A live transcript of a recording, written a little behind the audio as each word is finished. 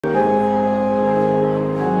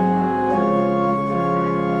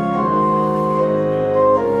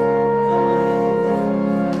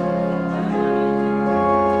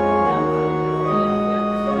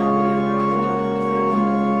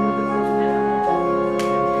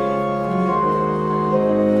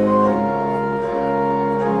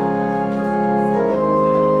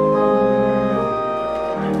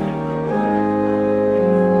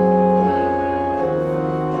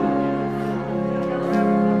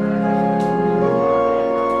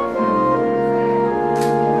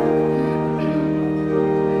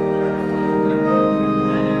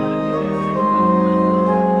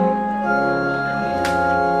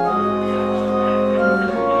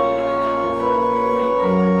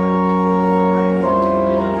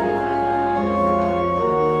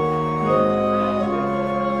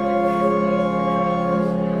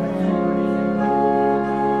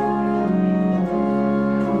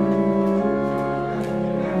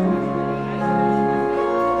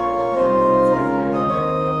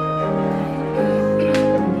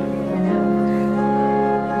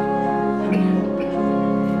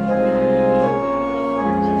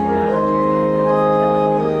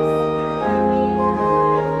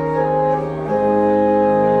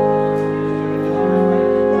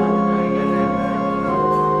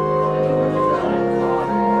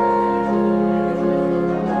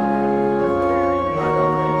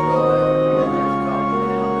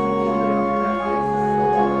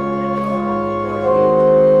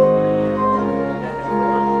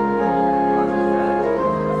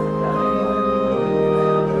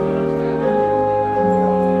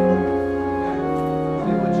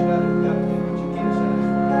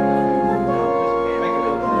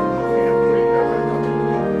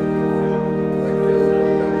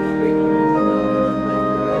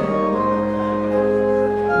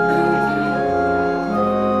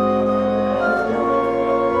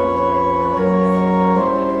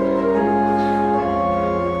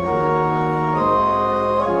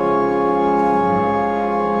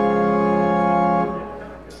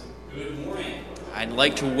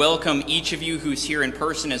like to welcome each of you who's here in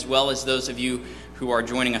person as well as those of you who are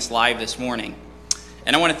joining us live this morning.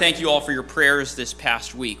 And I want to thank you all for your prayers this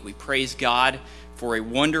past week. We praise God for a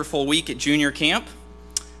wonderful week at junior camp.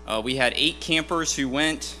 We had 8 campers who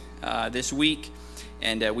went this week,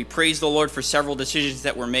 and we praise the Lord for several decisions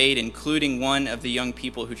that were made, including one of the young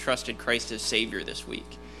people who trusted Christ as Savior this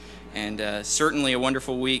week. And certainly a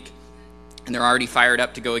wonderful week, and they're already fired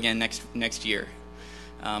up to go again next year.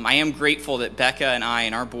 I am grateful that Becca and I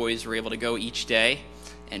and our boys were able to go each day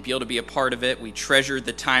and be able to be a part of it. We treasured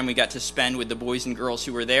the time we got to spend with the boys and girls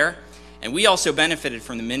who were there, and we also benefited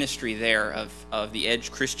from the ministry there of the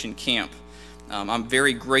Edge Christian Camp. I'm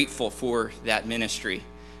very grateful for that ministry.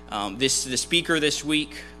 The speaker this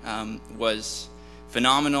week was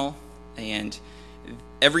phenomenal, and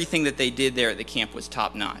everything that they did there at the camp was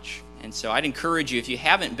top-notch. And so I'd encourage you, if you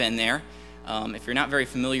haven't been there, if you're not very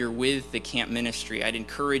familiar with the camp ministry, I'd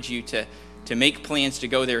encourage you to make plans to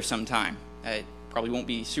go there sometime. It probably won't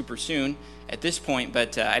be super soon at this point,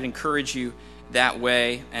 but I'd encourage you that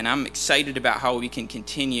way. And I'm excited about how we can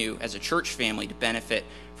continue as a church family to benefit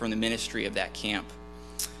from the ministry of that camp.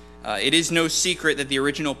 It is no secret that the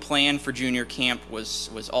original plan for junior camp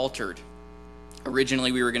was altered.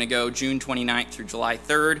 Originally, we were going to go June 29th through July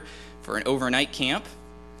 3rd for an overnight camp.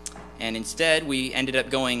 And instead, we ended up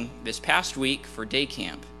going this past week for day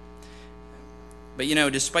camp. But you know,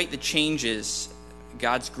 despite the changes,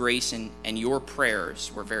 God's grace and your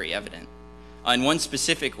prayers were very evident. In one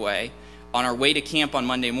specific way, on our way to camp on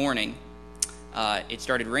Monday morning, it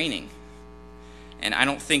started raining. And I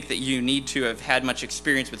don't think that you need to have had much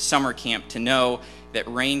experience with summer camp to know that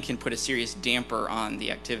rain can put a serious damper on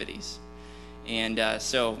the activities. And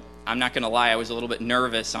so I'm not going to lie, I was a little bit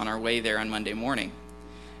nervous on our way there on Monday morning.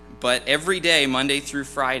 But every day, Monday through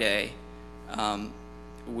Friday,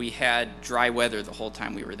 we had dry weather the whole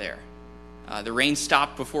time we were there. The rain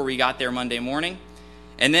stopped before we got there Monday morning.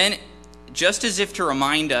 And then, just as if to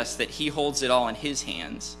remind us that he holds it all in his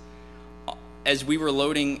hands, as we were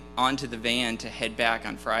loading onto the van to head back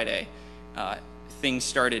on Friday, the wind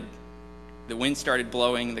started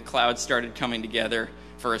blowing, the clouds started coming together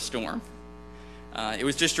for a storm. It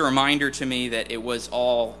was just a reminder to me that it was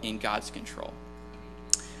all in God's control.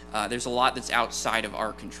 There's a lot that's outside of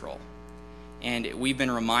our control. And we've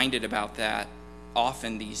been reminded about that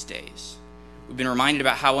often these days. We've been reminded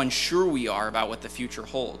about how unsure we are about what the future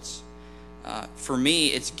holds. For me,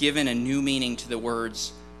 it's given a new meaning to the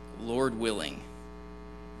words, Lord willing.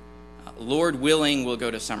 Lord willing, we'll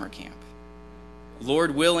go to summer camp.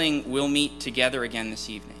 Lord willing, we'll meet together again this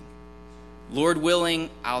evening. Lord willing,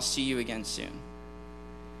 I'll see you again soon.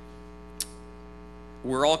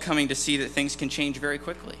 We're all coming to see that things can change very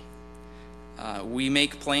quickly. We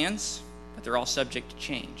make plans, but they're all subject to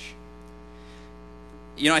change.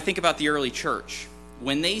 You know, I think about the early church.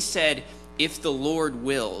 When they said, if the Lord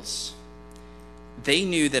wills, they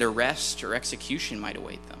knew that arrest or execution might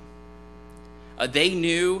await them. They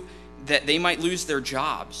knew that they might lose their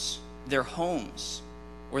jobs, their homes,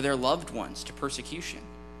 or their loved ones to persecution.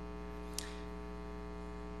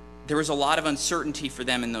 There was a lot of uncertainty for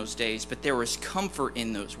them in those days, but there was comfort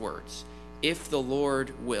in those words. If the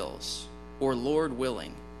Lord wills, or Lord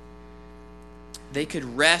willing. They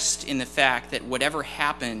could rest in the fact that whatever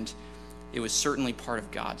happened, it was certainly part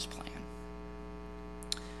of God's plan.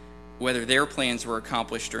 Whether their plans were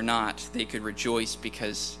accomplished or not, they could rejoice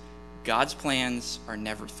because God's plans are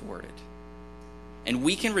never thwarted. And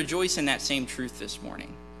we can rejoice in that same truth this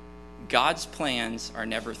morning. God's plans are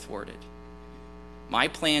never thwarted. My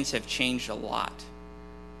plans have changed a lot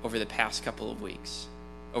over the past couple of weeks,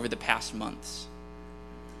 over the past months.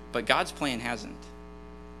 But God's plan hasn't.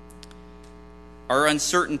 Our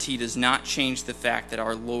uncertainty does not change the fact that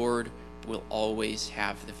our Lord will always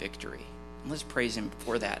have the victory. And let's praise him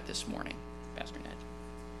for that this morning. Pastor Ned.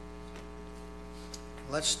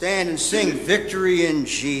 Let's stand and sing Victory in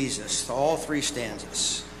Jesus, all 3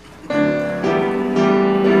 stanzas.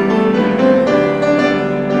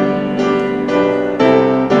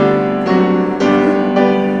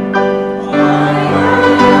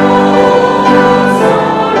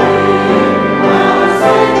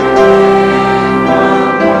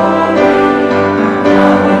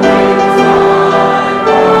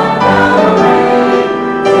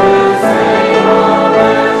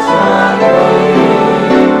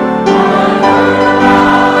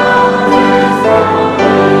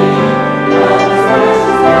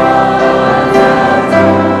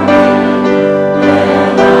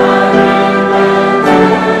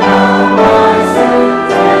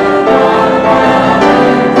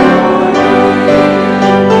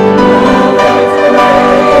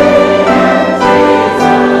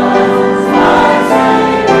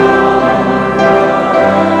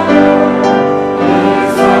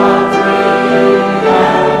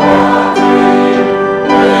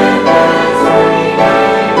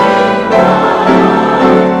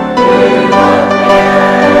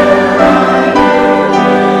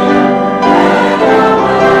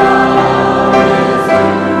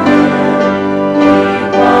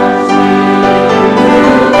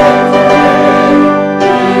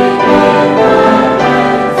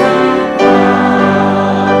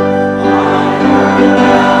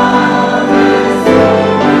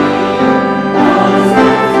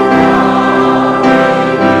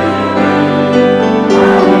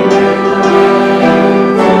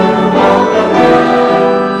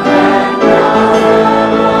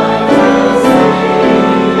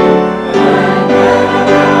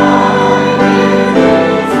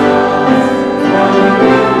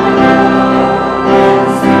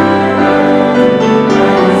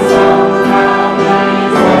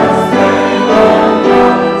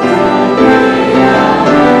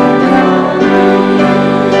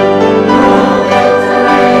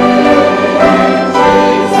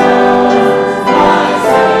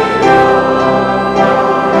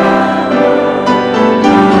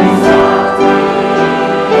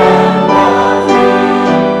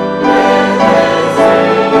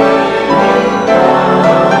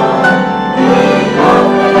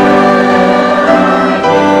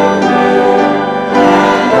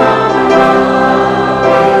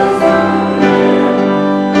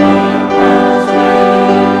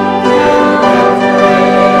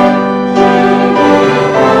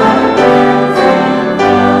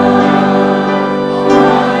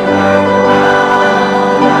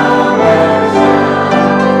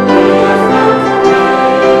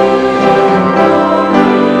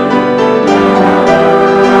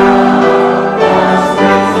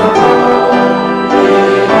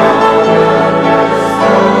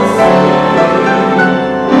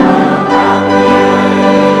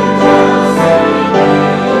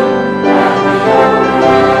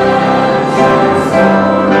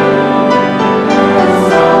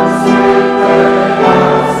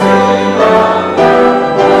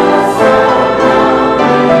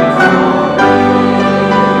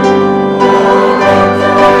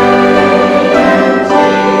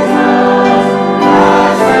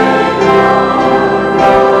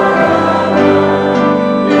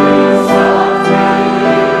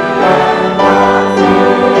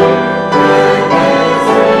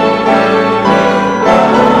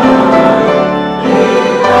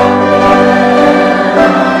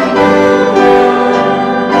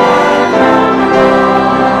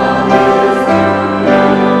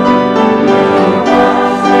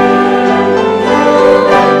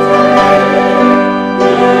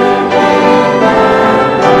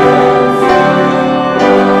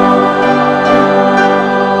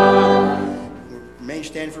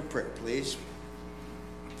 prayer, please.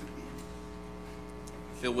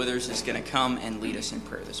 Phil Withers is going to come and lead us in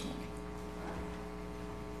prayer this morning.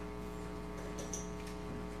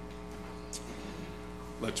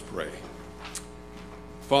 Let's pray.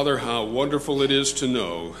 Father, how wonderful it is to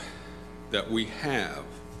know that we have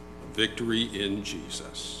victory in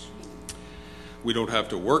Jesus. We don't have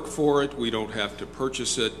to work for it. We don't have to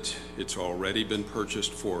purchase it. It's already been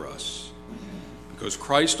purchased for us. Because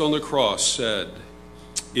Christ on the cross said,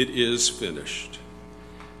 "It is finished."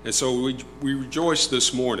 And so we rejoice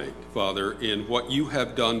this morning, Father, in what you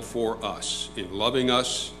have done for us, in loving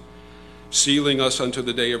us, sealing us unto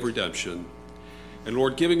the day of redemption, and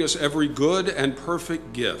Lord, giving us every good and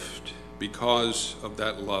perfect gift because of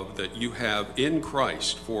that love that you have in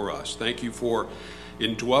Christ for us. Thank you for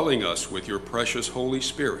indwelling us with your precious Holy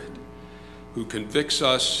Spirit, who convicts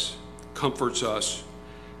us, comforts us,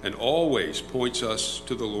 and always points us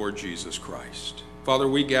to the Lord Jesus Christ. Father,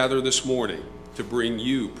 we gather this morning to bring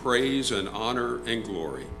you praise and honor and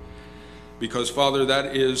glory, because, Father,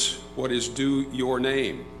 that is what is due your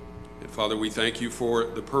name. And Father, we thank you for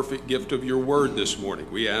the perfect gift of your word this morning.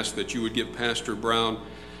 We ask that you would give Pastor Brown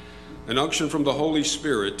an unction from the Holy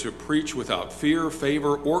Spirit to preach without fear,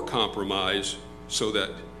 favor, or compromise, so that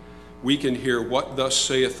we can hear what thus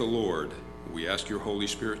saith the Lord. We ask your Holy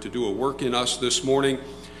Spirit to do a work in us this morning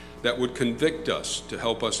that would convict us, to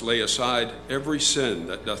help us lay aside every sin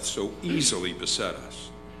that doth so easily beset us.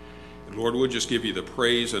 And Lord, we'll just give you the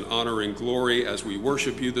praise and honor and glory as we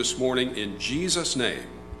worship you this morning. In Jesus' name,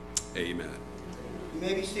 amen. You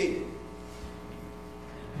may be seated.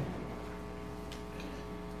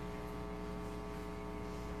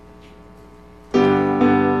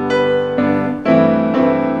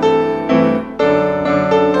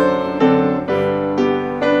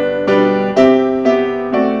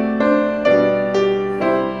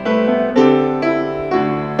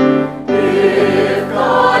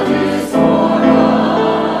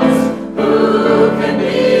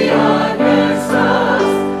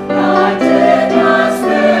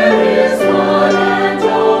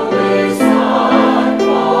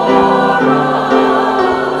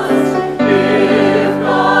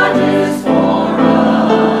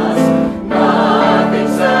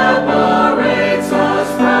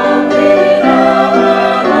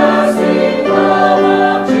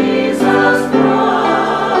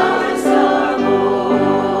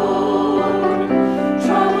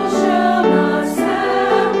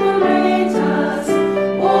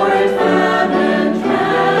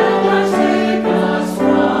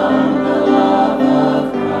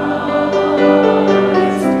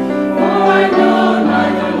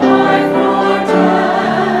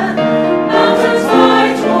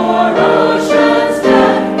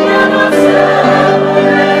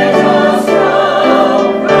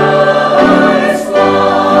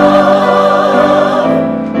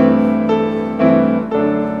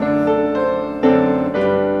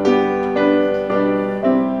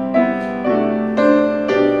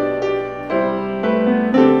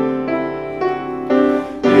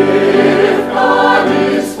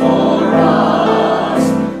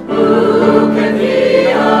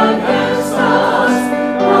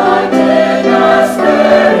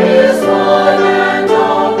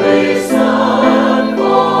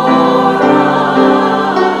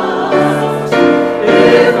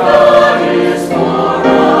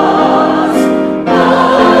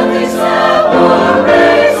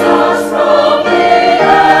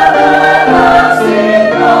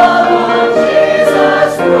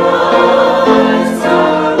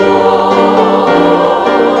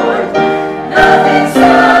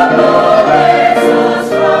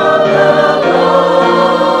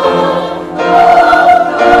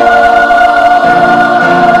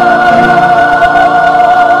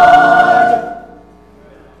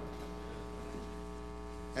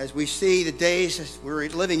 We're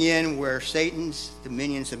living in where Satan's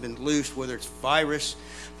dominions have been loosed, whether it's virus,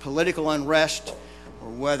 political unrest, or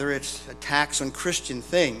whether it's attacks on Christian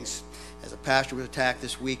things, as a pastor was attacked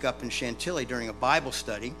this week up in Chantilly during a Bible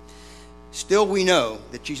study. Still, we know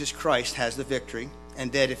that Jesus Christ has the victory,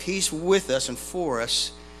 and that if he's with us and for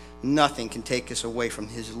us, nothing can take us away from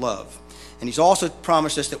his love. And he's also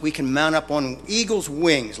promised us that we can mount up on eagle's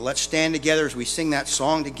wings. Let's stand together as we sing that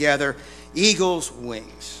song together, Eagle's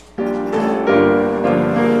Wings. Thank you.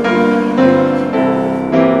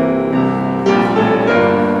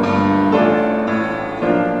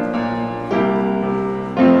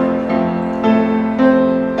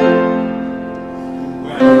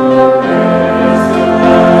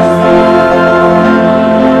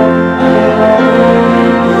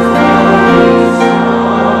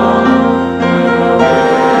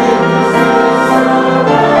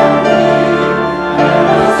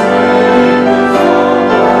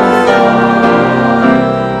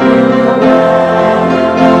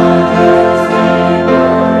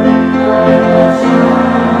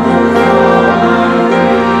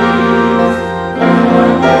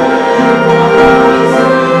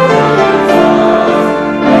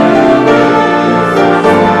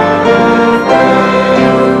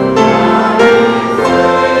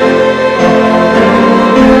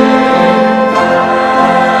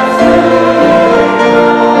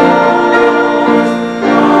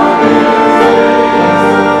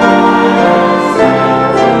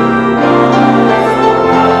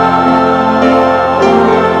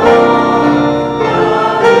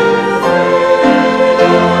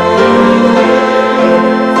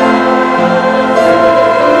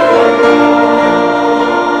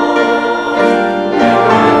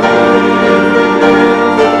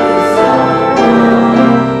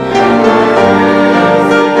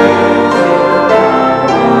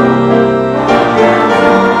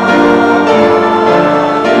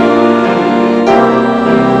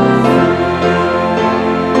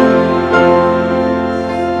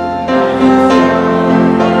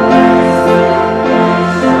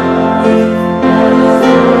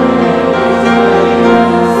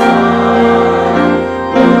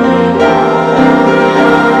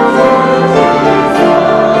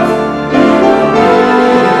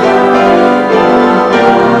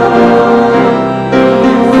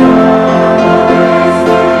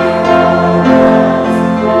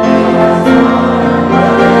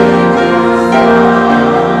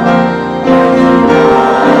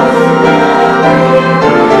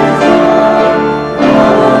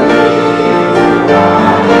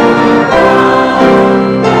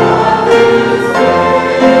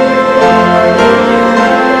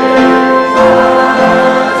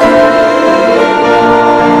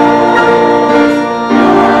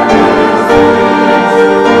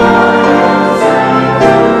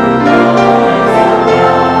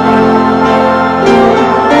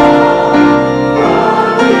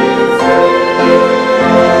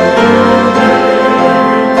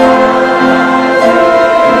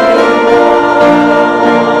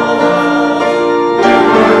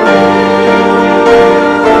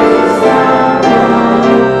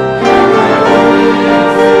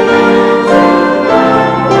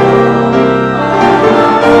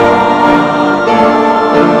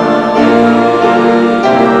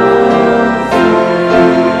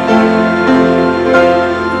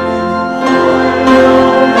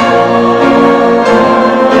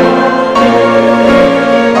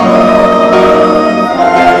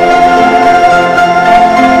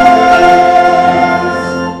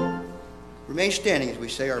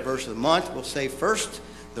 say our verse of the month, we'll say first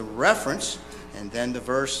the reference, and then the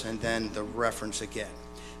verse, and then the reference again.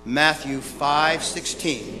 Matthew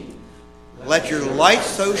 5:16. Let your light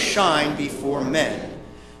so shine before men,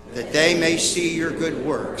 that they may see your good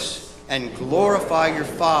works, and glorify your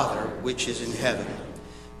Father which is in heaven.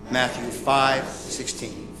 Matthew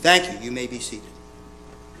 5:16. Thank you. You may be seated.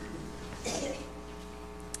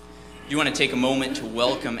 You want to take a moment to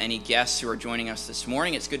welcome any guests who are joining us this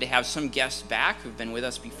morning. It's good to have some guests back who've been with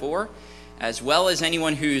us before, as well as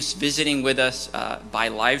anyone who's visiting with us by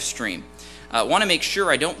live stream. I want to make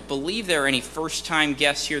sure, I don't believe there are any first-time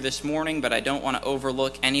guests here this morning, but I don't want to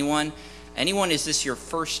overlook anyone. Anyone, is this your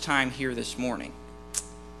first time here this morning?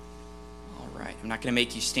 All right. I'm not going to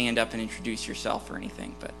make you stand up and introduce yourself or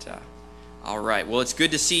anything, but all right. Well, it's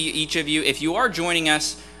good to see each of you. If you are joining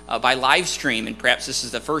us by live stream, and perhaps this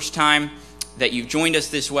is the first time that you've joined us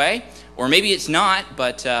this way, or maybe it's not,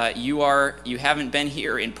 but you haven't been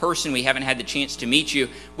here in person, we haven't had the chance to meet you,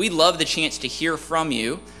 we'd love the chance to hear from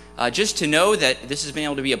you, just to know that this has been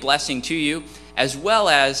able to be a blessing to you, as well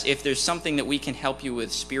as if there's something that we can help you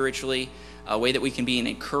with spiritually, a way that we can be an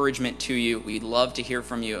encouragement to you. We'd love to hear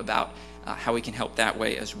from you about how we can help that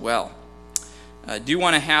way as well. Do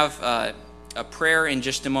want to have a prayer in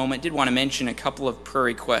just a moment. Did want to mention a couple of prayer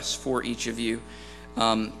requests for each of you.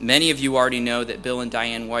 Many of you already know that Bill and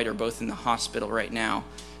Diane White are both in the hospital right now.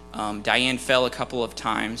 Diane fell a couple of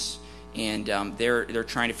times, and they're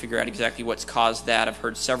trying to figure out exactly what's caused that. I've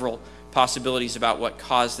heard several possibilities about what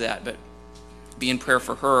caused that, but be in prayer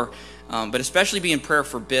for her. But especially be in prayer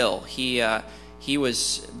for Bill. He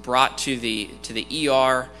was brought to the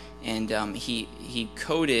ER, and he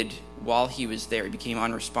coded while he was there. He became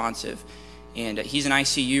unresponsive. And he's in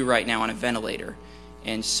ICU right now on a ventilator.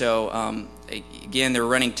 And so, again, they're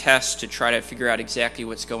running tests to try to figure out exactly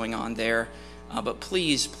what's going on there. But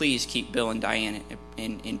please keep Bill and Diane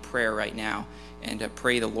in prayer right now, and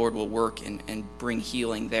pray the Lord will work and bring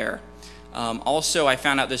healing there. Also, I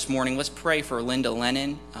found out this morning, let's pray for Linda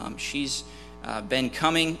Lennon. She's been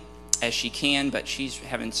coming as she can, but she's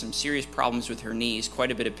having some serious problems with her knees,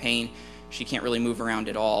 quite a bit of pain. She can't really move around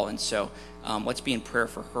at all, and so let's be in prayer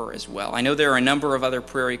for her as well. I know there are a number of other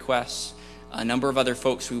prayer requests, a number of other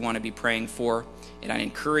folks we want to be praying for, and I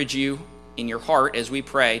encourage you in your heart as we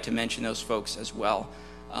pray to mention those folks as well,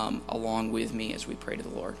 along with me as we pray to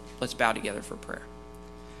the Lord. Let's bow together for prayer.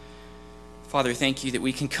 Father, thank you that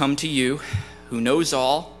we can come to you, who knows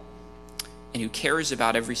all and who cares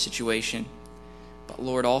about every situation, but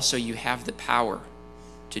Lord, also you have the power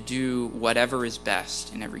to do whatever is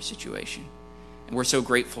best in every situation. And we're so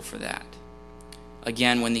grateful for that.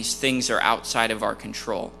 Again, when these things are outside of our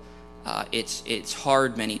control, it's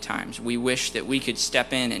hard many times. We wish that we could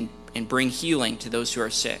step in and bring healing to those who are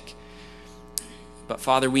sick. But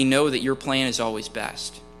Father, we know that your plan is always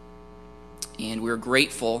best. And we're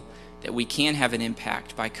grateful that we can have an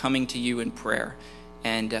impact by coming to you in prayer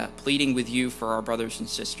and pleading with you for our brothers and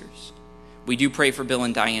sisters. We do pray for Bill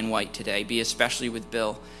and Diane White today, be especially with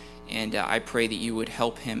Bill, and I pray that you would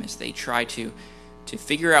help him as they try to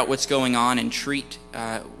figure out what's going on and treat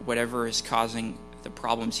whatever is causing the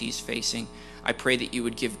problems he's facing. I pray that you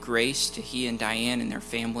would give grace to he and Diane and their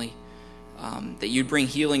family, that you'd bring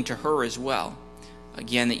healing to her as well.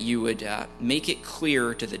 Again, that you would make it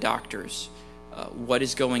clear to the doctors what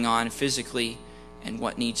is going on physically and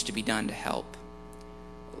what needs to be done to help.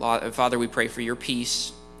 Father, we pray for your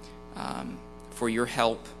peace, for your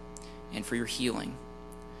help, and for your healing.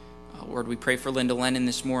 Lord, we pray for Linda Lennon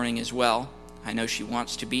this morning as well. I know she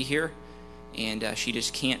wants to be here, and she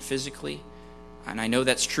just can't physically. And I know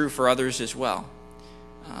that's true for others as well.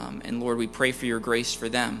 And Lord, we pray for your grace for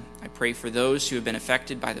them. I pray for those who have been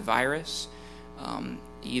affected by the virus,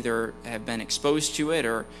 either have been exposed to it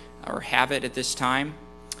or have it at this time.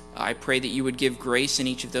 I pray that you would give grace in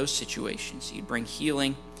each of those situations. You'd bring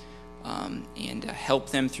healing and help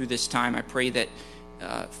them through this time. I pray that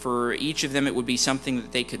for each of them it would be something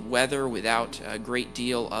that they could weather without a great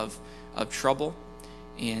deal of trouble.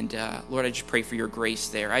 And Lord, I just pray for your grace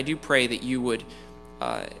there. I do pray that you would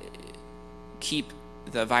keep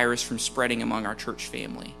the virus from spreading among our church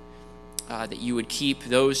family, that you would keep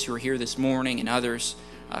those who are here this morning and others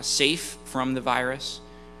safe from the virus.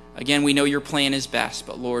 Again, we know your plan is best,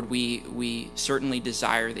 but Lord, we certainly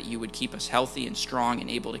desire that you would keep us healthy and strong and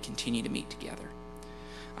able to continue to meet together.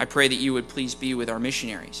 I pray that you would please be with our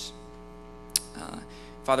missionaries.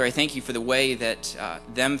 Father, I thank you for the way that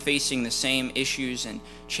them facing the same issues and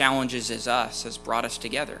challenges as us has brought us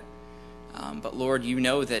together. But Lord, you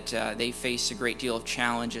know that they face a great deal of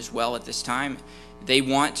challenge as well at this time. They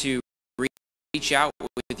want to reach out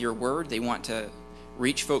with your word. They want to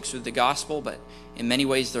reach folks with the gospel, but in many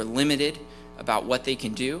ways they're limited about what they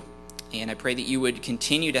can do. And I pray that you would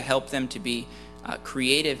continue to help them to be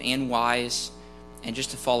creative and wise, and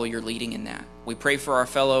just to follow your leading in that. We pray for our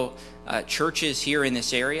fellow churches here in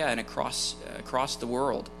this area and across the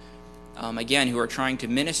world, again, who are trying to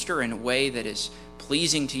minister in a way that is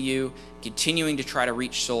pleasing to you, continuing to try to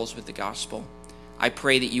reach souls with the gospel. I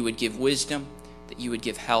pray that you would give wisdom, that you would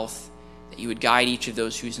give health, that you would guide each of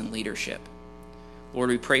those who's in leadership. Lord,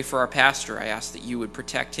 we pray for our pastor. I ask that you would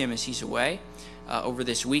protect him as he's away over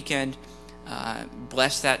this weekend.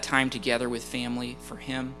 Bless that time together with family for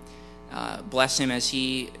him. Bless him as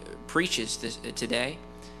he preaches today.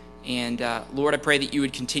 And Lord, I pray that you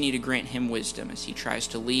would continue to grant him wisdom as he tries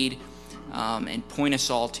to lead and point us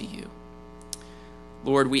all to you.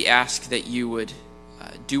 Lord, we ask that you would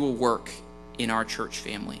do a work in our church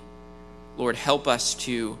family. Lord, help us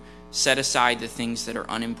to set aside the things that are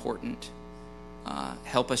unimportant.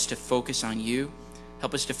 Help us to focus on you.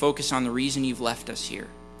 Help us to focus on the reason you've left us here.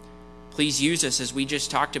 Please use us, as we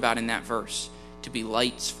just talked about in that verse, to be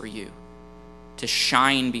lights for you, to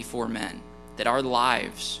shine before men, that our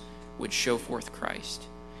lives would show forth Christ,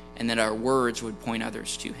 and that our words would point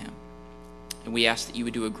others to him. And we ask that you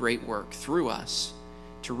would do a great work through us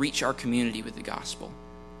to reach our community with the gospel.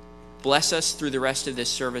 Bless us through the rest of this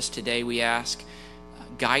service today, we ask.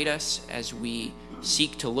 Guide us as we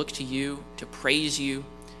seek to look to you, to praise you,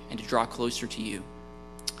 and to draw closer to you.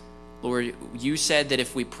 Lord, you said that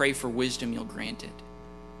if we pray for wisdom, you'll grant it.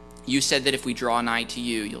 You said that if we draw nigh to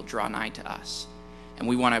you, you'll draw nigh to us. And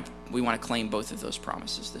we want to claim both of those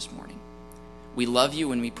promises this morning. We love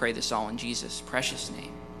you, and we pray this all in Jesus' precious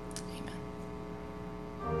name.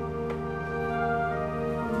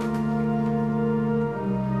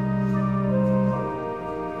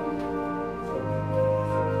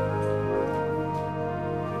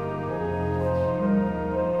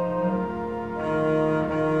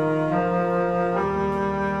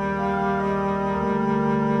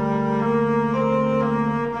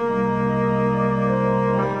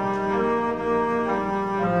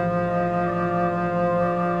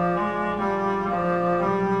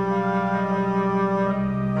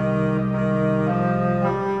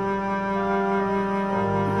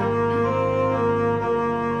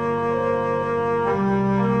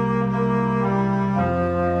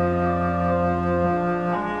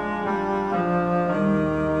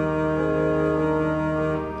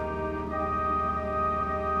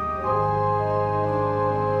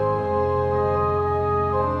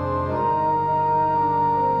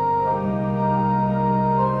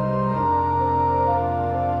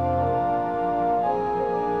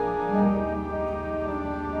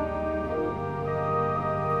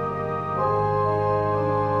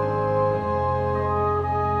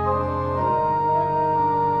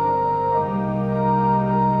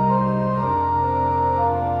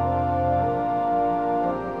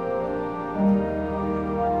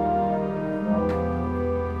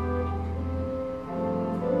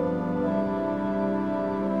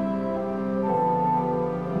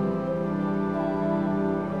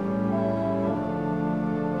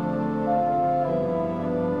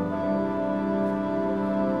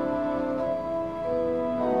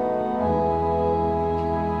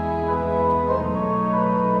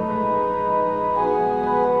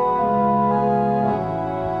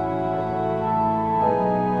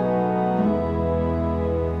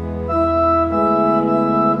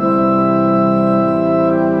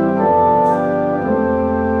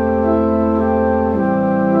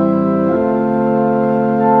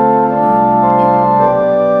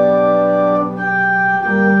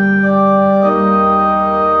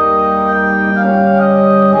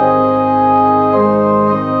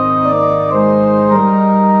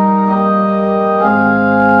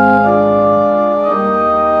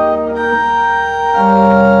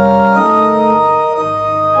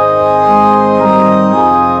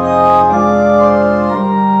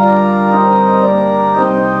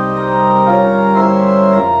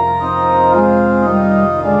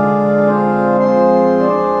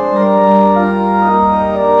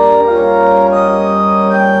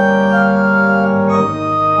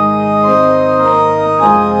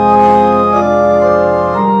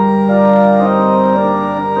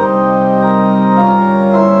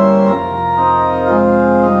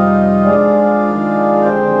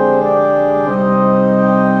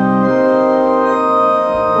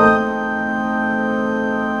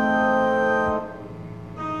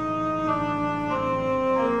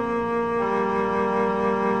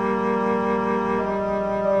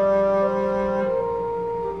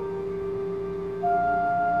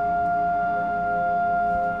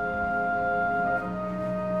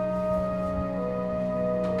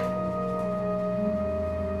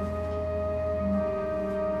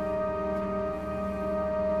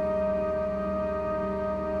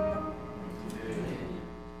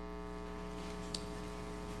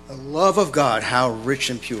 The love of God, how rich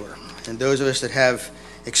and pure. And those of us that have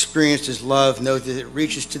experienced his love know that it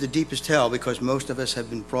reaches to the deepest hell, because most of us have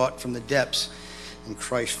been brought from the depths, and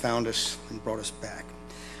Christ found us and brought us back.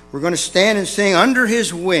 We're going to stand and sing Under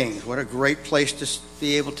His Wings. What a great place to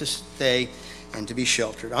be able to stay and to be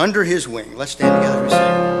sheltered. Under His wing. Let's stand together and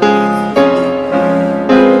sing.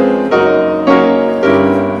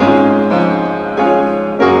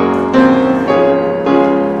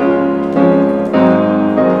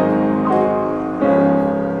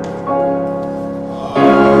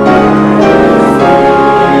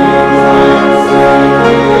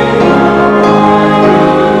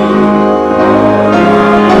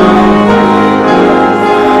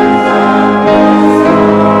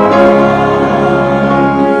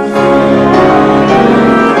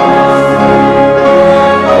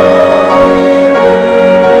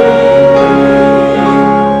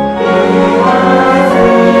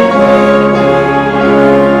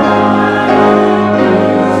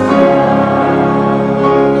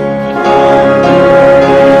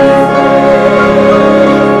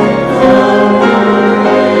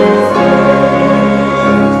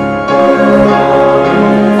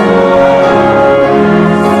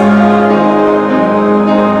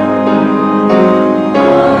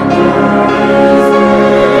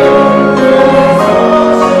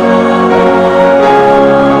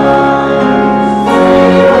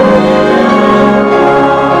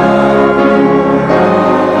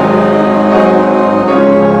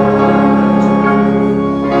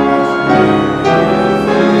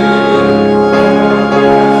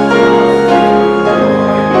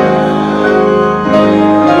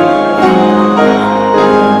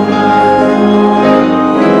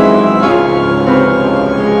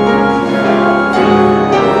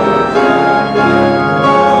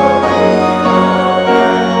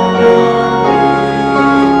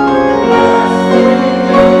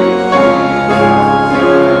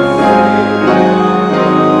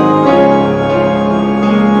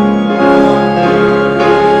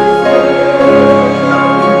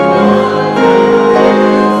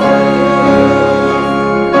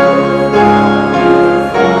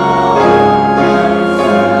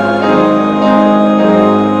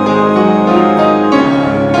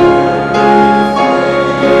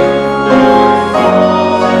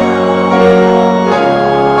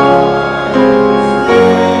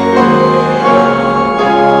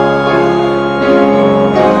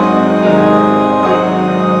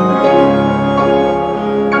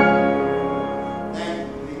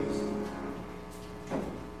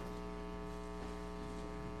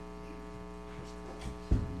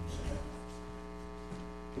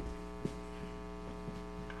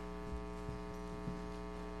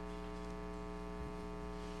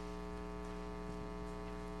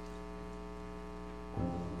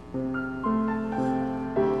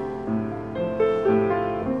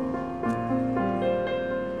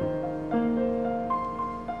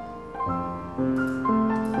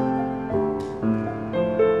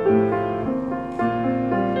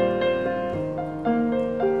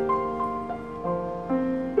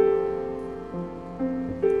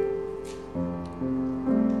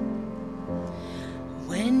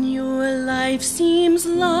 Life seems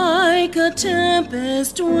like a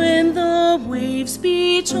tempest when the waves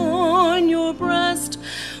beat on your breast,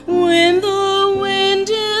 when the wind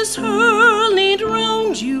is hurling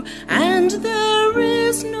round you and there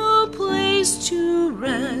is no place to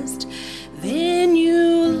rest. Then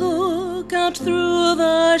you look out through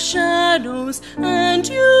the shadows and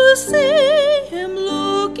you see him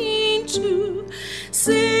looking too,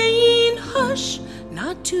 saying, "Hush,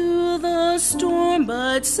 not to the storm,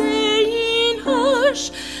 but saying,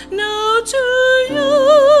 hush, now to you."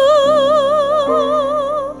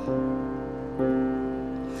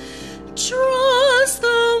 Trust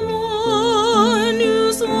the one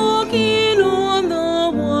who's walking on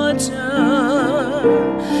the water.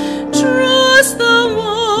 Trust the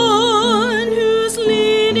one who's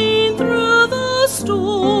leading through the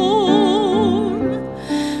storm.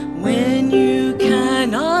 When you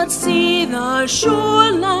cannot see the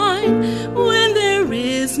shoreline, when there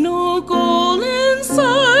is no goal in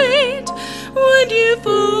sight, when you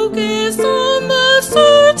focus on the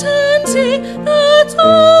certainty that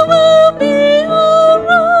all will be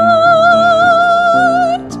alright,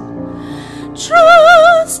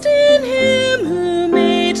 trust in him who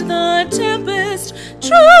made the tempest,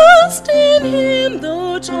 trust in him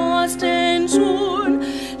though tossed and torn,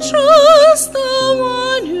 trust the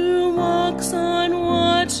one who walks on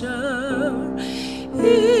water.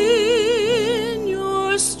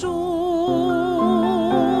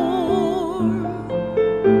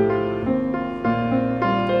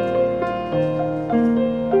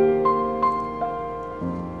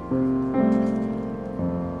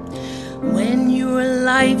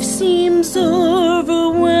 life seems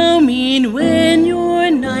overwhelming, when your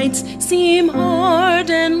nights seem hard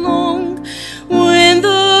and long, when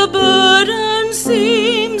the burden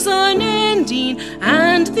seems unending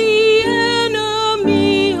and the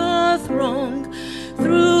enemy a throng,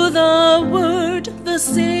 through the word the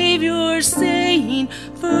Savior saying,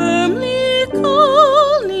 firmly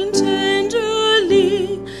calling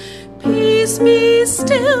tenderly, peace be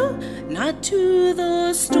still, not to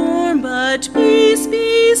the storm, but peace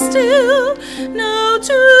be still now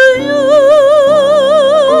to you.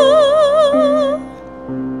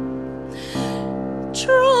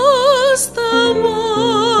 Trust the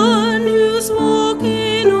one who's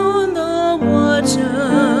walking on the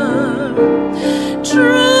water.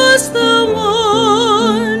 Trust the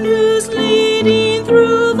one who's leading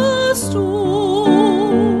through the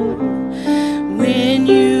storm. When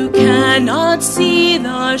you cannot see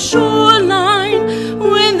the shoreline,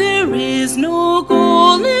 when there is no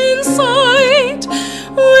goal in sight,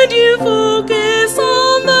 when you focus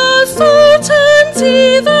on the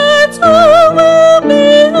certainty that all will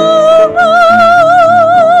be alright,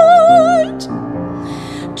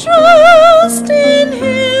 trust in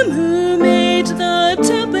Him who made the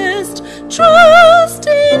tempest, trust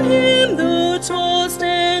in Him though tossed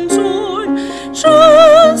and torn,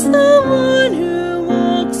 trust the one who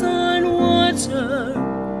walks on water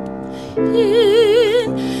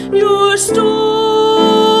in your storm.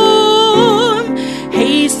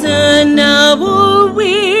 Hasten now, O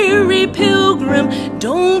weary pilgrim,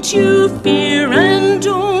 don't you fear and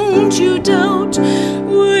don't you doubt.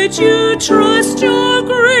 Would you trust your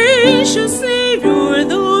gracious Savior,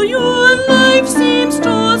 though your life seems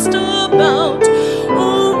tossed about?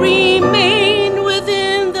 Oh, remain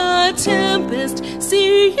within the tempest,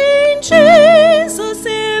 seeing Jesus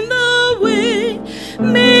in the way.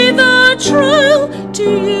 May the trial to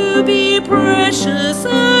you be precious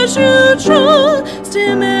as you trust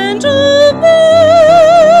Him and obey.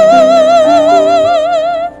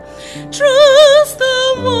 Trust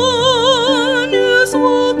the one who's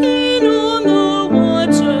walking on the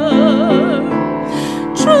water.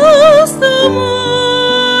 Trust the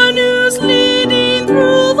one who's leading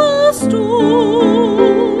through the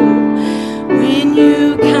storm. When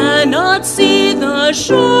you cannot see the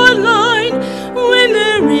shoreline, when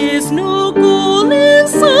there is no goal in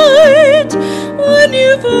sight, when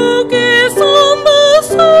you focus on the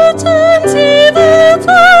certainty that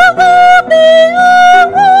all will be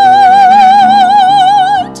alright,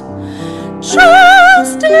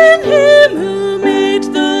 trust in Him who made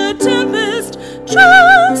the tempest,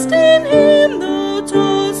 trust in Him though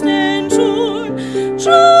tossed and torn,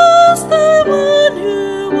 trust the one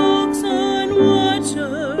who walks on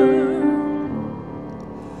water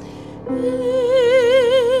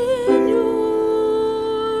in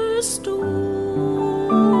your storm.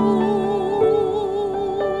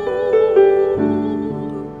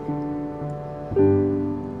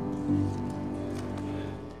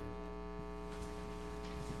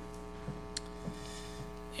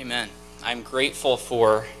 Amen. I'm grateful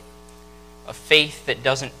for a faith that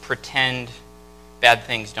doesn't pretend bad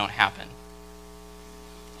things don't happen.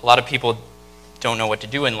 A lot of people don't know what to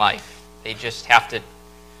do in life. They just have to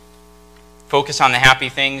focus on the happy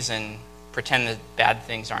things and pretend that bad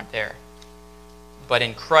things aren't there. But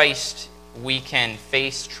in Christ, we can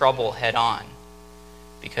face trouble head on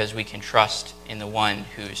because we can trust in the one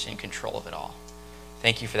who's in control of it all.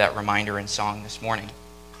 Thank you for that reminder and song this morning.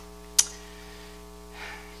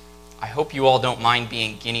 I hope you all don't mind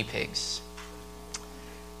being guinea pigs,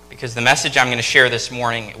 because the message I'm going to share this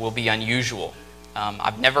morning will be unusual.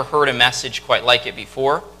 I've never heard a message quite like it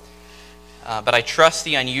before, but I trust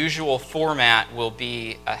the unusual format will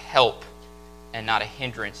be a help and not a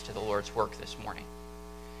hindrance to the Lord's work this morning.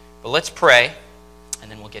 But let's pray, and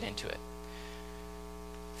then we'll get into it.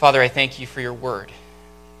 Father, I thank you for your word.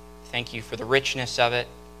 Thank you for the richness of it.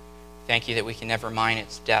 Thank you that we can never mine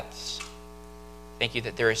its depths. Thank you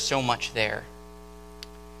that there is so much there.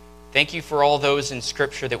 Thank you for all those in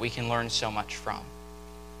Scripture that we can learn so much from.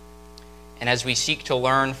 And as we seek to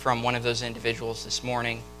learn from one of those individuals this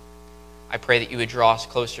morning, I pray that you would draw us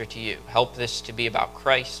closer to you. Help this to be about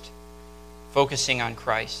Christ, focusing on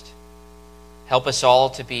Christ. Help us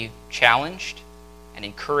all to be challenged and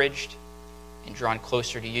encouraged and drawn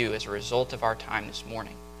closer to you as a result of our time this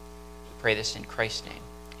morning. We pray this in Christ's name.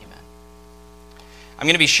 Amen. I'm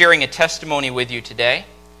going to be sharing a testimony with you today,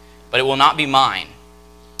 but it will not be mine.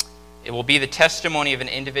 It will be the testimony of an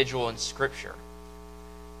individual in Scripture.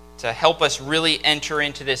 To help us really enter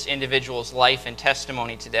into this individual's life and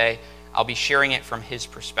testimony today, I'll be sharing it from his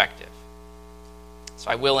perspective. So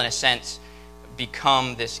I will, in a sense,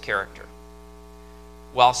 become this character.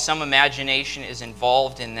 while some imagination is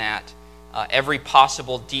involved in that, every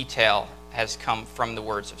possible detail has come from the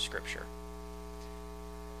words of Scripture.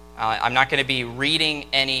 I'm not going to be reading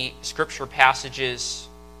any Scripture passages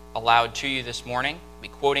aloud to you this morning. I'll be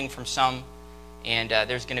quoting from some, and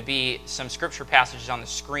there's going to be some Scripture passages on the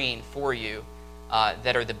screen for you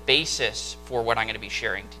that are the basis for what I'm going to be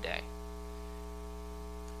sharing today.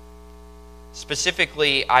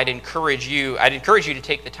 Specifically, I'd encourage you to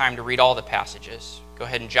take the time to read all the passages. Go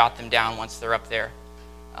ahead and jot them down once they're up there.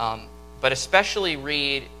 But especially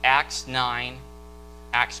read Acts 9,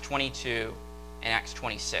 Acts 22, and Acts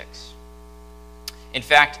 26. In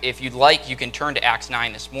fact, if you'd like, you can turn to Acts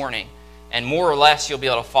 9 this morning, and more or less you'll be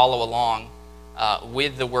able to follow along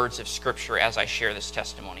with the words of Scripture as I share this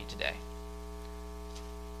testimony today.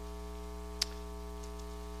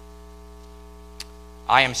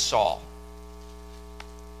 I am Saul.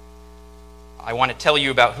 I want to tell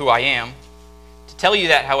you about who I am. To tell you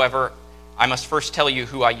that, however, I must first tell you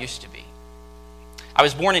who I used to be. I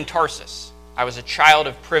was born in Tarsus. I was a child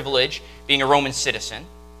of privilege, being a Roman citizen,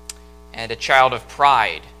 and a child of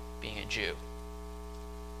pride, being a Jew.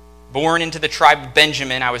 Born into the tribe of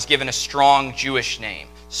Benjamin, I was given a strong Jewish name,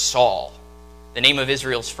 Saul, the name of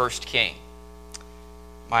Israel's first king.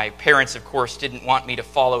 My parents, of course, didn't want me to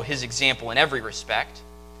follow his example in every respect.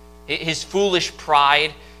 His foolish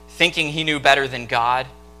pride, thinking he knew better than God.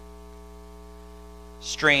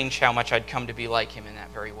 Strange how much I'd come to be like him in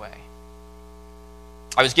that very way.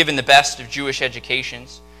 I was given the best of Jewish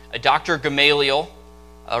educations. A Dr. Gamaliel,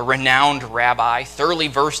 a renowned rabbi, thoroughly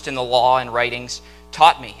versed in the law and writings,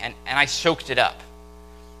 taught me, and I soaked it up.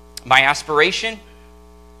 My aspiration?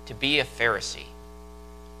 To be a Pharisee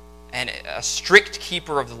and a strict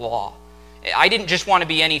keeper of the law. I didn't just want to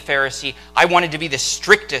be any Pharisee. I wanted to be the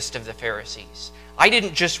strictest of the Pharisees. I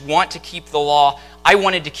didn't just want to keep the law. I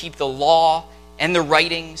wanted to keep the law and the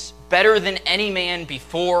writings better than any man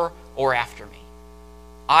before or after me.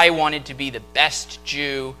 I wanted to be the best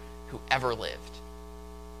Jew who ever lived.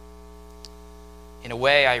 In a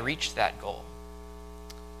way, I reached that goal.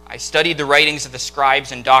 I studied the writings of the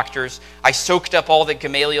scribes and doctors. I soaked up all that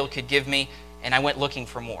Gamaliel could give me, and I went looking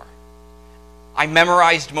for more. I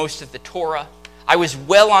memorized most of the Torah. I was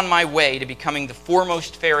well on my way to becoming the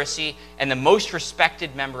foremost Pharisee and the most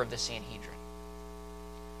respected member of the Sanhedrin.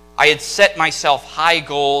 I had set myself high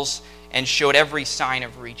goals and showed every sign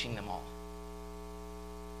of reaching them all.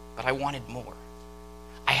 But I wanted more.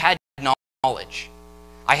 I had knowledge.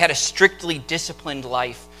 I had a strictly disciplined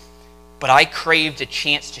life, but I craved a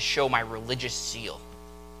chance to show my religious zeal,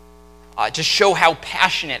 to show how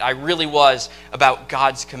passionate I really was about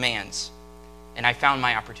God's commands. And I found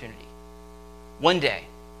my opportunity. One day,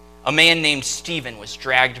 a man named Stephen was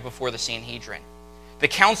dragged before the Sanhedrin. The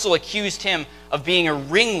council accused him of being a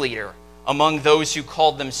ringleader among those who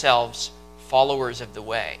called themselves followers of the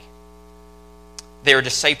way. They are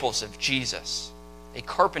disciples of Jesus, a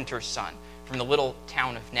carpenter's son from the little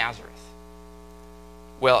town of Nazareth.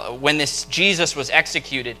 Well, when this Jesus was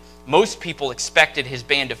executed, most people expected his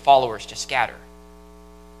band of followers to scatter.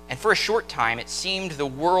 And for a short time, it seemed the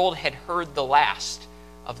world had heard the last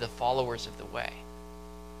of the followers of the way.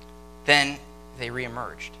 Then they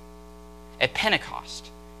reemerged. At Pentecost,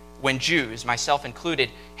 when Jews, myself included,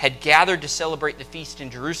 had gathered to celebrate the feast in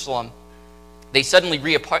Jerusalem, they suddenly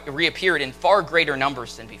reappeared in far greater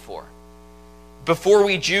numbers than before. Before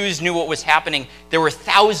we Jews knew what was happening, there were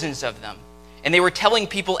thousands of them, and they were telling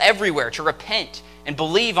people everywhere to repent and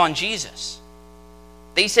believe on Jesus.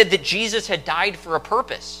 They said that Jesus had died for a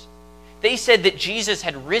purpose. They said that Jesus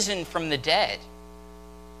had risen from the dead.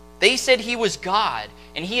 They said he was God,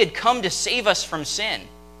 and he had come to save us from sin.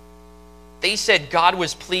 They said God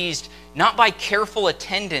was pleased not by careful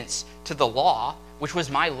attendance to the law, which was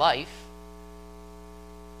my life,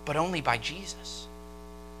 but only by Jesus.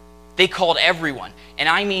 They called everyone, and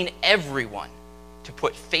I mean everyone, to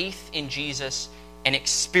put faith in Jesus and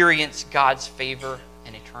experience God's favor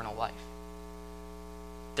and eternal life.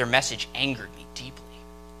 Their message angered me deeply.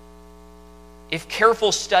 If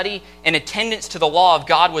careful study and attendance to the law of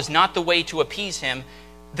God was not the way to appease him,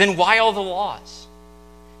 then why all the laws?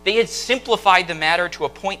 They had simplified the matter to a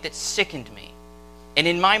point that sickened me. And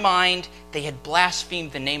in my mind, they had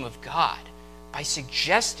blasphemed the name of God by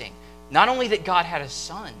suggesting not only that God had a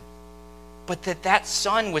son, but that that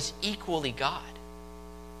son was equally God.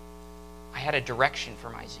 I had a direction for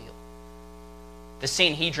my zeal. The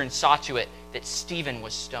Sanhedrin saw to it that Stephen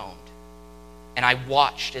was stoned, and I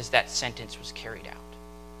watched as that sentence was carried out.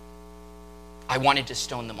 I wanted to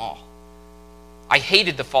stone them all. I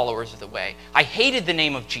hated the followers of the way. I hated the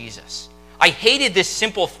name of Jesus. I hated this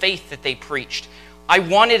simple faith that they preached. I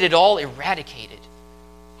wanted it all eradicated.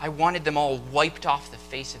 I wanted them all wiped off the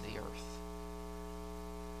face of the earth.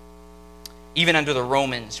 Even under the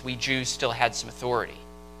Romans, we Jews still had some authority.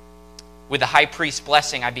 With the high priest's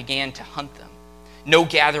blessing, I began to hunt them. No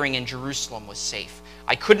gathering in Jerusalem was safe.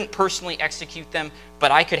 I couldn't personally execute them,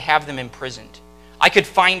 but I could have them imprisoned. I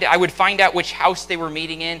would find out which house they were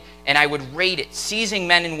meeting in, and I would raid it, seizing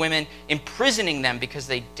men and women, imprisoning them because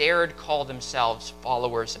they dared call themselves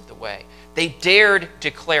followers of the way. They dared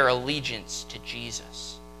declare allegiance to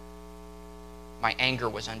Jesus. My anger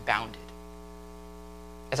was unbounded.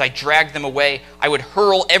 As I dragged them away, I would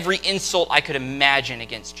hurl every insult I could imagine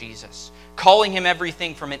against Jesus, calling him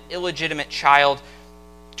everything from an illegitimate child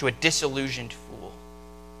to a disillusioned fool.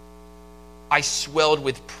 I swelled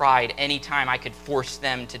with pride any time I could force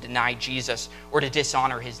them to deny Jesus or to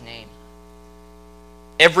dishonor his name.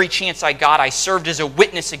 Every chance I got, I served as a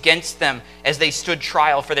witness against them as they stood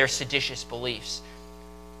trial for their seditious beliefs.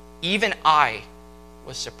 Even I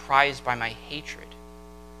was surprised by my hatred,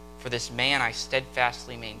 for this man I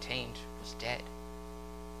steadfastly maintained was dead.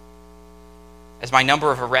 As my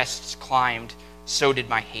number of arrests climbed, so did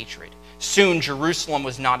my hatred. Soon Jerusalem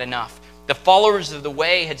was not enough. The followers of the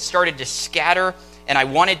way had started to scatter, and I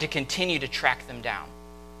wanted to continue to track them down.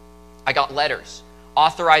 I got letters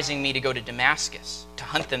authorizing me to go to Damascus to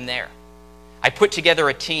hunt them there. I put together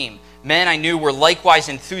a team. Men I knew were likewise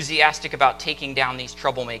enthusiastic about taking down these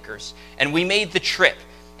troublemakers, and we made the trip,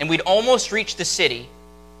 and we'd almost reached the city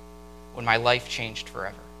when my life changed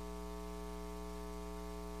forever.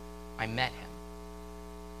 I met him.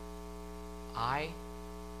 I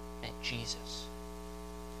met Jesus.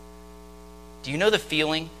 Do you know the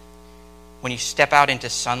feeling when you step out into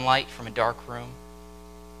sunlight from a dark room?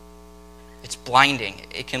 It's blinding.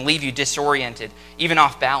 It can leave you disoriented, even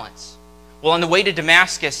off balance. Well, on the way to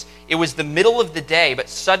Damascus, it was the middle of the day, but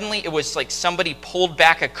suddenly it was like somebody pulled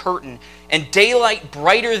back a curtain and daylight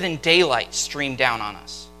brighter than daylight streamed down on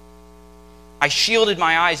us. I shielded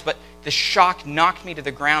my eyes, but the shock knocked me to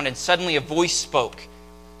the ground, and suddenly a voice spoke,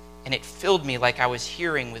 and it filled me like I was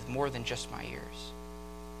hearing with more than just my ears.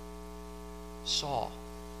 Saul,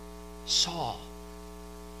 Saul,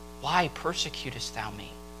 why persecutest thou me?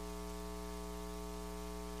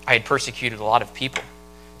 I had persecuted a lot of people,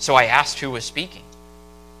 so I asked who was speaking.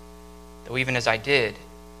 Though even as I did,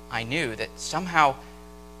 I knew that somehow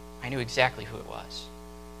I knew exactly who it was.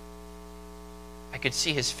 I could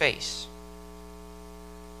see his face.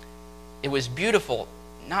 It was beautiful,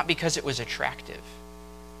 not because it was attractive,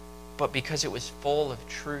 but because it was full of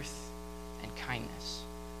truth and kindness.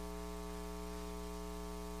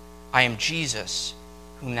 I am Jesus,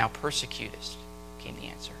 whom thou persecutest, came the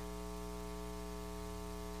answer.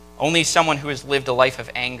 Only someone who has lived a life of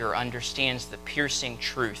anger understands the piercing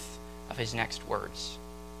truth of his next words.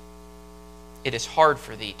 It is hard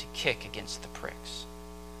for thee to kick against the pricks.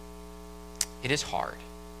 It is hard.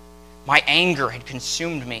 My anger had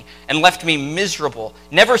consumed me and left me miserable,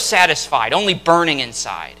 never satisfied, only burning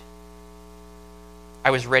inside.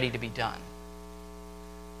 I was ready to be done.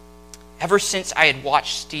 Ever since I had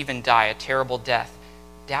watched Stephen die a terrible death,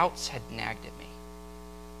 doubts had nagged at me.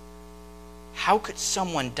 How could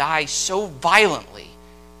someone die so violently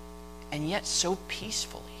and yet so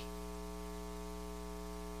peacefully?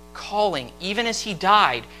 Calling, even as he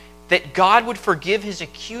died, that God would forgive his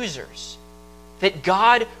accusers, that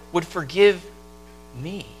God would forgive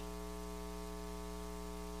me.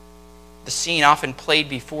 The scene often played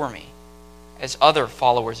before me as other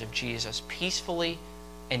followers of Jesus peacefully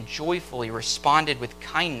and joyfully responded with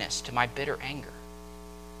kindness to my bitter anger.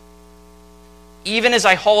 Even as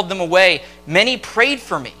I hauled them away, many prayed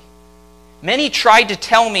for me. Many tried to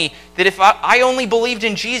tell me that if I only believed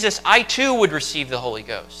in Jesus, I too would receive the Holy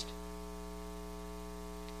Ghost.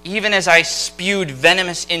 Even as I spewed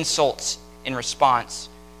venomous insults in response,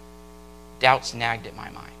 doubts nagged at my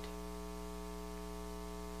mind.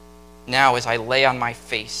 Now, as I lay on my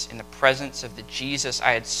face in the presence of the Jesus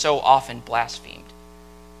I had so often blasphemed,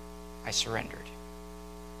 I surrendered.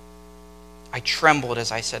 I trembled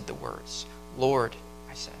as I said the words. Lord,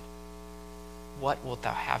 I said, what wilt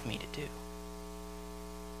thou have me to do?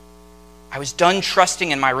 I was done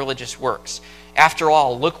trusting in my religious works. After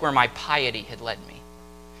all, look where my piety had led me.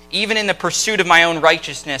 Even in the pursuit of my own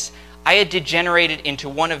righteousness, I had degenerated into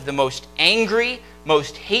one of the most angry,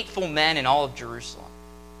 most hateful men in all of Jerusalem.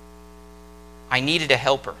 I needed a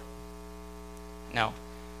helper. No,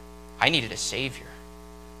 I needed a Savior.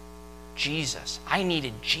 Jesus. I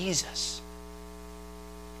needed Jesus.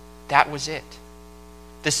 That was it.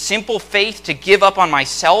 The simple faith to give up on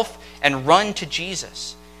myself and run to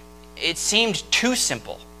Jesus. It seemed too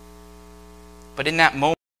simple. But in that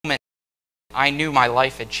moment, I knew my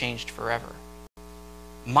life had changed forever.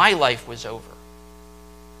 my life was over.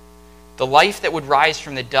 The life that would rise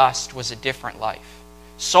from the dust was a different life.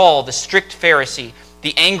 Saul, the strict Pharisee,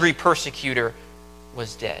 the angry persecutor,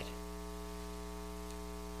 was dead.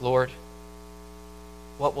 Lord,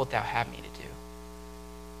 what wilt thou have me to do?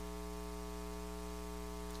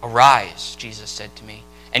 Arise, Jesus said to me,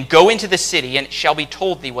 and go into the city, and it shall be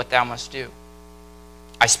told thee what thou must do.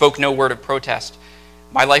 I spoke no word of protest.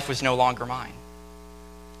 My life was no longer mine.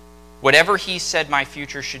 Whatever he said my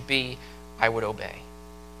future should be, I would obey.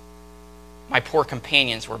 My poor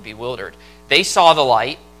companions were bewildered. They saw the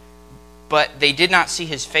light, but they did not see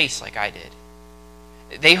his face like I did.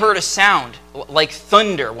 They heard a sound like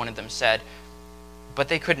thunder, one of them said, but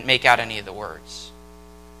they couldn't make out any of the words.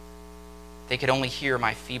 They could only hear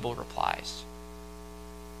my feeble replies.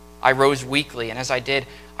 I rose weakly, and as I did,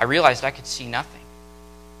 I realized I could see nothing.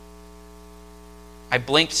 I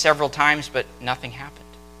blinked several times, but nothing happened.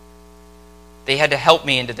 They had to help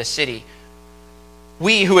me into the city.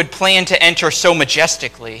 We who had planned to enter so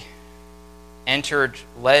majestically entered,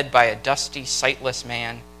 led by a dusty, sightless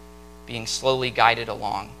man, being slowly guided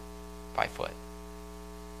along by foot.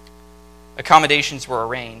 Accommodations were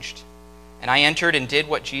arranged, and I entered and did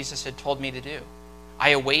what Jesus had told me to do. I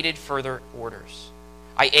awaited further orders.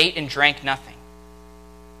 I ate and drank nothing.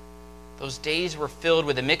 Those days were filled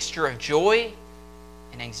with a mixture of joy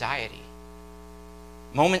and anxiety.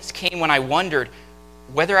 Moments came when I wondered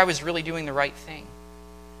whether I was really doing the right thing.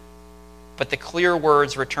 But the clear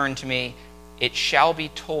words returned to me, "It shall be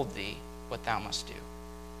told thee what thou must do."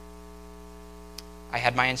 I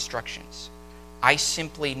had my instructions. I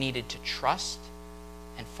simply needed to trust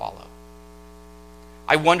and follow.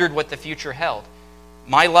 I wondered what the future held.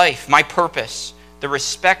 My life, my purpose, the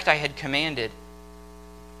respect I had commanded,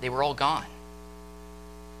 they were all gone.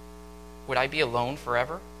 Would I be alone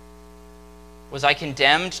forever? Was I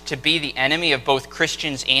condemned to be the enemy of both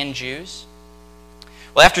Christians and Jews?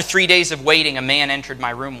 Well, after 3 days of waiting, a man entered my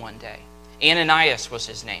room one day. Ananias was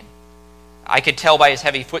his name. I could tell by his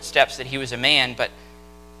heavy footsteps that he was a man, but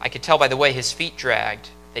I could tell by the way his feet dragged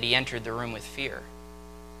that he entered the room with fear.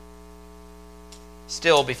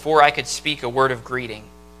 Still, before I could speak a word of greeting,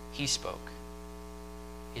 he spoke.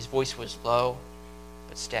 His voice was low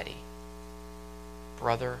but steady.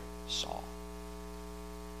 "Brother Saul."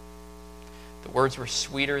 The words were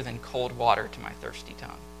sweeter than cold water to my thirsty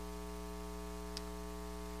tongue.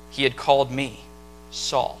 He had called me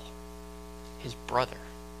Saul, his brother.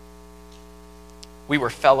 We were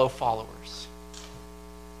fellow followers.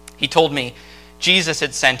 He told me Jesus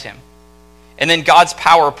had sent him, and then God's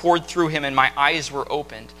power poured through him and my eyes were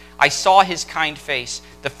opened. I saw his kind face,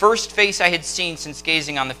 the first face I had seen since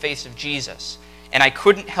gazing on the face of Jesus, and I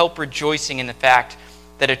couldn't help rejoicing in the fact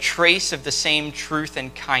that a trace of the same truth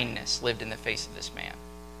and kindness lived in the face of this man.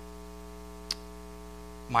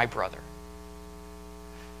 My brother,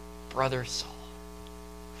 Brother Saul.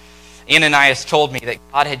 Ananias told me that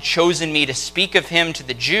God had chosen me to speak of him to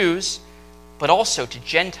the Jews, but also to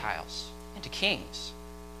Gentiles and to kings.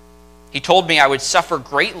 He told me I would suffer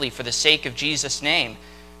greatly for the sake of Jesus' name,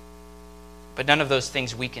 but none of those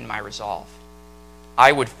things weakened my resolve.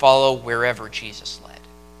 I would follow wherever Jesus led.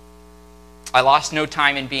 I lost no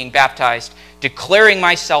time in being baptized, declaring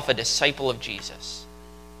myself a disciple of Jesus.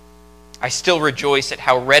 I still rejoice at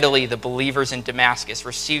how readily the believers in Damascus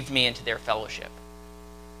received me into their fellowship.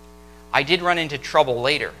 I did run into trouble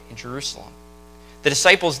later in Jerusalem. The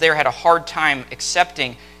disciples there had a hard time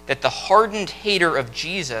accepting that the hardened hater of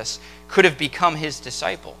Jesus could have become his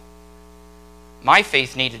disciple. My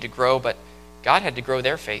faith needed to grow, but God had to grow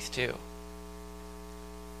their faith too.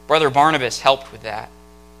 Brother Barnabas helped with that.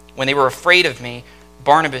 When they were afraid of me,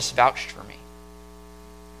 Barnabas vouched for me.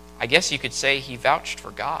 I guess you could say he vouched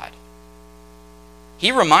for God.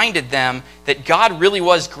 He reminded them that God really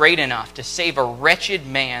was great enough to save a wretched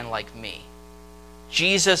man like me.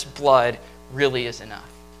 Jesus' blood really is enough.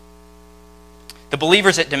 The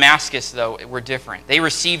believers at Damascus, though, were different. They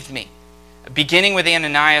received me. Beginning with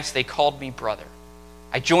Ananias, they called me brother.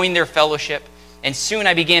 I joined their fellowship, and soon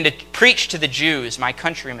I began to preach to the Jews, my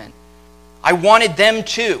countrymen. I wanted them,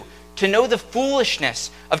 too, to know the foolishness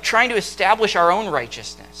of trying to establish our own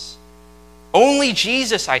righteousness. Only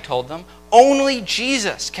Jesus, I told them, only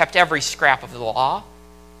Jesus kept every scrap of the law.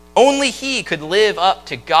 Only he could live up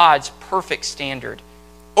to God's perfect standard.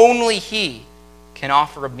 Only he can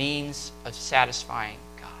offer a means of satisfying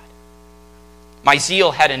God. My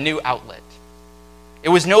zeal had a new outlet. It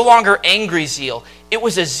was no longer angry zeal. It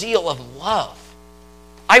was a zeal of love.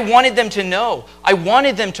 I wanted them to know. I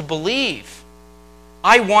wanted them to believe.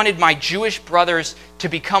 I wanted my Jewish brothers to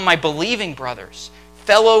become my believing brothers,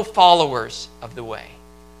 fellow followers of the way.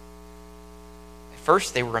 I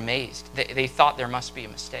First, they were amazed. They thought there must be a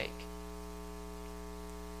mistake.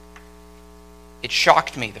 It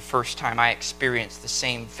shocked me the first time I experienced the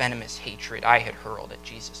same venomous hatred I had hurled at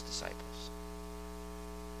Jesus' disciples.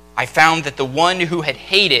 I found that the one who had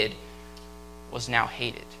hated was now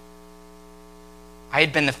hated. I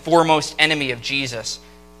had been the foremost enemy of Jesus,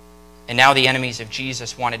 and now the enemies of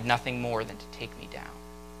Jesus wanted nothing more than to take me down.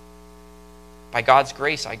 By God's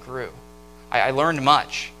grace, I grew. I learned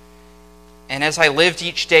much. And as I lived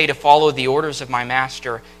each day to follow the orders of my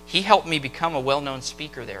master, he helped me become a well-known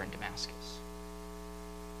speaker there in Damascus.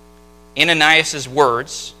 Ananias'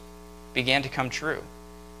 words began to come true.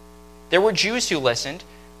 There were Jews who listened,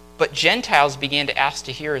 but Gentiles began to ask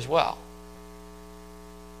to hear as well.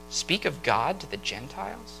 Speak of God to the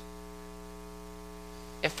Gentiles?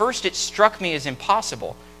 At first it struck me as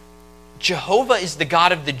impossible. Jehovah is the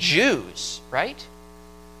God of the Jews, right?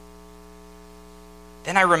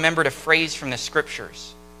 Then I remembered a phrase from the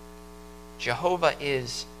scriptures. Jehovah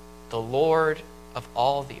is the Lord of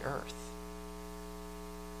all the earth.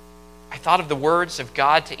 I thought of the words of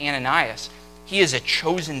God to Ananias. He is a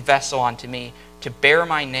chosen vessel unto me to bear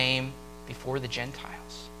my name before the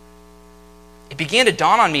Gentiles. It began to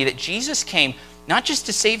dawn on me that Jesus came not just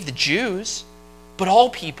to save the Jews, but all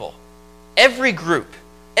people, every group,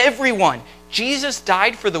 everyone. Jesus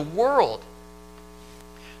died for the world.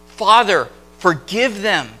 Father, forgive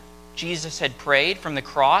them, Jesus had prayed from the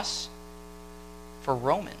cross for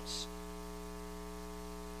Romans.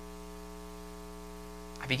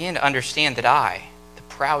 I began to understand that I, the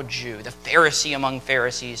proud Jew, the Pharisee among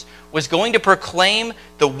Pharisees, was going to proclaim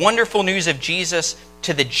the wonderful news of Jesus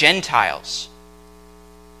to the Gentiles.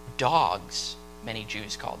 Dogs, many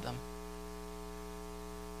Jews called them.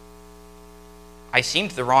 I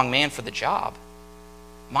seemed the wrong man for the job.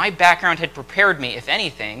 My background had prepared me, if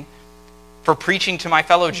anything, for preaching to my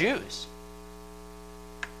fellow Jews.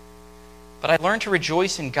 But I learned to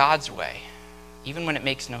rejoice in God's way, even when it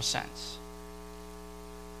makes no sense.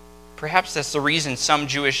 Perhaps that's the reason some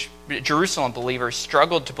Jewish Jerusalem believers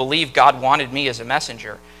struggled to believe God wanted me as a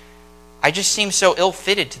messenger. I just seemed so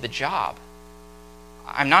ill-fitted to the job.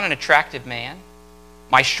 I'm not an attractive man.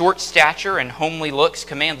 My short stature and homely looks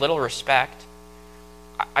command little respect.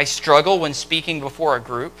 I struggle when speaking before a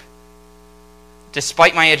group.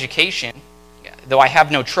 Despite my education, though I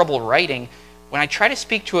have no trouble writing, when I try to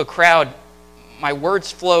speak to a crowd, my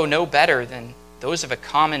words flow no better than those of a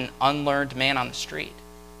common, unlearned man on the street.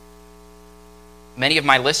 Many of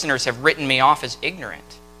my listeners have written me off as ignorant.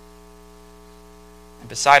 And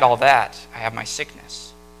beside all that, I have my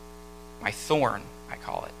sickness, my thorn, I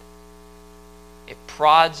call it. It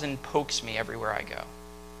prods and pokes me everywhere I go.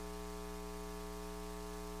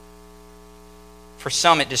 For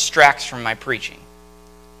some, it distracts from my preaching.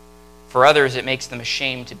 For others, it makes them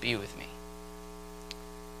ashamed to be with me.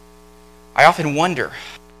 I often wonder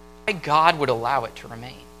why God would allow it to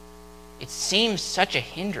remain. It seems such a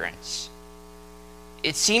hindrance.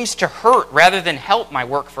 It seems to hurt rather than help my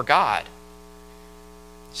work for God.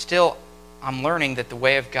 Still, I'm learning that the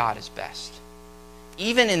way of God is best.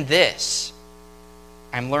 Even in this,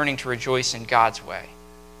 I'm learning to rejoice in God's way,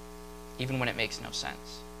 even when it makes no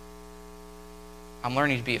sense. I'm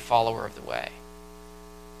learning to be a follower of the way.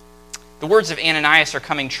 The words of Ananias are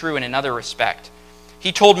coming true in another respect.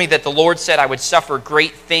 He told me that the Lord said I would suffer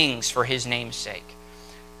great things for his name's sake.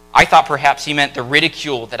 I thought perhaps he meant the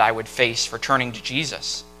ridicule that I would face for turning to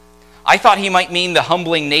Jesus. I thought he might mean the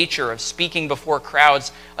humbling nature of speaking before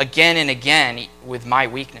crowds again and again with my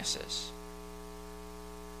weaknesses.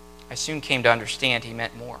 I soon came to understand he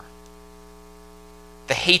meant more.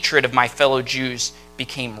 The hatred of my fellow Jews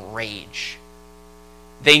became rage.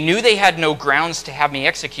 They knew they had no grounds to have me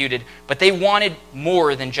executed, but they wanted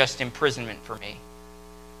more than just imprisonment for me.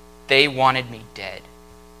 They wanted me dead.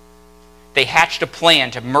 They hatched a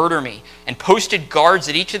plan to murder me and posted guards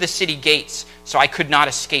at each of the city gates so I could not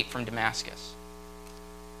escape from Damascus.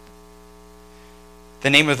 The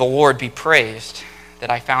name of the Lord be praised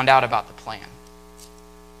that I found out about the plan.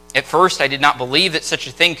 At first, I did not believe that such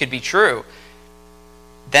a thing could be true.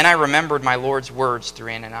 Then I remembered my Lord's words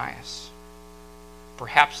through Ananias.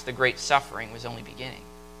 Perhaps the great suffering was only beginning.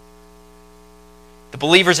 The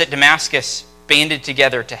believers at Damascus banded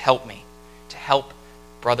together to help me, to help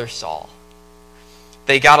Brother Saul.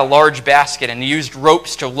 They got a large basket and used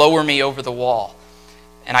ropes to lower me over the wall,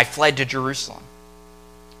 and I fled to Jerusalem.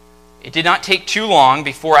 It did not take too long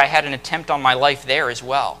before I had an attempt on my life there as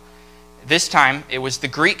well. This time, it was the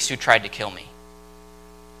Greeks who tried to kill me.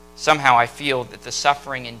 Somehow I feel that the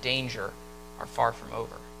suffering and danger are far from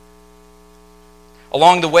over.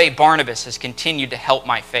 Along the way, Barnabas has continued to help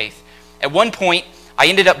my faith. At one point, I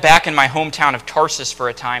ended up back in my hometown of Tarsus for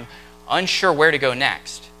a time, unsure where to go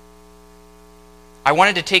next. I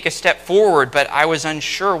wanted to take a step forward, but I was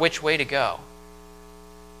unsure which way to go.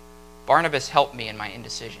 Barnabas helped me in my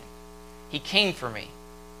indecision. He came for me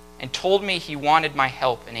and told me he wanted my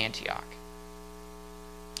help in Antioch.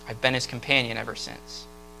 I've been his companion ever since.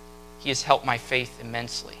 He has helped my faith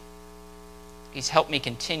immensely. He's helped me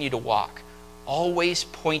continue to walk, always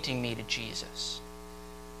pointing me to Jesus.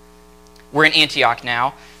 We're in Antioch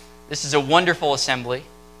now. This is a wonderful assembly.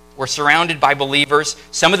 We're surrounded by believers,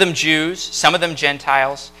 some of them Jews, some of them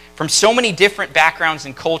Gentiles, from so many different backgrounds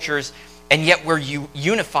and cultures, and yet we're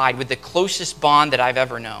unified with the closest bond that I've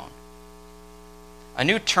ever known. A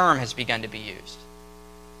new term has begun to be used.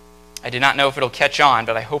 I do not know if it'll catch on,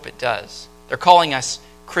 but I hope it does. They're calling us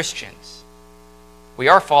Christians. We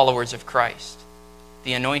are followers of Christ,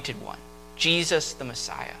 the Anointed One, Jesus the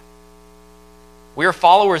Messiah. We are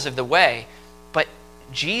followers of the way, but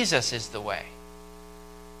Jesus is the way.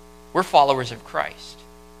 We're followers of Christ.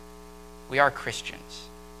 We are Christians.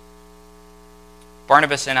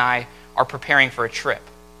 Barnabas and I are preparing for a trip.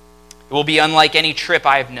 It will be unlike any trip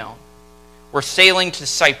I have known. We're sailing to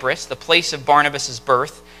Cyprus, the place of Barnabas'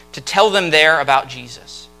 birth, to tell them there about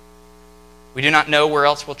Jesus. We do not know where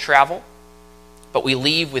else we'll travel, but we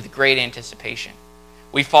leave with great anticipation.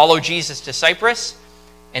 We follow Jesus to Cyprus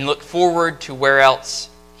and look forward to where else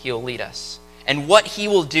he'll lead us and what he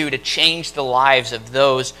will do to change the lives of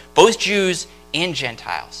those, both Jews and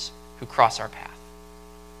Gentiles, who cross our path.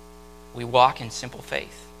 We walk in simple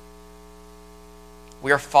faith.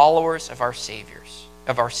 We are followers of our Savior,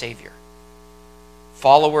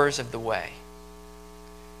 followers of the way,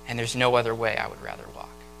 and there's no other way I would rather walk.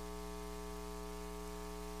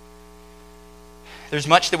 There's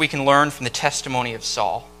much that we can learn from the testimony of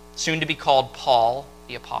Saul, soon to be called Paul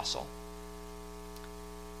the Apostle.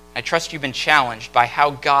 I trust you've been challenged by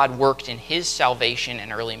how God worked in his salvation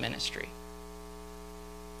and early ministry.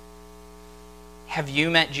 Have you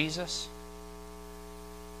met Jesus?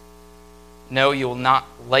 No, you will not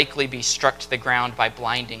likely be struck to the ground by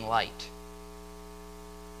blinding light.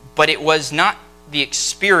 But it was not the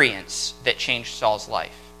experience that changed Saul's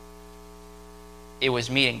life. It was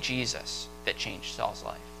meeting Jesus that changed Saul's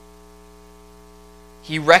life.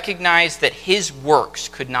 He recognized that his works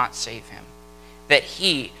could not save him, that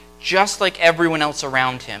he, just like everyone else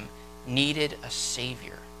around him, needed a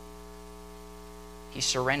Savior. He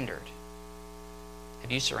surrendered.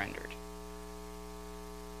 Have you surrendered?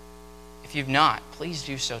 If you've not, please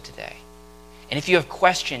do so today. And if you have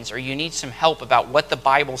questions or you need some help about what the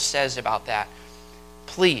Bible says about that,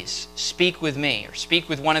 please speak with me or speak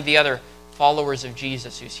with one of the other followers of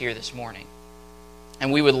Jesus who's here this morning.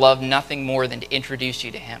 And we would love nothing more than to introduce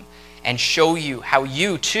you to him and show you how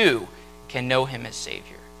you too can know him as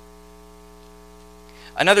Savior.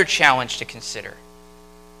 Another challenge to consider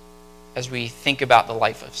as we think about the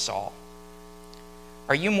life of Saul.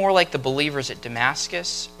 Are you more like the believers at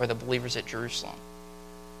Damascus or the believers at Jerusalem?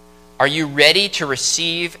 Are you ready to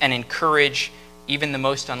receive and encourage even the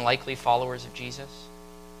most unlikely followers of Jesus?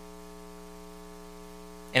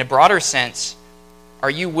 In a broader sense, are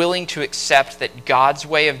you willing to accept that God's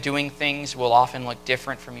way of doing things will often look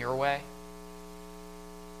different from your way?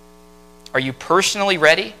 Are you personally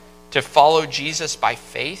ready to follow Jesus by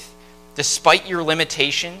faith, despite your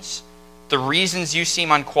limitations, the reasons you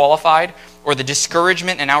seem unqualified, or the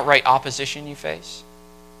discouragement and outright opposition you face?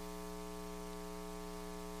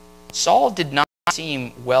 Saul did not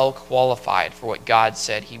seem well qualified for what God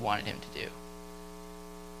said he wanted him to do.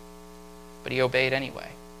 But he obeyed anyway.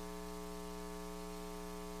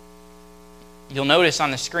 You'll notice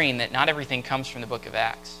on the screen that not everything comes from the book of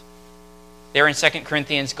Acts. There in 2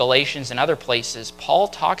 Corinthians, Galatians, and other places, Paul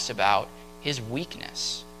talks about his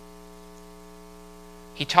weakness.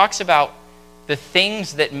 He talks about the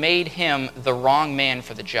things that made him the wrong man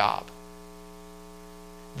for the job.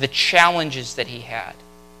 The challenges that he had.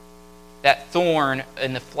 That thorn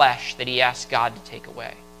in the flesh that he asked God to take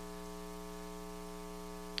away.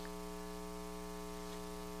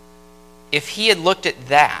 If he had looked at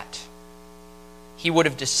that, he would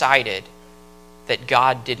have decided that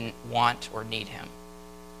God didn't want or need him.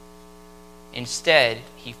 Instead,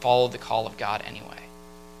 he followed the call of God anyway.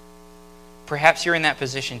 Perhaps you're in that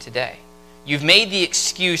position today. You've made the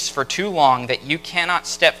excuse for too long that you cannot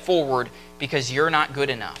step forward because you're not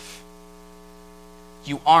good enough.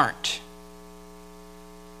 You aren't.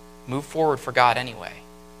 Move forward for God anyway,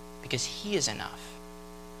 because he is enough.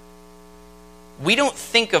 We don't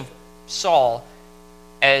think of Saul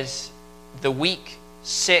as the weak,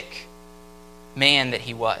 sick man that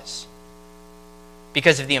he was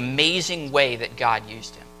because of the amazing way that God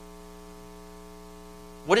used him.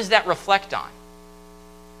 what does that reflect on?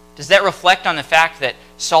 Does that reflect on the fact that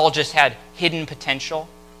Saul just had hidden potential?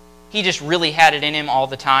 He just really had it in him all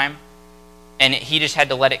the time, and he just had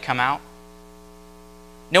to let it come out?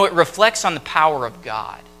 No, it reflects on the power of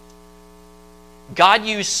God. God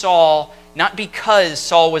used Saul not because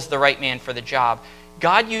Saul was the right man for the job.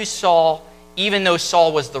 God used Saul even though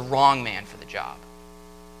Saul was the wrong man for the job.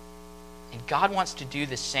 And God wants to do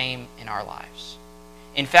the same in our lives.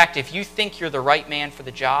 In fact, if you think you're the right man for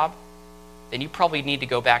the job, then you probably need to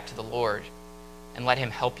go back to the Lord and let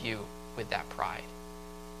him help you with that pride.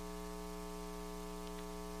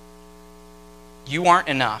 You aren't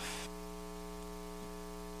enough.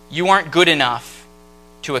 You aren't good enough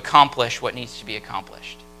to accomplish what needs to be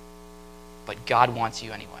accomplished. But God wants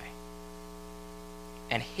you anyway.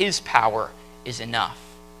 And his power is enough.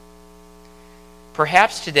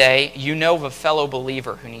 Perhaps today you know of a fellow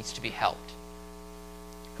believer who needs to be helped,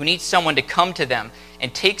 who needs someone to come to them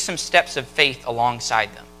and take some steps of faith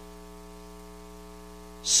alongside them.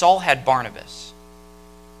 Saul had Barnabas,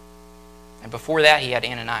 and before that he had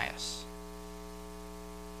Ananias.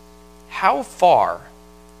 How far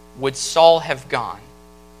would Saul have gone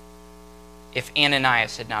if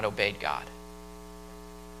Ananias had not obeyed God?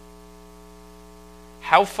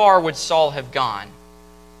 How far would Saul have gone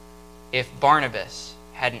if Barnabas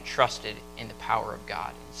hadn't trusted in the power of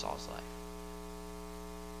God in Saul's life?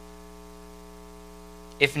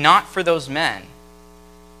 If not for those men,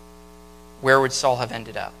 where would Saul have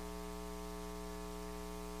ended up?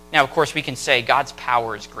 Now, of course, we can say God's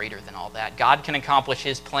power is greater than all that. God can accomplish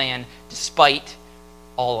his plan despite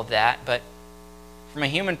all of that. But from a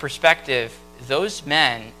human perspective, those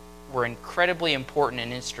men were incredibly important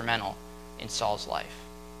and instrumental in Saul's life.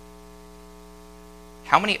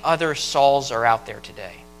 How many other Sauls are out there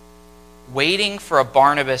today, waiting for a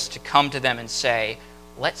Barnabas to come to them and say,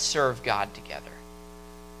 let's serve God together?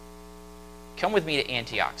 Come with me to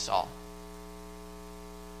Antioch, Saul.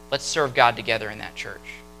 Let's serve God together in that church.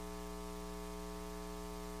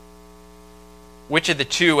 Which of the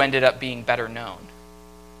two ended up being better known?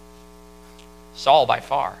 Saul, by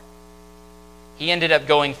far. He ended up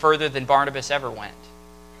going further than Barnabas ever went.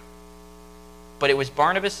 But it was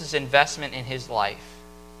Barnabas' investment in his life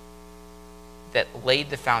that laid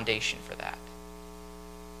the foundation for that.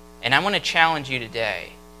 And I want to challenge you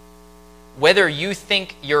today, whether you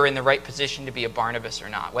think you're in the right position to be a Barnabas or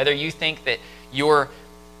not, whether you think that you're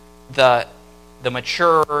the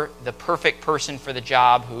mature, the perfect person for the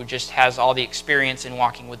job who just has all the experience in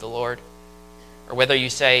walking with the Lord, or whether you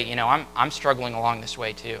say, I'm struggling along this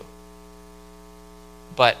way too.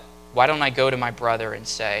 But why don't I go to my brother and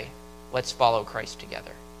say, let's follow Christ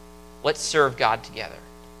together. Let's serve God together.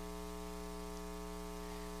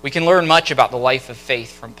 We can learn much about the life of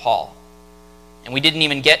faith from Paul. And we didn't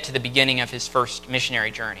even get to the beginning of his first missionary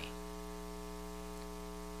journey.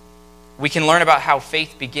 We can learn about how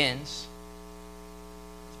faith begins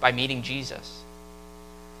by meeting Jesus.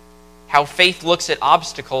 How faith looks at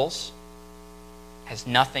obstacles as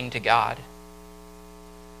nothing to God.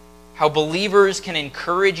 How believers can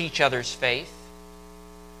encourage each other's faith.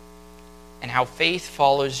 And how faith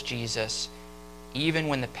follows Jesus even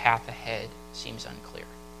when the path ahead seems unclear.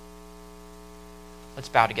 Let's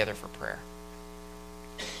bow together for prayer.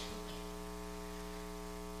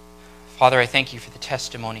 Father, I thank you for the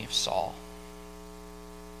testimony of Saul.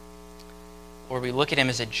 Lord, we look at him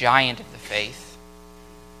as a giant of the faith.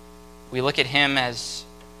 We look at him as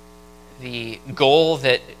the goal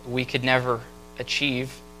that we could never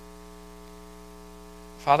achieve.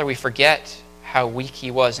 Father, we forget how weak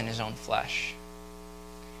he was in his own flesh.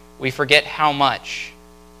 We forget how much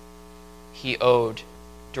he owed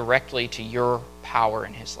directly to your power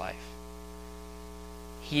in his life.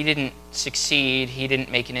 He didn't succeed, he didn't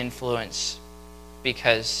make an influence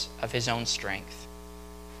because of his own strength,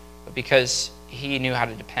 but because he knew how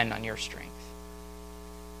to depend on your strength.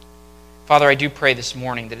 Father, I do pray this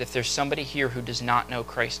morning that if there's somebody here who does not know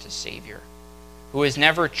Christ as Savior, who has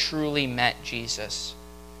never truly met Jesus,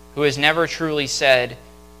 who has never truly said,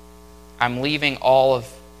 I'm leaving all of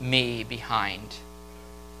me behind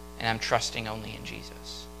and I'm trusting only in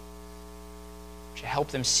Jesus, to help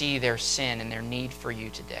them see their sin and their need for you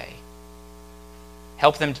today.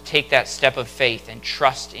 Help them to take that step of faith and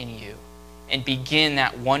trust in you and begin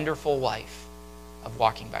that wonderful life of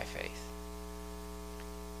walking by faith.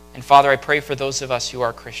 And Father, I pray for those of us who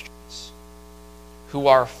are Christians, who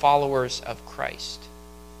are followers of Christ.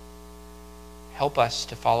 Help us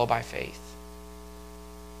to follow by faith.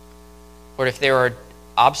 Lord, if there are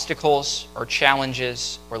obstacles or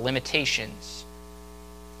challenges or limitations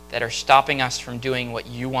that are stopping us from doing what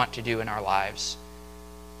you want to do in our lives,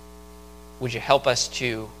 would you help us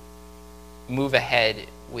to move ahead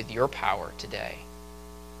with your power today?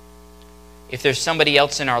 If there's somebody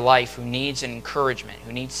else in our life who needs an encouragement,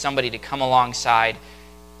 who needs somebody to come alongside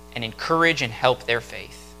and encourage and help their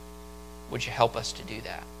faith, would you help us to do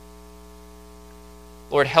that?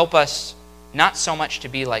 Lord, help us not so much to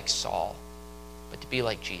be like Saul, but to be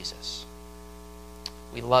like Jesus.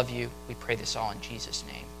 We love you. We pray this all in Jesus'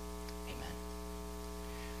 name. Amen.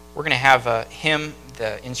 We're going to have a hymn.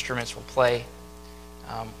 The instruments will play.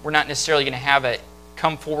 We're not necessarily going to have a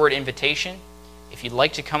come forward invitation. If you'd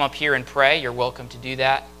like to come up here and pray, you're welcome to do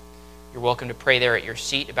that. You're welcome to pray there at your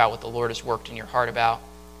seat about what the Lord has worked in your heart about.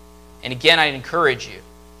 And again, I'd encourage you,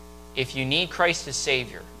 if you need Christ as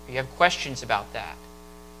Savior, if you have questions about that,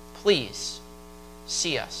 please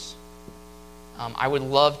see us. I would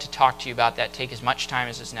love to talk to you about that, take as much time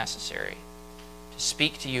as is necessary to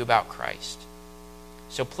speak to you about Christ.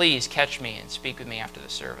 So please catch me and speak with me after the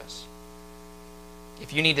service.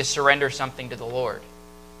 If you need to surrender something to the Lord,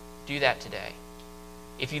 do that today.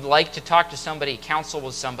 If you'd like to talk to somebody, counsel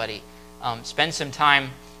with somebody, spend some time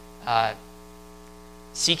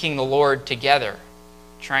seeking the Lord together,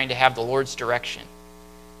 trying to have the Lord's direction,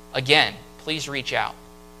 again, please reach out.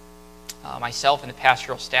 Myself and the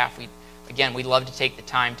pastoral staff, we'd love to take the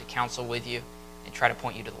time to counsel with you and try to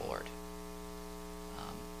point you to the Lord.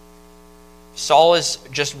 Saul is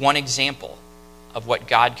just one example of what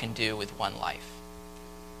God can do with one life.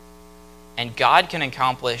 And God can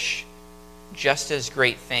accomplish just as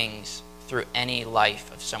great things through any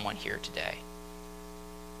life of someone here today.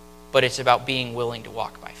 But it's about being willing to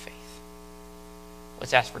walk by faith.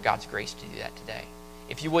 Let's ask for God's grace to do that today.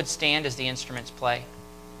 If you would stand as the instruments play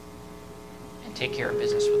and take care of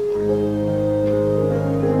business with the Lord.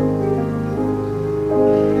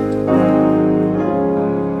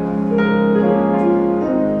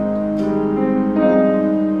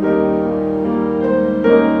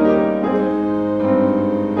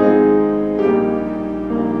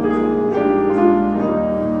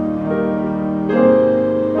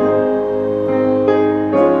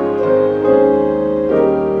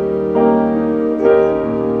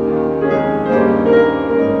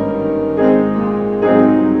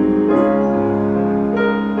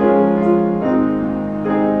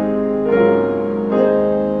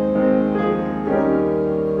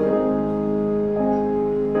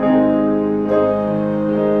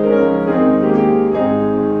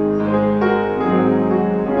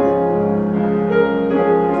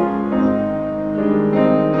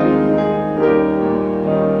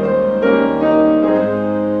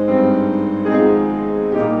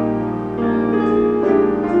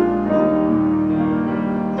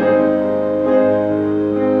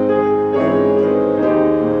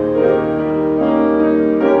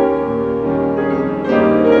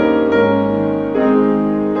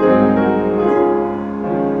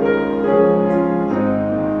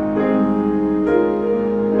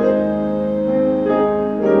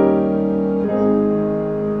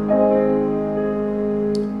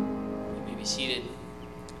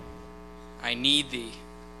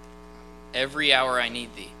 Every hour I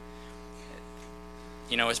need thee.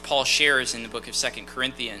 You know, as Paul shares in the book of 2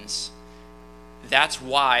 Corinthians, that's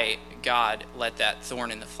why God let that thorn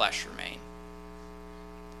in the flesh remain.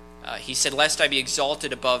 He said, lest I be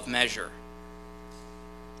exalted above measure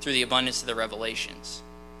through the abundance of the revelations,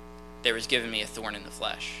 there was given me a thorn in the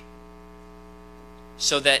flesh.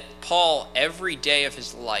 So that Paul, every day of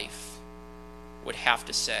his life, would have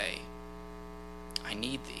to say, I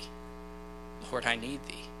need thee. Lord, I need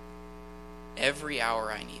thee. Every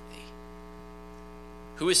hour I need thee.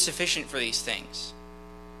 Who is sufficient for these things?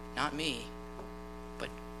 Not me, but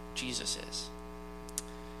Jesus is.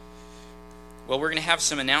 Well, we're going to have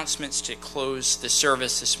some announcements to close the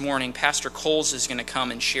service this morning. Pastor Coles is going to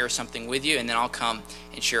come and share something with you, and then I'll come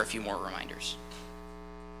and share a few more reminders.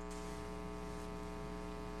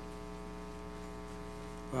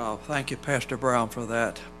 Well, thank you, Pastor Brown, for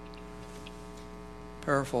that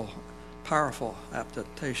powerful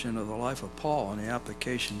adaptation of the life of Paul and the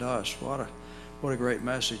application to us. What a great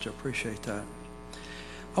message. I appreciate that.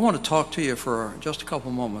 I want to talk to you for just a couple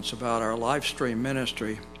moments about our live stream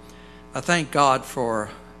ministry. I thank God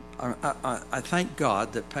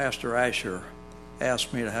that Pastor Asher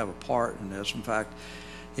asked me to have a part in this. In fact,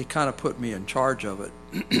 he kind of put me in charge of it.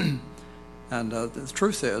 And the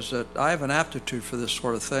truth is that I have an aptitude for this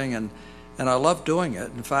sort of thing, and I love doing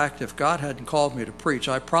it. In fact, if God hadn't called me to preach,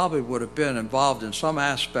 I probably would have been involved in some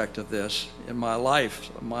aspect of this in my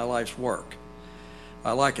life's work.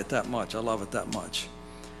 I like it that much. I love it that much.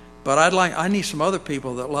 But I need some other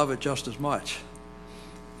people that love it just as much.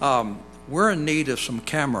 We're in need of some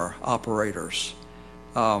camera operators.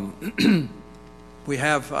 I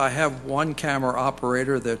have one camera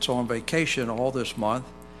operator that's on vacation all this month.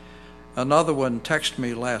 Another one texted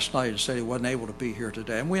me last night and said he wasn't able to be here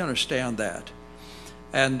today, and we understand that.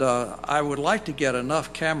 And I would like to get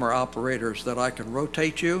enough camera operators that I can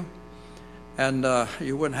rotate you, and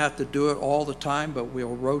you wouldn't have to do it all the time, but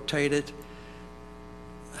we'll rotate it.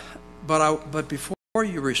 But before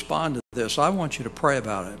you respond to this, I want you to pray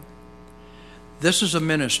about it. This is a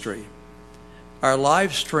ministry. Our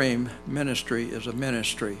live stream ministry is a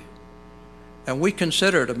ministry. And we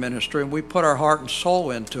consider it a ministry, and we put our heart and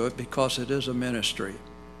soul into it because it is a ministry.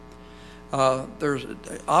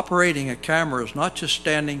 Operating a camera is not just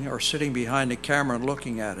standing or sitting behind a camera and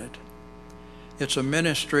looking at it. It's a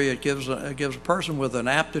ministry. It gives a person with an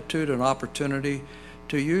aptitude and opportunity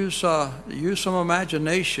to use some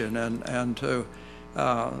imagination and to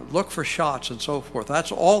look for shots and so forth.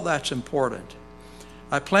 That's important.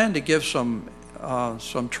 I plan to give some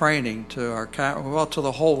training to to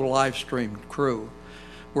the whole live stream crew.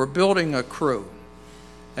 We're building a crew,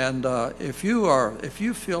 and if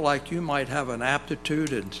you feel like you might have an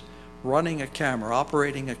aptitude in running a camera,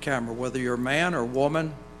 operating a camera, whether you're a man or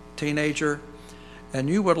woman, teenager, and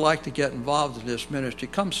you would like to get involved in this ministry,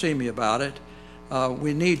 come see me about it.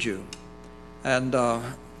 We need you, and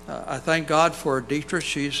I thank God for Deidre.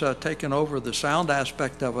 She's taken over the sound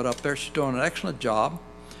aspect of it up there. She's doing an excellent job.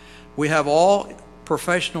 We have all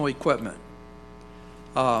professional equipment.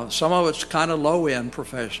 Some of it's kind of low-end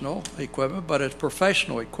professional equipment, but it's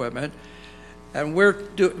professional equipment, and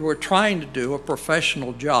we're trying to do a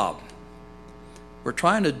professional job. We're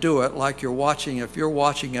trying to do it like if you're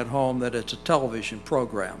watching at home, that it's a television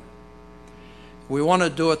program. We want to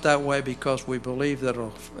do it that way because we believe that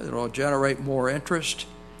it'll generate more interest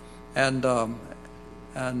and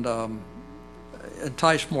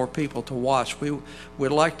entice more people to watch.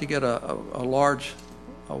 We'd like to get a large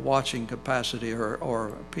watching capacity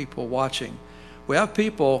or people watching. We have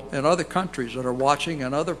people in other countries that are watching,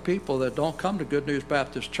 and other people that don't come to Good News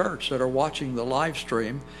Baptist Church that are watching the live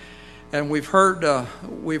stream. And we've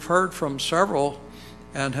heard from several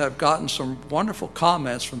and have gotten some wonderful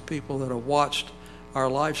comments from people that have watched our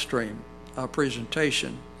live stream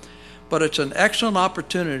presentation. But it's an excellent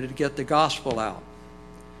opportunity to get the gospel out.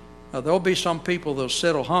 There'll be some people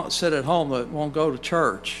that'll sit at home that won't go to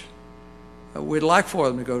church. We'd like for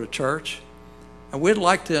them to go to church, and we'd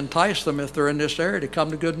like to entice them, if they're in this area, to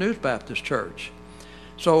come to Good News Baptist Church.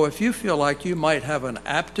 So if you feel like you might have an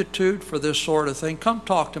aptitude for this sort of thing, come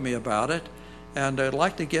talk to me about it, and I'd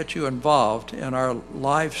like to get you involved in our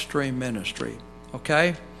live stream ministry,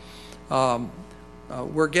 okay?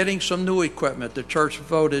 We're getting some new equipment. The church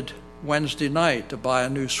voted Wednesday night to buy a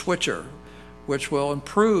new switcher, which will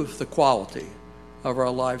improve the quality of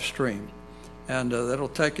our live stream. And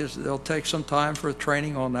they'll take some time for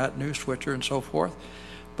training on that new switcher and so forth.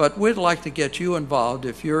 But we'd like to get you involved.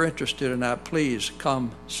 If you're interested in that, please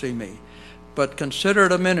come see me. But consider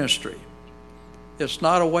it a ministry. It's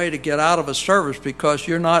not a way to get out of a service, because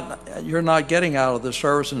you're not getting out of the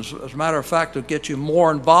service. And as a matter of fact, it'll get you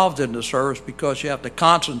more involved in the service because you have to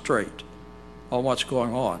concentrate on what's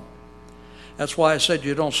going on. That's why I said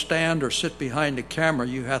you don't stand or sit behind the camera.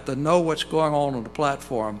 You have to know what's going on the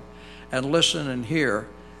platform and listen and hear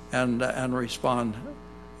and respond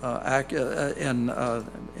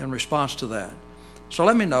in response to that. So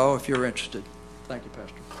let me know if you're interested. Thank you,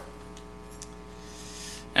 Pastor.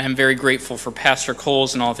 And I'm very grateful for Pastor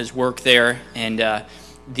Coles and all of his work there, and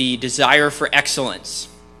the desire for excellence.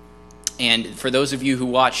 And for those of you who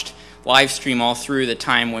watched live stream all through the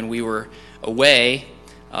time when we were away,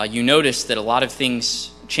 you noticed that a lot of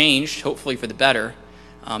things changed, hopefully for the better.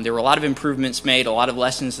 There were a lot of improvements made, a lot of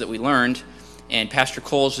lessons that we learned, and Pastor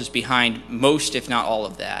Coles is behind most, if not all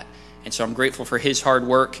of that. And so I'm grateful for his hard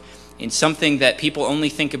work in something that people only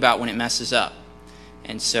think about when it messes up.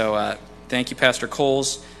 And so thank you, Pastor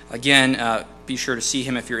Coles. Again, be sure to see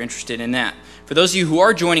him if you're interested in that. For those of you who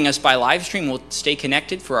are joining us by live stream, we'll stay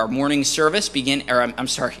connected for our morning service.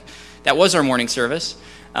 That was our morning service.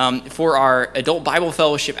 For our Adult Bible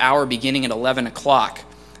Fellowship hour beginning at 11 o'clock.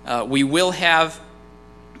 We will have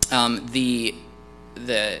the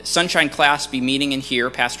Sunshine class be meeting in here.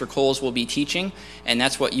 Pastor Coles will be teaching, and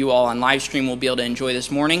that's what you all on live stream will be able to enjoy this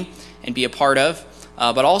morning and be a part of.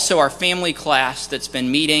 But also our family class that's been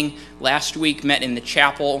meeting last week, met in the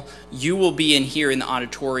chapel. You will be in here in the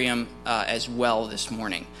auditorium as well this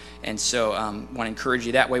morning. And so I want to encourage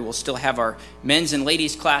you that way. We'll still have our men's and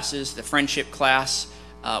ladies classes. The friendship class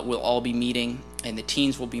will all be meeting, and the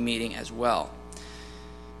teens will be meeting as well.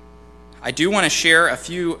 I do want to share a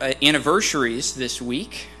few anniversaries this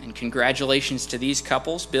week, and congratulations to these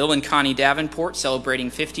couples. Bill and Connie Davenport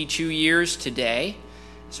celebrating 52 years today,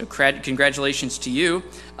 so congratulations to you.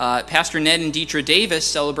 Pastor Ned and Deetra Davis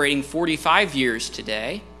celebrating 45 years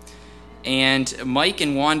today, and Mike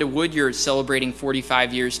and Wanda Woodyard celebrating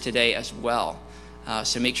 45 years today as well.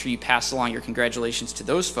 So make sure you pass along your congratulations to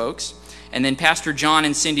those folks. And then Pastor John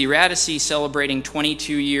and Cindy Radice celebrating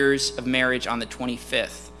 22 years of marriage on the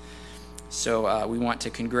 25th. So we want to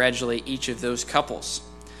congratulate each of those couples.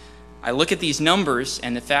 I look at these numbers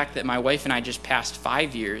and the fact that my wife and I just passed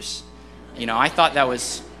 5 years, I thought that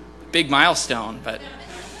was a big milestone, but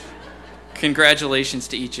congratulations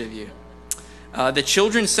to each of you. The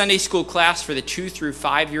children's Sunday school class for the 2 through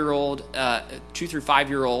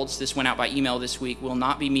 5-year-olds, this went out by email this week, will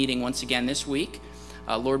not be meeting once again this week.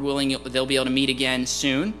 Lord willing, they'll be able to meet again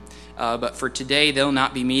soon, but for today, they'll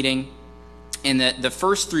not be meeting. And the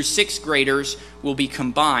 1st through 6th graders will be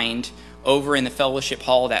combined over in the fellowship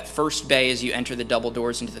hall, that first bay as you enter the double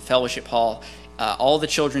doors into the fellowship hall. All the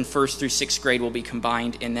children 1st through 6th grade will be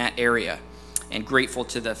combined in that area, and grateful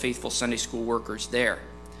to the faithful Sunday school workers there.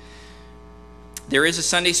 There is a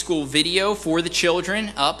Sunday school video for the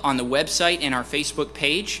children up on the website and our Facebook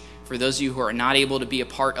page. For those of you who are not able to be a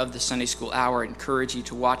part of the Sunday school hour, I encourage you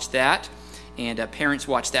to watch that, and parents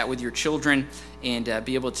watch that with your children and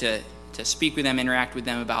be able to speak with them, interact with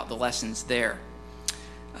them about the lessons there.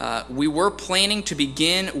 We were planning to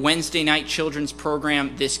begin Wednesday night children's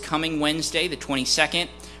program this coming Wednesday, the 22nd.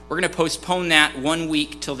 We're going to postpone that 1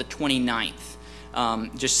 week till the 29th.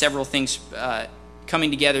 Just several things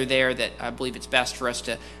coming together there that I believe it's best for us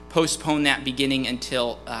to postpone that beginning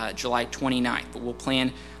until July 29th. But we'll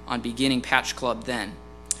plan on beginning Patch Club then.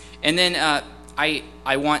 And then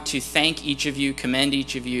I want to thank each of you, commend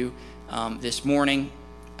each of you this morning.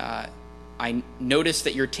 I notice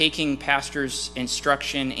that you're taking Pastor's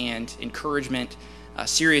instruction and encouragement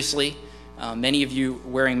seriously. Many of you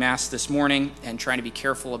wearing masks this morning and trying to be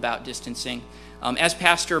careful about distancing. As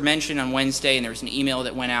Pastor mentioned on Wednesday, and there was an email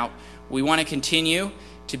that went out, we want to continue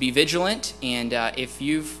to be vigilant, and if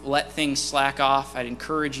you've let things slack off, I'd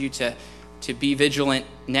encourage you to be vigilant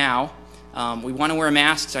now. We want to wear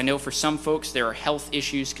masks. I know for some folks there are health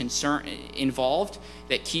issues involved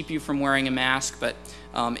that keep you from wearing a mask, but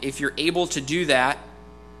if you're able to do that,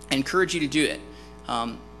 I encourage you to do it.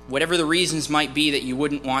 Whatever the reasons might be that you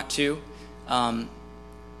wouldn't want to,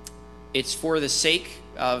 it's for the sake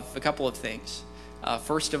of a couple of things.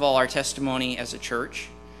 First of all, our testimony as a church,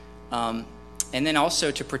 and then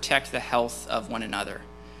also to protect the health of one another.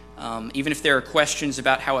 Even if there are questions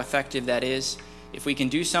about how effective that is, if we can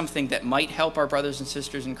do something that might help our brothers and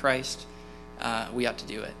sisters in Christ, we ought to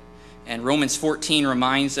do it. And Romans 14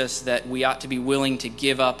 reminds us that we ought to be willing to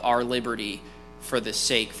give up our liberty for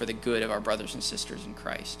the good of our brothers and sisters in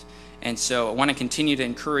Christ. And so I want to continue to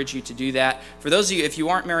encourage you to do that. For those of you, if you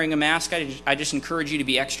aren't wearing a mask, I just encourage you to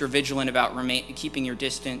be extra vigilant about keeping your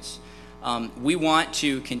distance. We want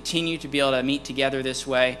to continue to be able to meet together this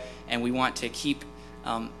way, and we want to keep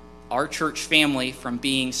our church family from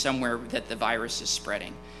being somewhere that the virus is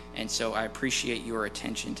spreading. And so I appreciate your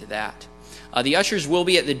attention to that. The ushers will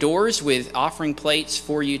be at the doors with offering plates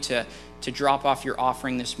for you to drop off your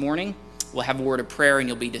offering this morning. We'll have a word of prayer and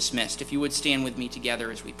you'll be dismissed. If you would stand with me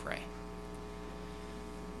together as we pray.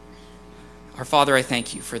 Our Father, I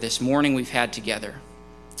thank you for this morning we've had together.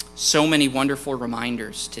 So many wonderful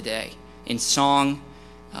reminders today in song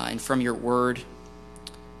and from your word.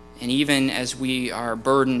 And even as we are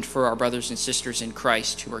burdened for our brothers and sisters in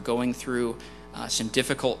Christ who are going through some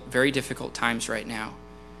very difficult times right now,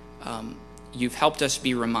 you've helped us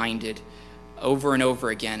be reminded over and over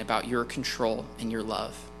again about your control and your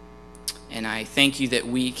love. And I thank you that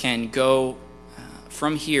we can go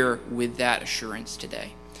from here with that assurance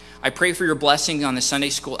today. I pray for your blessings on the Sunday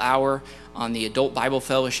school hour, on the adult Bible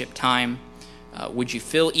fellowship time. Would you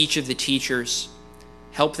fill each of the teachers,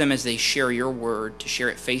 help them as they share your word, to share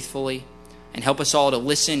it faithfully, and help us all to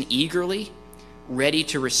listen eagerly, ready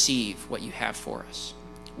to receive what you have for us.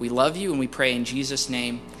 We love you and we pray in Jesus'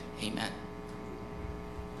 name, amen.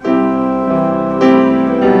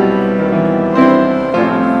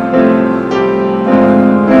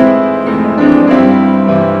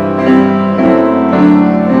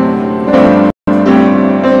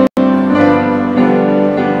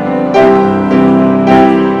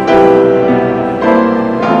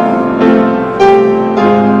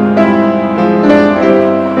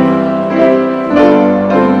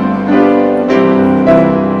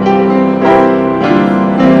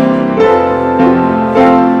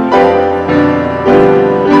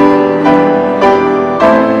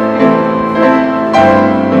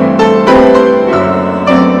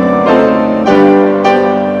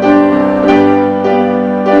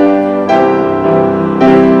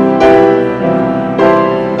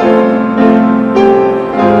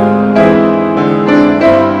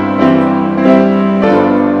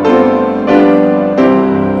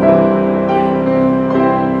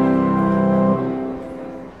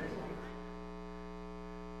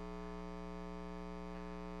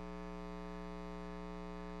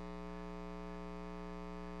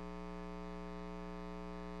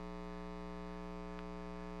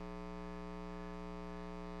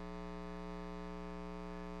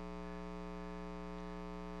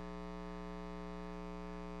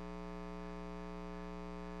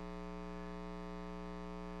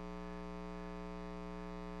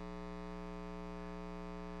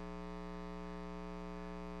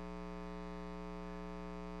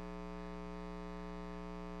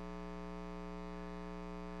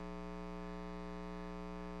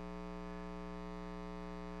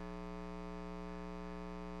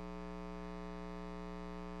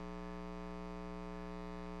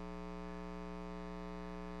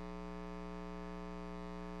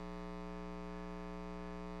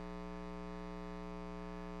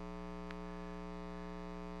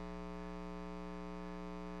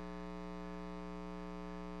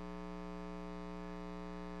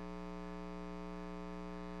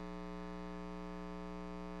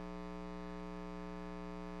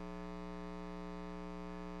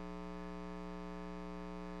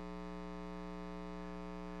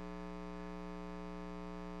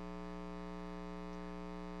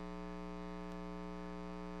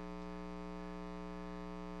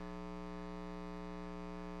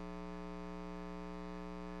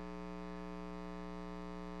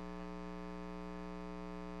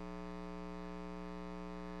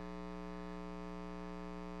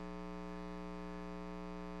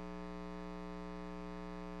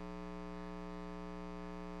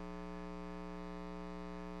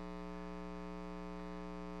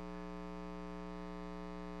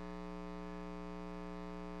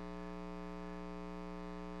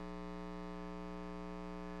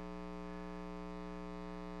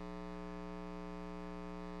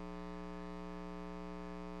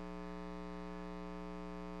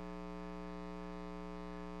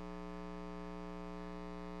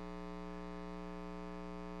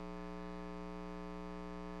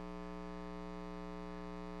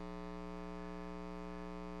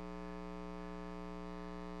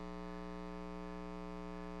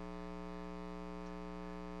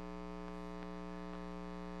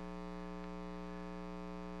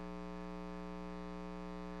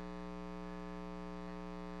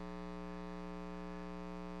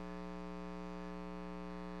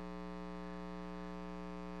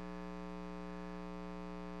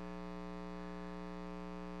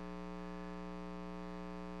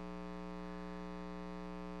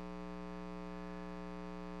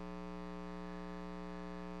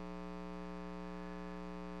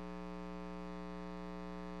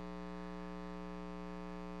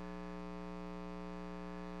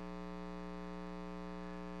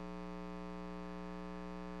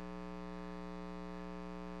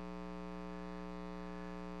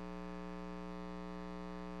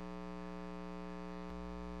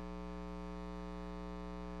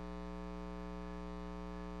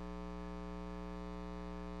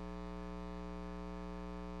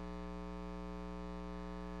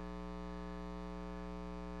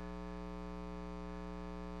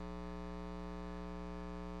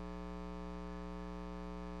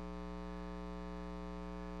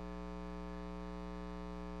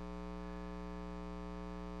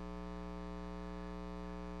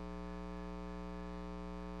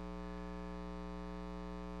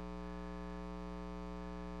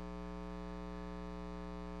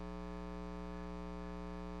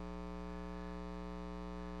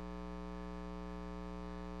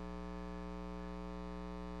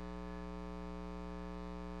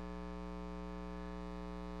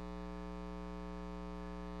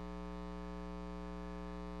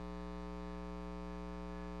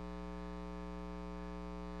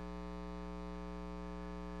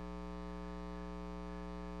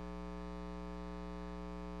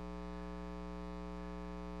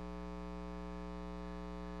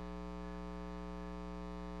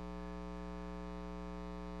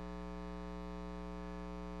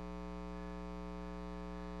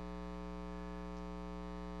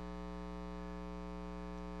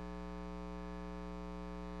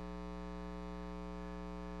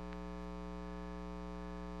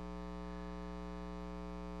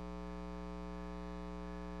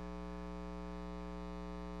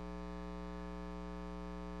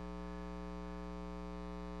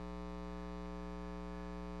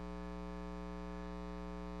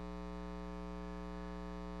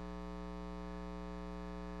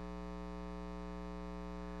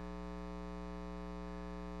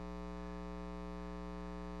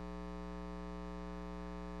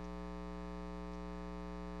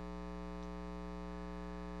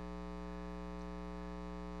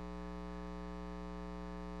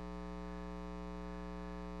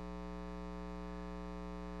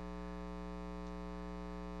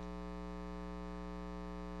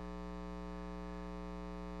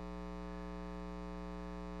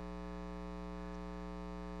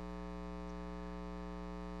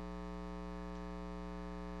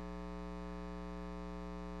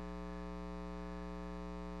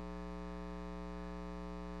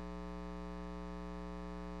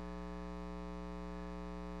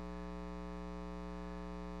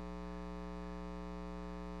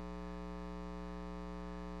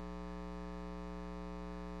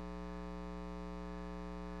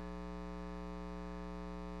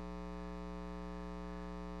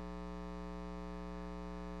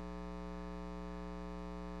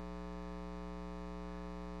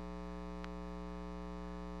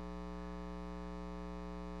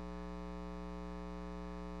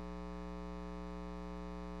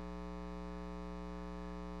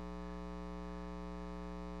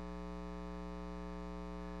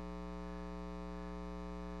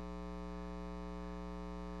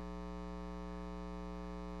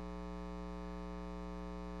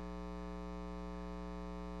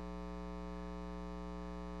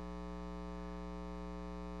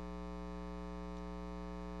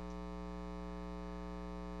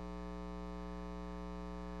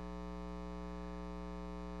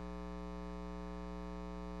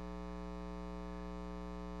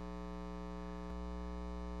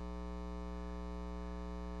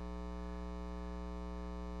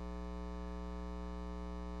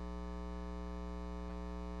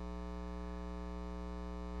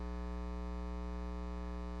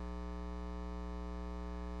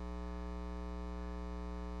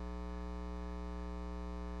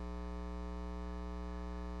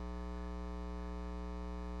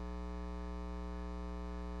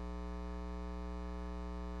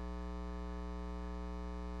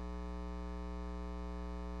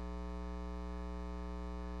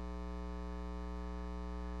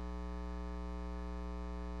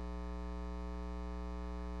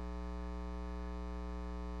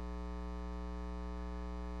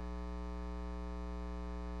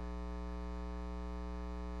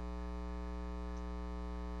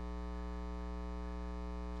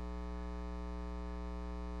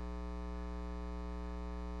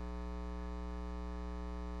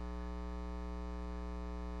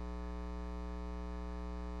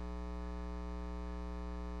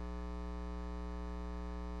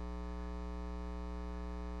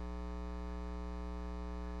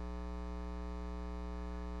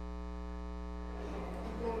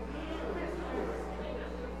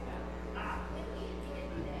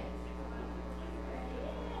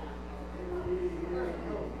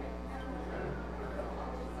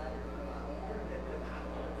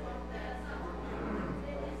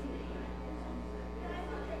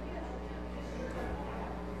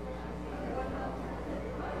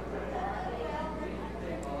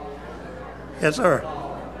 Yes, sir.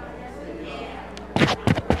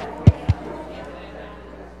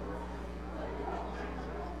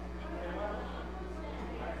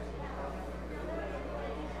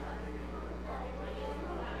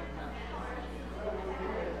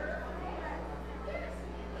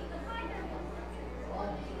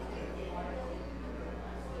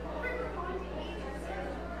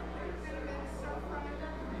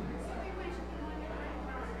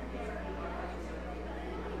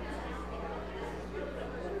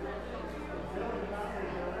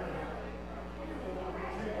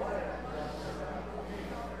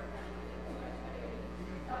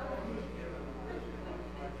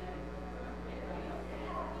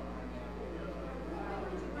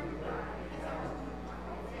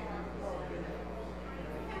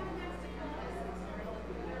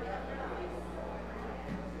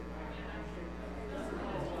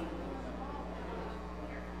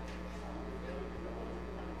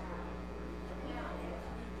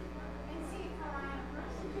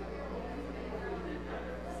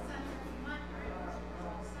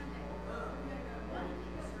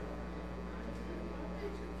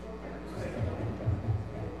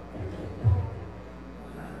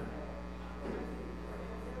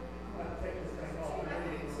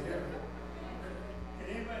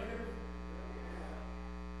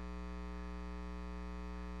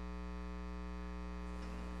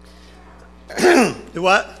 Do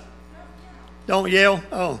what? Don't yell?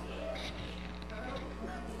 Oh.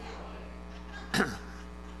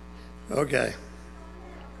 Okay.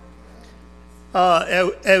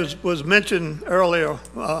 As was mentioned earlier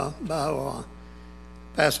by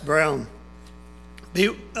Pastor Brown,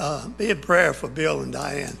 be in prayer for Bill and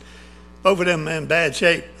Diane. Both of them in bad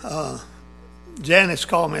shape. Janice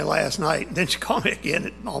called me last night, and then she called me again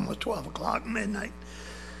at almost 12 o'clock midnight.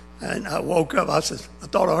 And I woke up. I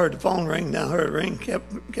thought I heard the phone ring. Then I heard it ring,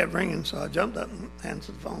 kept ringing. So I jumped up and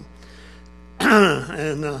answered the phone.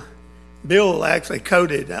 And Bill actually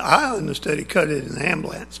coded. I understood he coded in the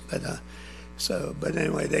ambulance, but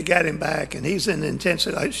anyway, they got him back, and he's in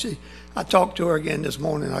intensive. I talked to her again this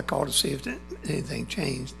morning. I called to see if anything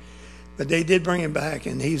changed, but they did bring him back,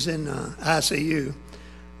 and he's in ICU.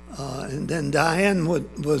 And then Diane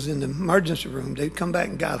was in the emergency room. They come back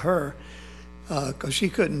and got her. Because she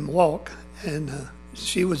couldn't walk, and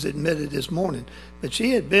she was admitted this morning. But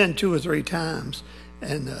she had been 2 or 3 times,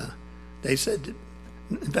 and they said,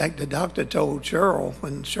 in fact, the doctor told Cheryl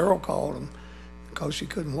when Cheryl called him, because she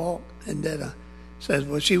couldn't walk, and that says,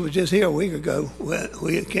 well, she was just here a week ago. We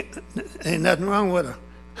ain't nothing wrong with her.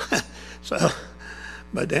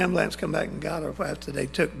 But the ambulance come back and got her after they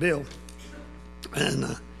took Bill,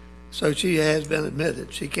 and so she has been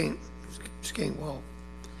admitted. She can't walk.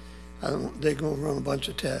 They're going to run a bunch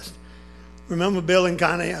of tests. Remember Bill and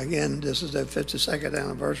Connie? Again, this is their 52nd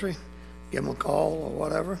anniversary. Give them a call or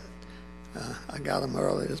whatever. I got them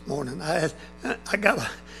early this morning. I got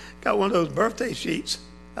one of those birthday sheets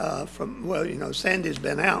from, Sandy's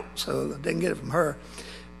been out, so I didn't get it from her.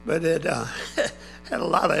 But it had a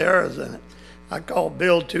lot of errors in it. I called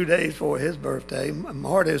Bill 2 days before his birthday.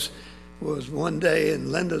 Marty's was one day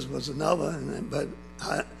and Linda's was another, but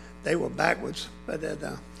they were backwards. But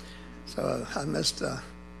so I missed.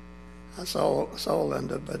 I saw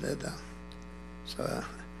Linda, but so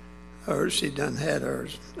hers, she done had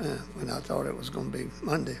hers when I thought it was going to be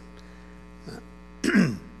Monday.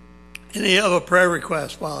 Any other prayer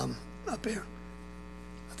requests while I'm up here?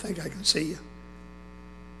 I think I can see you.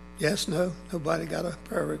 Yes, no, nobody got a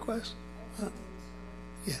prayer request? Yeah.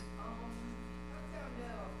 I found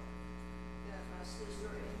out that my sister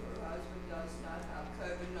and her husband does not have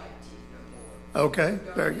COVID-19 no more. Okay,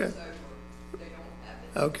 very good. They don't have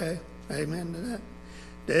it. Okay, amen to that.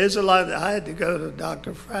 There is a lot. I had to go to the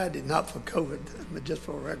doctor Friday, not for COVID, but just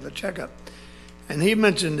for a regular checkup. And he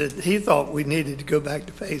mentioned that he thought we needed to go back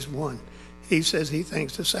to phase 1. He says he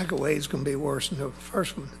thinks the second wave is going to be worse than the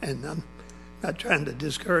first one. And I'm not trying to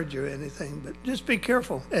discourage you or anything, but just be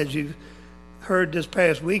careful. As you heard this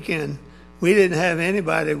past weekend, we didn't have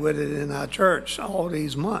anybody with it in our church all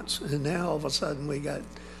these months. And now all of a sudden we got,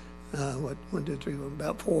 1, 2, 3,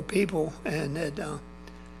 about 4 people.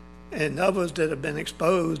 And others that have been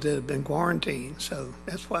exposed, that have been quarantined. So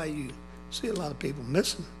that's why you see a lot of people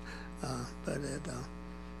missing.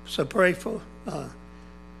 So pray for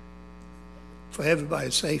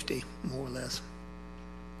everybody's safety, more or less.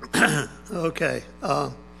 Okay.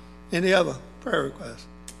 Any other prayer requests?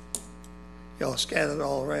 Y'all scattered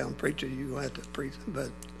all around. Preacher, you're going to have to preach. But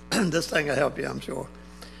this thing will help you, I'm sure.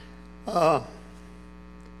 The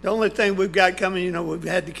only thing we've got coming, we've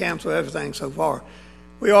had to cancel everything so far.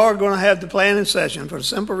 We are going to have the planning session for the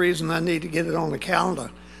simple reason I need to get it on the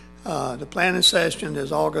calendar. The planning session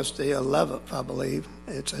is August the 11th, I believe.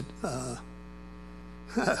 It's at,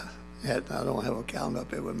 I don't have a calendar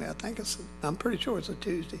up here with me. I'm pretty sure it's a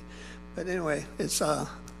Tuesday. But anyway, it's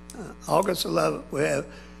August 11th. We have,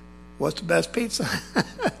 what's the best pizza?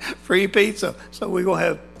 Free pizza. So we're going to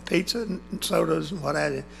have pizza and sodas and what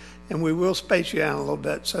have you. And we will space you out a little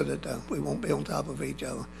bit so that we won't be on top of each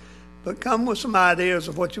other. But come with some ideas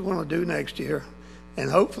of what you want to do next year, and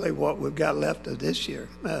hopefully what we've got left of this year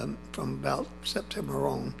from about September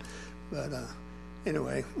on. But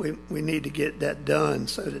anyway, we need to get that done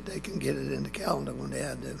so that they can get it in the calendar when they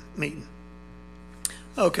have the meeting.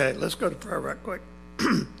 Okay, let's go to prayer right quick.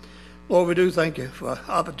 Lord, we do thank you for the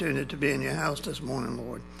opportunity to be in your house this morning,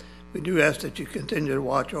 Lord. We do ask that you continue to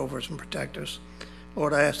watch over us and protect us.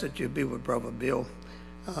 Lord, I ask that you be with Brother Bill.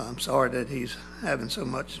 I'm sorry that he's having so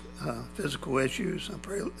much physical issues. I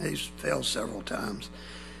pray he's failed several times.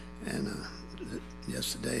 And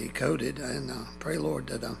yesterday he coded. And pray, Lord,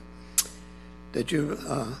 that you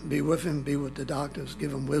be with him, be with the doctors,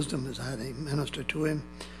 give him wisdom as how they minister to him,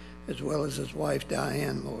 as well as his wife,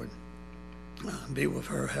 Diane, Lord. Be with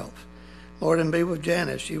her health. Lord, and be with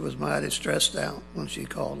Janice. She was mighty stressed out when she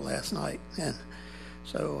called last night. And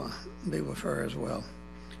so be with her as well.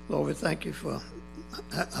 Lord, we thank you for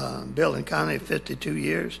Bill and Connie, 52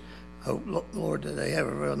 years. Hope, Lord, that they have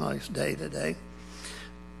a real nice day today.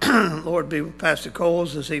 Lord, be with Pastor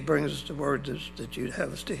Coles as he brings us the words that you'd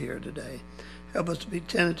have us to hear today. Help us to be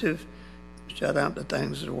tentative, shut out the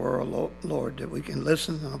things of the world, Lord, that we can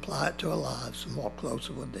listen and apply it to our lives and walk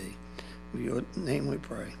closer with thee. In your name we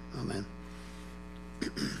pray. Amen.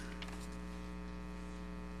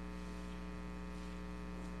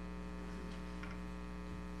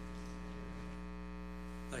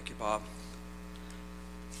 Thank you, Bob.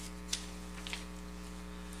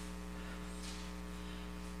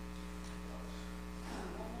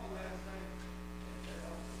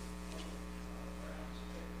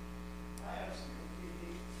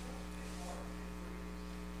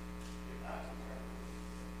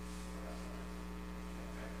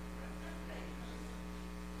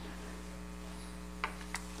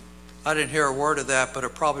 I didn't hear a word of that, but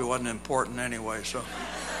it probably wasn't important anyway, so.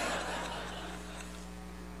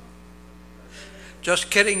 Just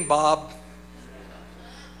kidding, Bob.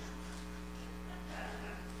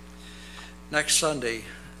 Next Sunday,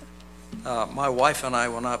 my wife and I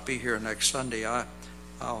will not be here next Sunday. I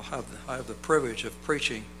have the privilege of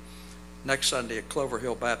preaching next Sunday at Clover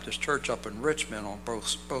Hill Baptist Church up in Richmond on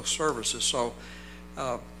both services. So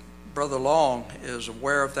Brother Long is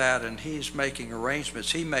aware of that, and he's making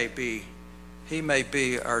arrangements. He may be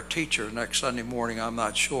our teacher next Sunday morning. I'm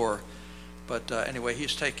not sure, but anyway,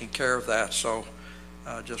 he's taking care of that. So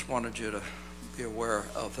I just wanted you to be aware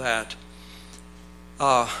of that.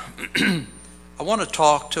 I want to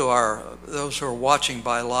talk to those who are watching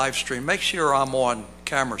by live stream. Make sure I'm on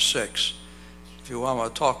camera 6 if you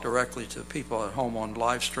want to talk directly to people at home on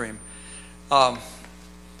live stream. Our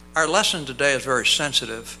lesson today is very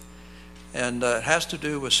sensitive, and it has to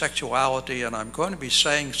do with sexuality, and I'm going to be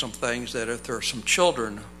saying some things that if there are some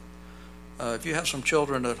children, if you have some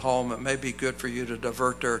children at home, it may be good for you to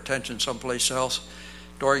divert their attention someplace else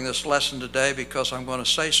during this lesson today, because I'm going to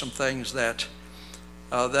say some things that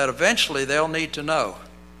eventually they'll need to know,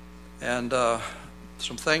 and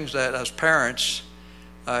some things that as parents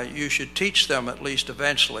you should teach them at least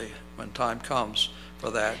eventually when time comes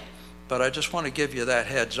for that. But I just want to give you that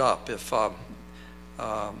heads up. If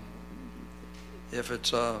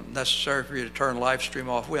it's necessary for you to turn live stream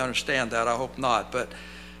off, we understand that. I hope not.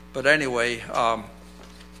 But anyway,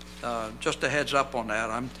 just a heads up on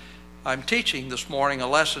that. I'm teaching this morning a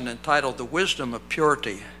lesson entitled "The Wisdom of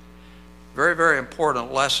Purity." Very, very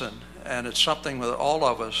important lesson, and it's something that all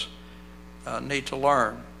of us need to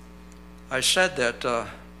learn. I said that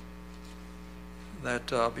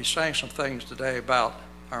I'll be saying some things today about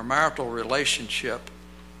our marital relationship,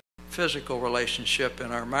 physical relationship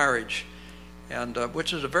in our marriage, and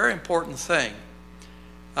which is a very important thing.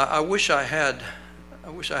 I wish I had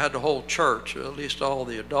the whole church, or at least all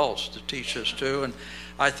the adults, to teach this to, and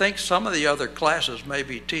I think some of the other classes may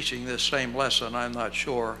be teaching this same lesson. I'm not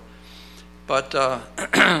sure, but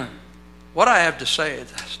what I have to say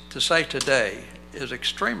today is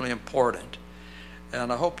extremely important,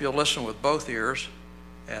 and I hope you'll listen with both ears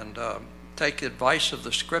and take the advice of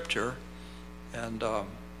the Scripture and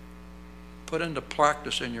put into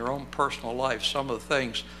practice in your own personal life some of the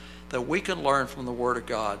things that we can learn from the Word of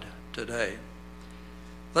God today.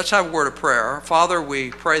 Let's have a word of prayer. Father, we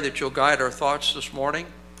pray that you'll guide our thoughts this morning.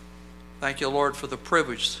 Thank you, Lord, for the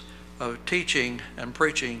privilege of teaching and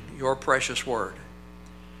preaching your precious Word.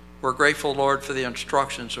 We're grateful, Lord, for the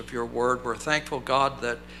instructions of your word. We're thankful, God,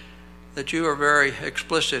 that you are very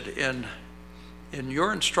explicit in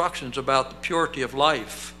your instructions about the purity of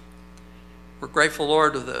life. We're grateful,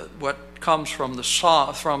 Lord, what comes from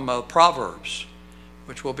Proverbs,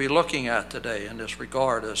 which we'll be looking at today in this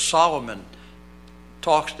regard, as Solomon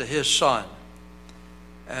talks to his son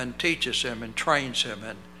and teaches him and trains him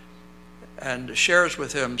and shares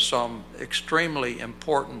with him some extremely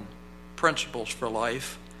important principles for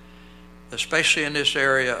life, especially in this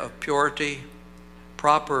area of purity,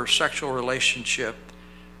 proper sexual relationship,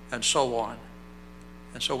 and so on.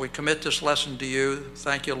 And so we commit this lesson to you.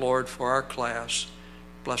 Thank you, Lord, for our class.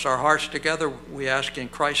 Bless our hearts together, we ask in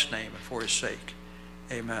Christ's name and for his sake.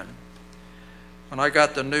 Amen. When I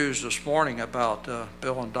got the news this morning about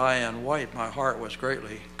Bill and Diane White, my heart was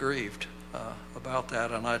greatly grieved about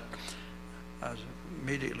that, and I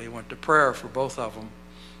immediately went to prayer for both of them,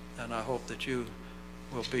 and I hope that you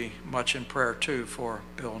will be much in prayer too for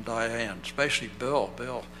Bill and Diane, especially Bill.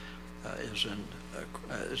 Bill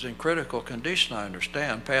is in critical condition, I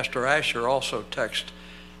understand. Pastor Asher also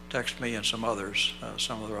texted me and some others,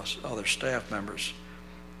 some of the other staff members,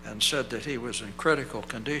 and said that he was in critical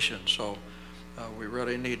condition. So we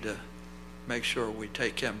really need to make sure we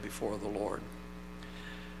take him before the Lord.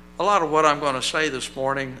 A lot of what I'm going to say this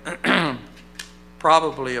morning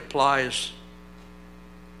probably applies.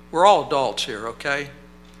 We're all adults here, okay?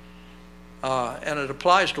 And it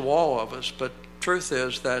applies to all of us, but truth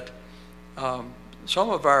is that some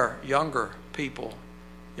of our younger people,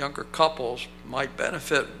 younger couples, might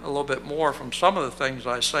benefit a little bit more from some of the things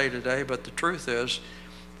I say today, but the truth is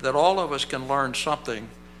that all of us can learn something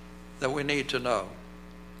that we need to know.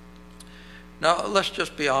 Now, let's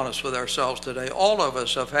just be honest with ourselves today. All of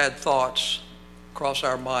us have had thoughts cross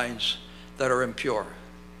our minds that are impure.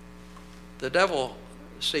 The devil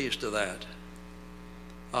sees to that.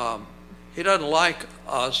 He doesn't like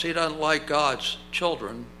us, he doesn't like God's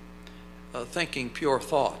children thinking pure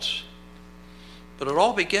thoughts. But it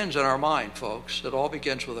all begins in our mind, folks. It all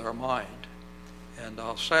begins with our mind. And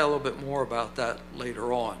I'll say a little bit more about that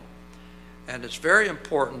later on. And it's very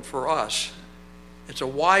important for us. It's a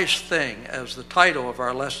wise thing, as the title of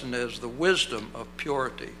our lesson is, The Wisdom of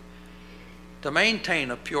Purity, to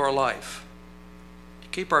maintain a pure life, to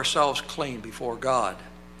keep ourselves clean before God,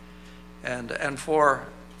 and for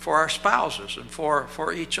our spouses and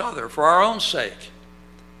for each other, for our own sake,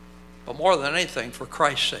 but more than anything, for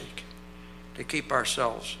Christ's sake, to keep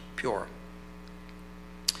ourselves pure.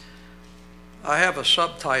 I have a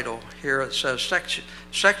subtitle here. It says,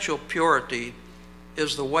 Sexual purity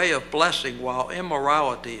is the way of blessing, while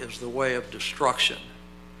immorality is the way of destruction.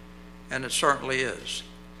 And it certainly is.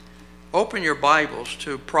 Open your Bibles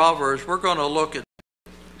to Proverbs. We're going to look at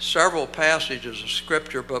several passages of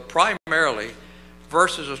Scripture, but primarily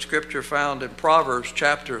verses of Scripture found in Proverbs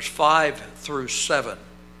chapters 5 through 7.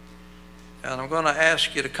 And I'm going to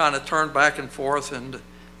ask you to kind of turn back and forth, and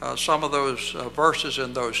some of those verses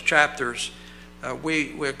in those chapters,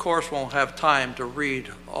 we of course won't have time to read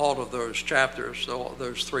all of those chapters,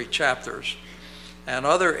 those 3 chapters, and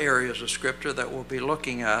other areas of Scripture that we'll be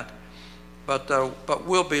looking at, but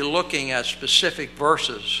we'll be looking at specific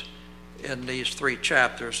verses in these 3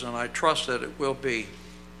 chapters, and I trust that it will be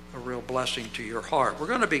a real blessing to your heart. We're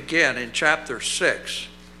going to begin in chapter 6.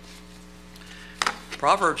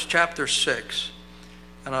 Proverbs chapter 6,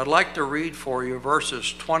 and I'd like to read for you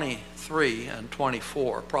verses 23 and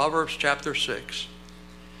 24. Proverbs chapter 6,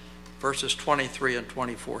 verses 23 and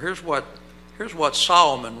 24. Here's what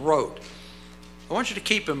Solomon wrote. I want you to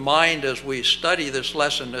keep in mind as we study this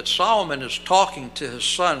lesson that Solomon is talking to his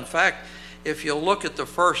son. In fact, if you look at the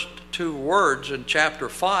first 2 words in chapter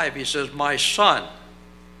 5, he says, "My son."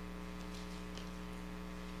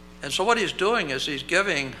 And so what he's doing is he's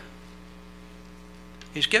giving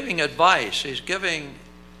advice. He's giving,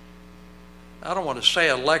 I don't want to say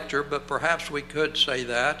a lecture, but perhaps we could say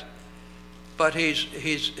that. But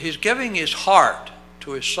he's giving his heart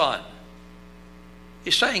to his son.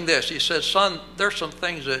 He's saying this. He says, "Son, there's some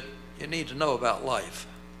things that you need to know about life.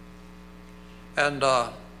 And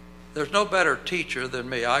there's no better teacher than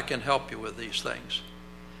me. I can help you with these things."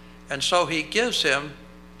 And so he gives him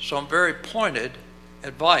some very pointed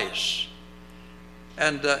advice.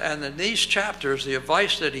 And in these chapters, the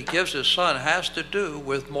advice that he gives his son has to do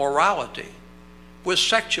with morality, with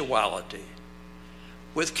sexuality,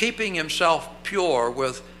 with keeping himself pure,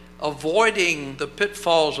 with avoiding the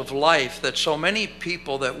pitfalls of life that so many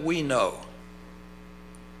people that we know,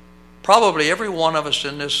 probably every one of us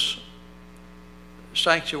in this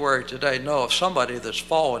sanctuary today, know of somebody that's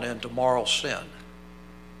fallen into moral sin.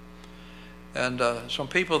 and some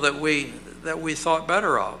people that we thought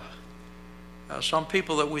better of, some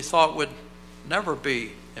people that we thought would never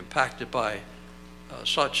be impacted by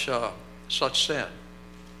such sin.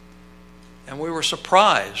 And we were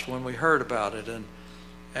surprised when we heard about it,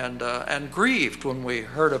 and grieved when we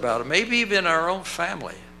heard about it, maybe even in our own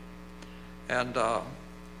family. And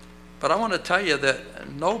but I want to tell you that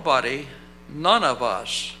none of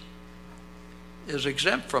us is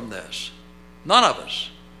exempt from this. None of us.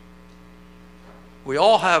 We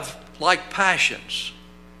all have like passions,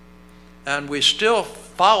 and we still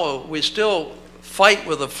fight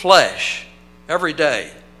with the flesh every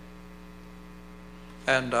day.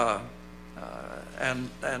 And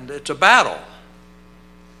it's a battle.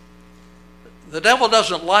 The devil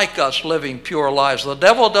doesn't like us living pure lives. The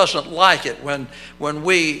devil doesn't like it when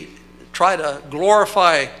we try to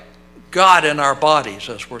glorify God in our bodies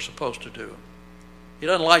as we're supposed to do. He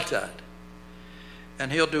doesn't like that.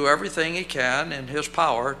 And he'll do everything he can in his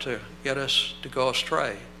power to get us to go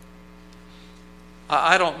astray.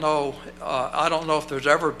 I don't know if there's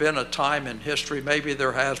ever been a time in history. Maybe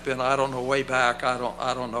there has been. I don't know, way back. I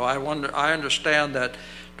don't know. I understand that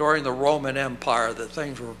during the Roman Empire that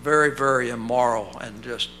things were very, very immoral and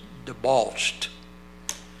just debauched.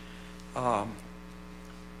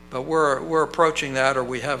 But we're approaching that, or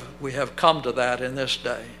we have come to that in this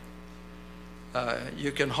day.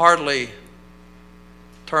 You can hardly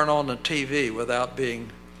turn on the TV without being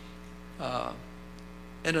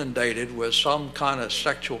inundated with some kind of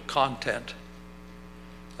sexual content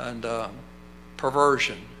and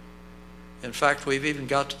perversion. In fact, we've even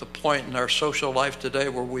got to the point in our social life today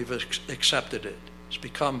where we've accepted it. It's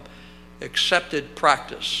become accepted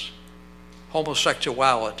practice,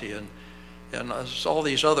 homosexuality and all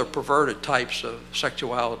these other perverted types of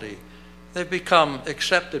sexuality. They've become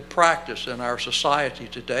accepted practice in our society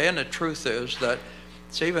today, and the truth is that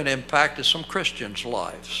it's even impacted some Christians'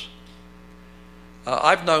 lives.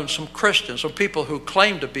 I've known some Christians, some people who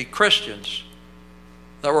claim to be Christians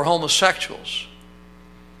that were homosexuals.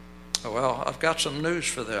 Well, I've got some news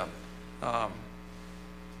for them.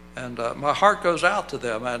 And my heart goes out to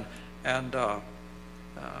them. And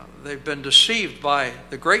they've been deceived by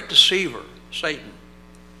the great deceiver, Satan.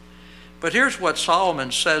 But here's what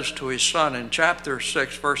Solomon says to his son in chapter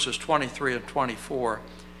 6, verses 23 and 24.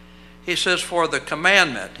 He says, for the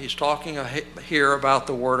commandment, he's talking here about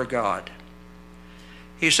the Word of God.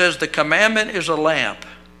 He says, the commandment is a lamp,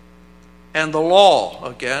 and the law,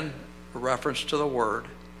 again, a reference to the Word,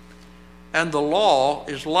 and the law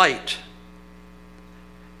is light,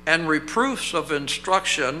 and reproofs of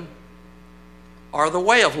instruction are the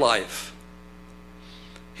way of life.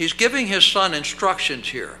 He's giving his son instructions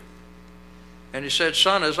here. And he said,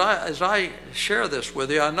 son, as I share this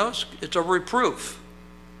with you, I know it's a reproof,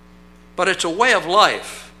 but it's a way of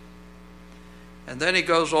life. And then he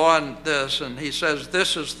goes on this, and he says,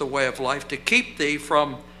 this is the way of life, to keep thee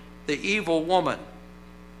from the evil woman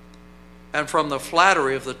and from the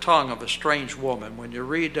flattery of the tongue of a strange woman. When you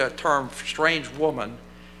read that term, strange woman,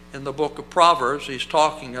 in the book of Proverbs, he's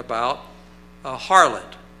talking about a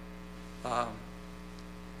harlot, a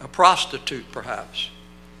prostitute perhaps,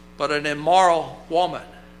 but an immoral woman,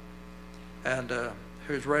 and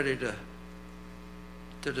who's ready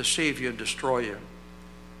to deceive you and destroy you.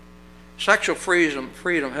 Sexual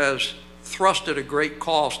freedom has thrusted a great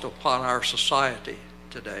cost upon our society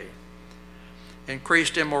today.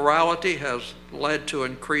 Increased immorality has led to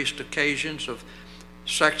increased occasions of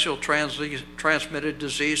sexual transmitted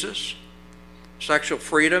diseases. Sexual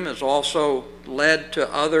freedom has also led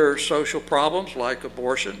to other social problems like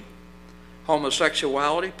abortion,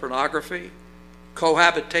 homosexuality, pornography,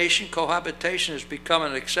 cohabitation. Cohabitation has become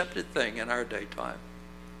an accepted thing in our daytime.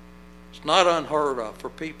 It's not unheard of for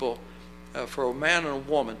people, for a man and a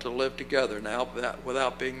woman to live together now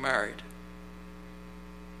without being married.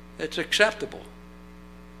 It's acceptable.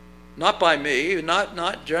 Not by me,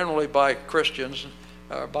 not generally by Christians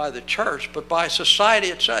or by the church, but by society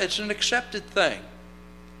itself. It's an accepted thing.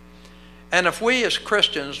 And if we as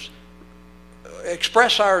Christians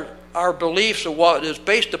express our beliefs of what is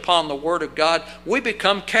based upon the Word of God, we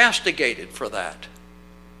become castigated for that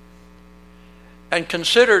and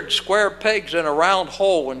considered square pegs in a round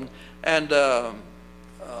hole and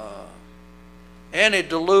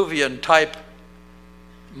antediluvian type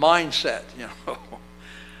mindset, you know.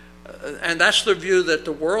 And that's the view that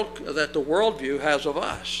the worldview has of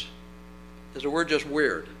us, is that we're just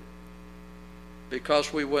weird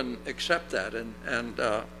because we wouldn't accept that and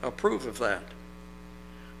approve of that.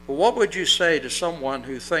 Well, what would you say to someone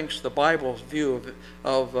who thinks the Bible's view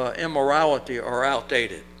of immorality are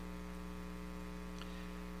outdated?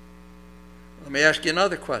 Let me ask you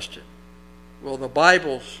another question. will the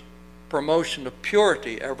Bible's promotion of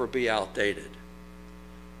purity ever be outdated?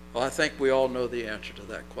 Well, I think we all know the answer to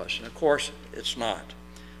that question. Of course, it's not.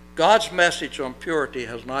 God's message on purity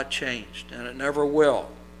has not changed, and it never will.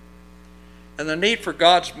 And the need for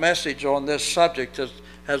God's message on this subject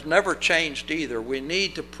has never changed either. We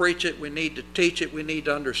need to preach it, we need to teach it, we need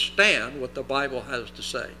to understand what the Bible has to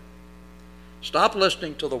say. Stop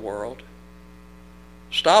listening to the world.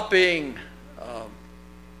 Stop being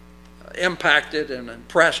impacted and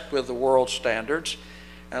impressed with the world's standards.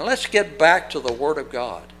 And let's get back to the Word of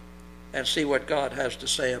God and see what God has to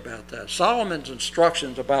say about that. Solomon's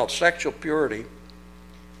instructions about sexual purity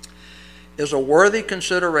is a worthy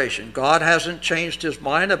consideration. God hasn't changed his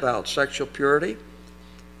mind about sexual purity,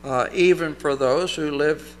 even for those who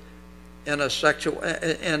live in a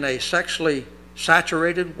sexually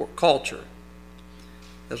saturated culture.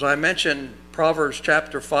 As I mentioned, Proverbs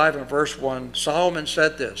chapter 5 and verse 1, Solomon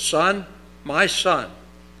said this, "Son, my son,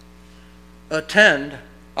 attend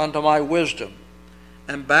unto my wisdom,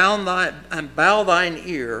 and bow thine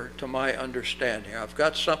ear to my understanding." I've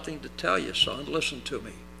got something to tell you, son. Listen to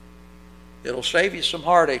me. It'll save you some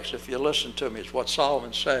heartaches if you listen to me, is what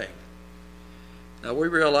Solomon's saying. Now, we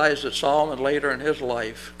realize that Solomon later in his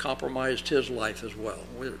life compromised his life as well.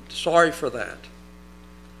 We're sorry for that.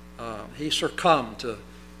 He succumbed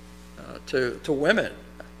to women,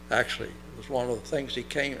 actually. It was one of the things he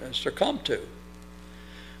came and succumbed to.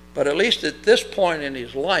 But at least at this point in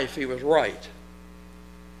his life, he was right.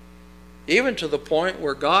 Even to the point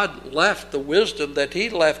where God left the wisdom that he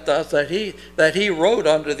left us, that he wrote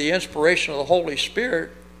under the inspiration of the Holy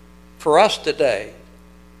Spirit for us today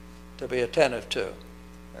to be attentive to.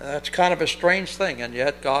 And that's kind of a strange thing, and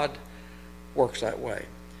yet God works that way.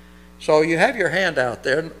 So you have your hand out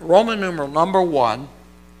there. Roman numeral number 1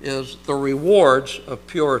 is the rewards of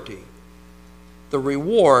purity. The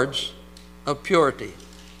rewards of purity.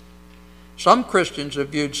 Some Christians have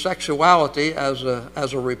viewed sexuality as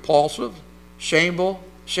a repulsive,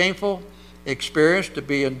 shameful experience to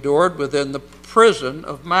be endured within the prison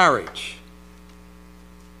of marriage.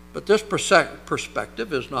 But this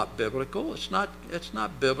perspective is not biblical. It's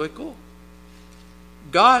not biblical.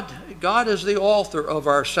 God is the author of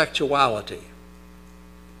our sexuality.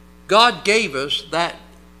 God gave us that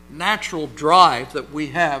natural drive that we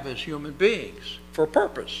have as human beings for a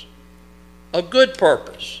purpose, a good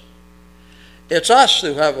purpose. It's us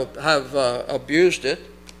who have abused it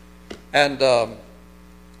and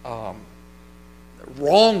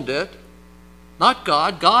wronged it, not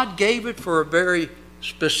God. God gave it for a very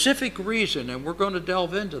specific reason, and we're going to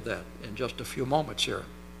delve into that in just a few moments here.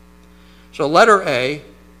 So letter A,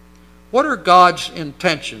 what are God's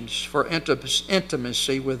intentions for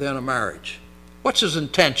intimacy within a marriage? What's his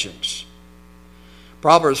intentions?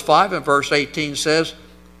 Proverbs 5 and verse 18 says,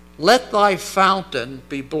 "Let thy fountain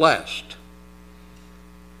be blessed,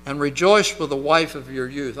 and rejoice with the wife of your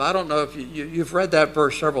youth." I don't know if you've read that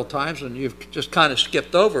verse several times and you've just kind of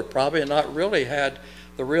skipped over it probably and not really had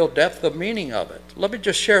the real depth of meaning of it. Let me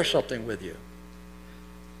just share something with you.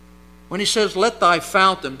 When he says, "Let thy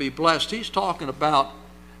fountain be blessed," he's talking about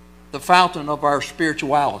the fountain of our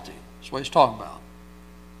spirituality. That's what he's talking about.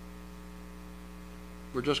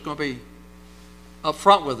 We're just going to be up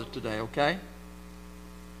front with it today, okay?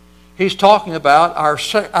 He's talking about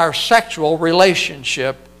our sexual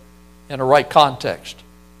relationship in a right context.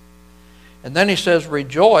 And then he says,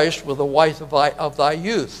 "Rejoice with the wife of thy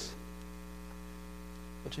youth."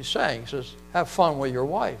 What's he saying? He says, have fun with your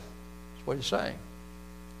wife. That's what he's saying.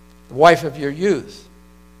 The wife of your youth.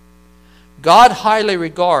 God highly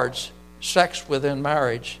regards sex within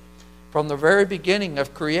marriage from the very beginning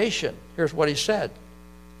of creation. Here's what he said.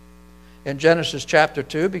 In Genesis chapter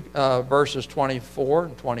 2, verses 24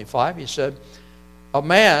 and 25, he said, "A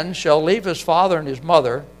man shall leave his father and his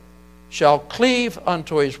mother, shall cleave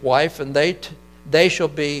unto his wife, and they shall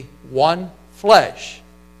be one flesh."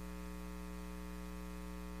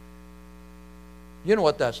 You know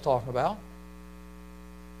what that's talking about?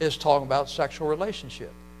 It's talking about sexual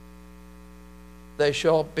relationship. They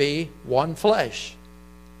shall be one flesh.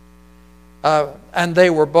 And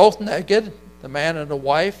they were both naked, the man and the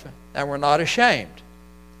wife, and were not ashamed.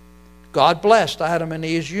 God blessed Adam and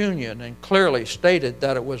Eve's union and clearly stated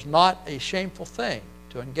that it was not a shameful thing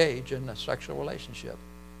to engage in a sexual relationship.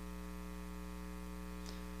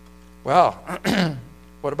 Well,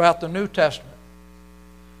 what about the New Testament?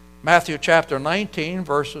 Matthew chapter 19,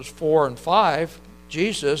 verses 4 and 5,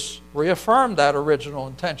 Jesus reaffirmed that original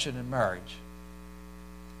intention in marriage.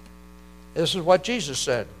 This is what Jesus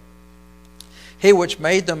said. "He which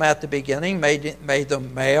made them at the beginning made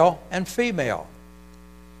them male and female."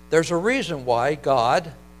 There's a reason why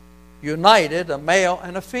God united, a male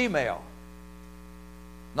and a female.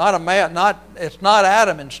 Not a male, it's not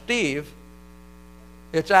Adam and Steve,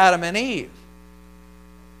 it's Adam and Eve,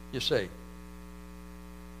 you see.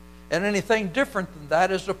 And anything different than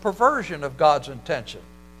that is a perversion of God's intention.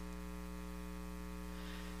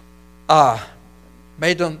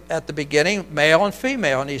 Made them at the beginning male and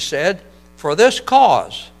female, and he said, for this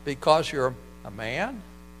cause, because you're a man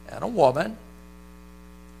and a woman,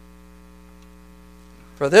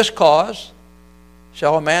 for this cause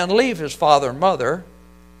shall a man leave his father and mother.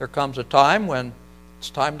 There comes a time when it's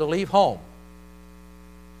time to leave home.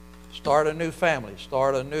 Start a new family,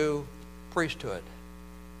 start a new priesthood.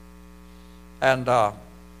 And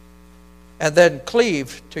then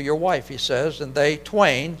cleave to your wife, he says, and they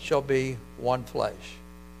twain shall be one flesh.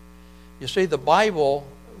 You see, the Bible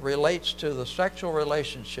relates to the sexual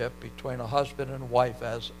relationship between a husband and wife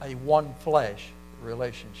as a one flesh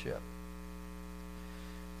relationship.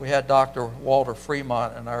 We had Dr. Walter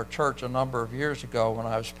Fremont in our church a number of years ago when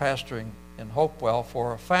I was pastoring in Hopewell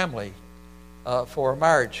for a family, for a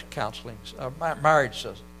marriage counseling, marriage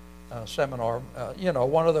seminar,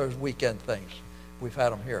 one of those weekend things. We've had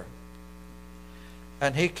them here.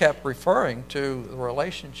 And he kept referring to the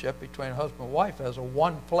relationship between husband and wife as a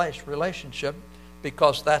one flesh relationship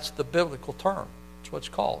because that's the biblical term. That's what it's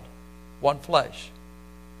called, one flesh.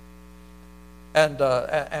 And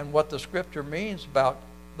what the scripture means about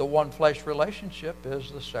the one flesh relationship is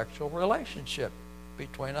the sexual relationship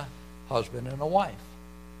between a husband and a wife.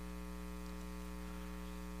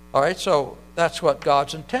 All right, so that's what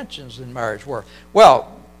God's intentions in marriage were.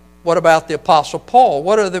 Well, what about the Apostle Paul?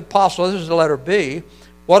 What are the Apostle, this is the letter B,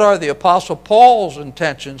 what are the Apostle Paul's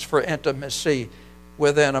intentions for intimacy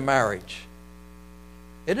within a marriage?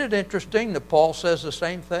 Isn't it interesting that Paul says the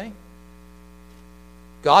same thing?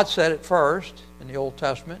 God said it first in the Old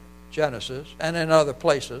Testament, Genesis, and in other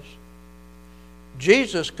places.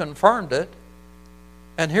 Jesus confirmed it.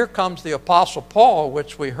 And here comes the Apostle Paul,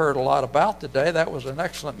 which we heard a lot about today. That was an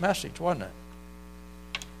excellent message, wasn't it?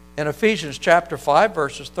 In Ephesians chapter 5,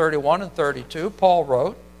 verses 31 and 32, Paul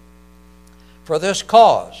wrote, for this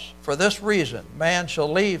cause, for this reason, man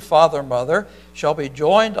shall leave father and mother, shall be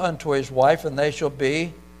joined unto his wife, and they shall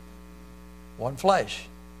be one flesh.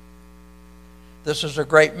 This is a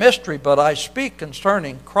great mystery, but I speak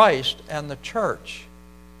concerning Christ and the church.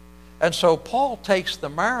 And so Paul takes the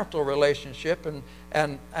marital relationship and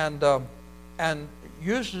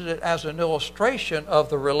uses it as an illustration of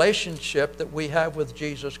the relationship that we have with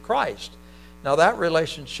Jesus Christ. Now that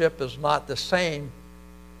relationship is not the same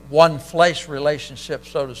one flesh relationship,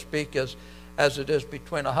 so to speak, as it is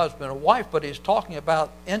between a husband and wife, but he's talking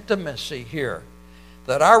about intimacy here.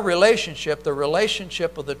 That our relationship, the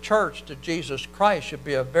relationship of the church to Jesus Christ, should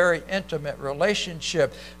be a very intimate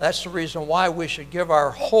relationship. That's the reason why we should give our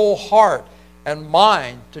whole heart and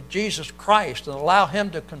mind to Jesus Christ and allow Him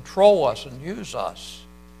to control us and use us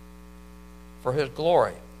for His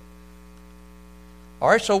glory. All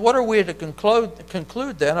right, so what are we to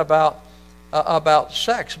conclude then about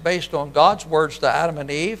sex based on God's words to Adam and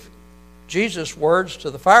Eve, Jesus' words to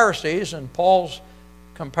the Pharisees, and Paul's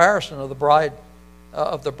comparison of the bride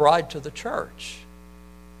to the church?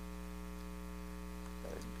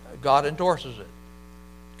 God endorses it.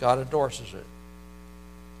 God endorses it.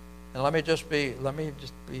 And let me just be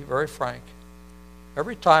very frank.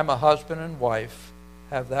 Every time a husband and wife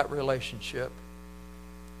have that relationship,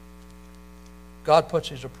 God puts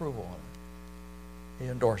His approval on it. He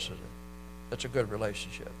endorses it. It's a good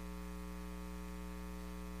relationship.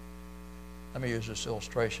 Let me use this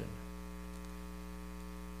illustration.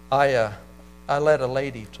 I led a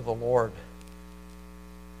lady to the Lord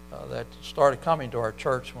that started coming to our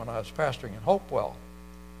church when I was pastoring in Hopewell.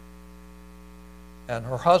 And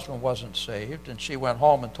her husband wasn't saved, and she went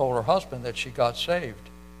home and told her husband that she got saved.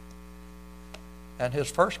 And his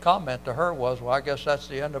first comment to her was, well, I guess that's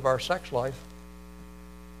the end of our sex life.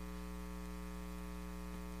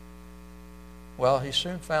 Well, he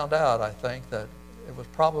soon found out, I think, that it was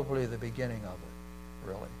probably the beginning of it,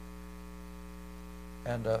 really.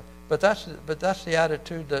 And but that's the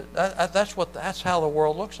attitude that's how the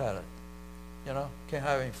world looks at it. You know, can't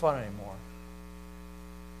have any fun anymore.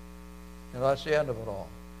 You know, that's the end of it all.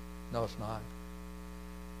 No, it's not.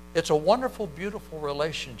 It's a wonderful, beautiful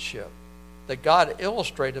relationship that God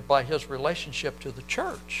illustrated by His relationship to the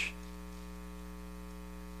church.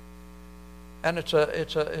 And it's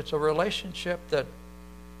a relationship that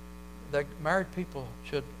married people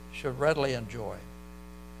should readily enjoy.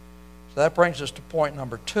 So that brings us to point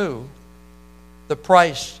number 2, the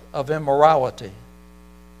price of immorality.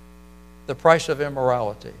 The price of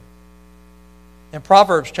immorality. In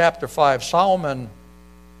Proverbs chapter 5, Solomon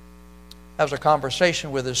has a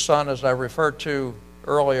conversation with his son, as I referred to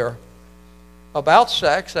earlier, about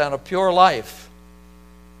sex and a pure life.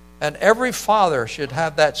 And every father should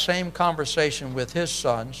have that same conversation with his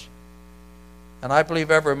sons. And I believe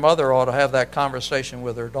every mother ought to have that conversation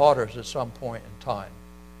with her daughters at some point in time.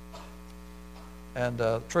 And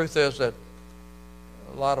the truth is that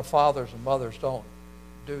a lot of fathers and mothers don't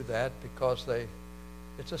do that because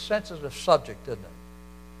it's a sensitive subject, isn't it?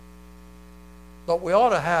 But we ought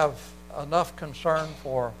to have enough concern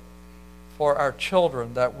for our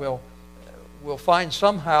children that we'll find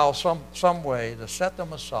somehow, some way to set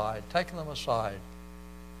them aside, take them aside.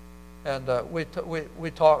 And we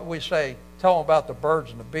say, tell them about the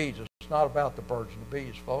birds and the bees. It's not about the birds and the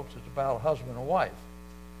bees, folks. It's about a husband and wife.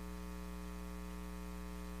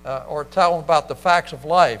 Or tell them about the facts of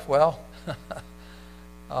life. Well,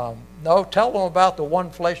 no, tell them about the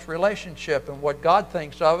one-flesh relationship and what God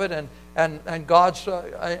thinks of it, and God's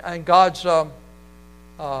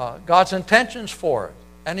intentions for it,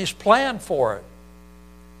 and His plan for it,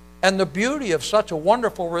 and the beauty of such a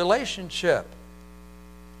wonderful relationship.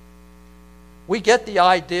 We get the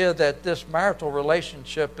idea that this marital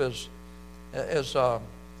relationship is I'm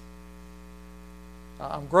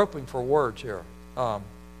groping for words here.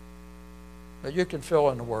 You can fill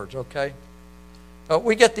in the words, okay?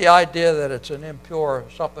 We get the idea that it's an impure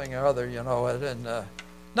something or other, you know.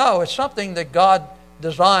 No, it's something that God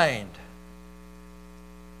designed.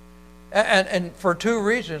 And for two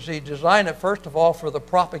reasons. He designed it, first of all, for the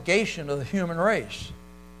propagation of the human race.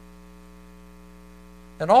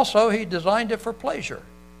 And also, He designed it for pleasure.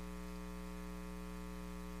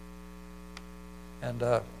 And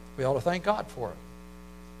we ought to thank God for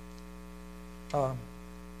it.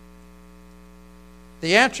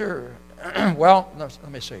 The answer, well, let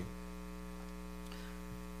me see.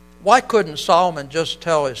 Why couldn't Solomon just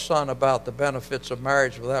tell his son about the benefits of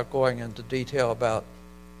marriage without going into detail about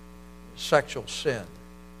sexual sin?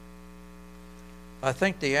 I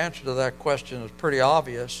think the answer to that question is pretty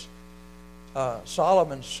obvious.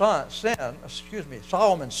 Solomon's son,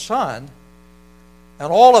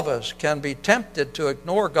 and all of us can be tempted to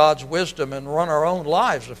ignore God's wisdom and run our own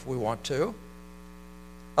lives if we want to.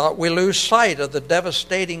 We lose sight of the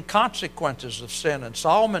devastating consequences of sin, and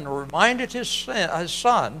Solomon reminded his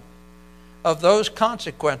son of those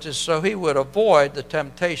consequences so he would avoid the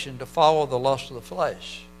temptation to follow the lust of the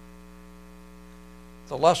flesh.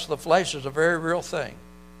 The lust of the flesh is a very real thing.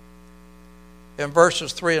 In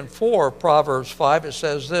verses 3 and 4 of Proverbs 5, it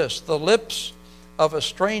says this: the lips of a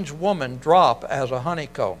strange woman drop as a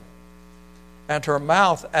honeycomb, and her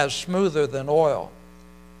mouth as smoother than oil.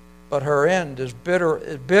 But her end is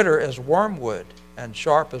bitter as wormwood and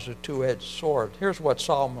sharp as a two-edged sword. Here's what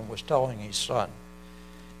Solomon was telling his son.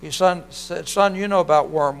 His son said, son, you know about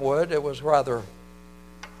wormwood. It was a rather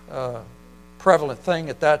prevalent thing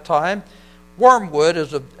at that time. Wormwood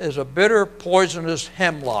is a bitter, poisonous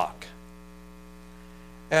hemlock.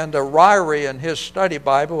 And Ryrie in his study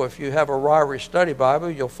Bible, if you have a Ryrie study Bible,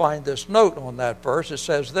 you'll find this note on that verse. It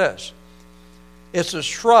says this: it's a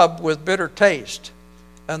shrub with bitter taste,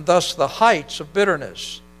 and thus the heights of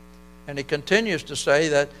bitterness. And he continues to say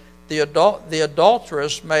that the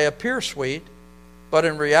adulteress may appear sweet, but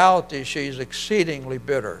in reality she's exceedingly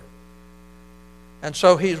bitter. And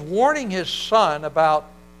so he's warning his son about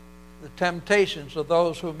the temptations of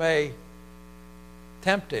those who may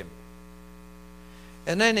tempt him.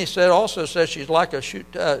 And then he also says she's like a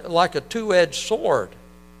two-edged sword.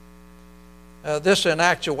 This in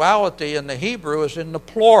actuality in the Hebrew is in the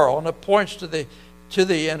plural, and it points to the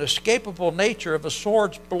inescapable nature of a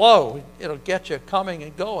sword's blow. It'll get you coming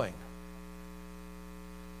and going.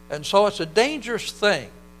 And so it's a dangerous thing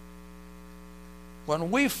when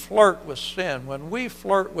we flirt with sin, when we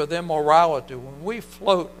flirt with immorality, when we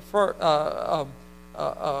flirt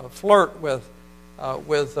with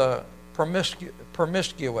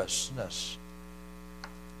promiscuousness.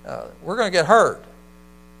 We're going to get hurt.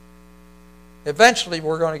 Eventually,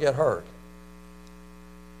 we're going to get hurt.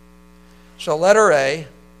 So letter A,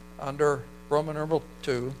 under Roman numeral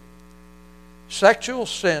 2, sexual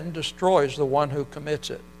sin destroys the one who commits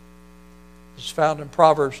it. It's found in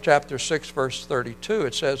Proverbs chapter 6, verse 32.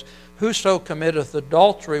 It says, whoso committeth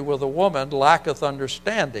adultery with a woman lacketh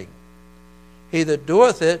understanding. He that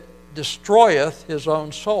doeth it destroyeth his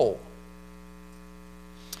own soul.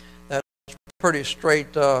 That's pretty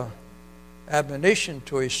straight admonition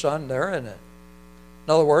to his son there, isn't it?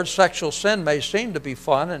 In other words, sexual sin may seem to be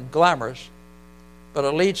fun and glamorous, but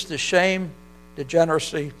it leads to shame,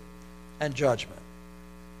 degeneracy, and judgment.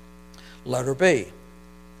 Letter B.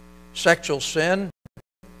 Sexual sin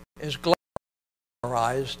is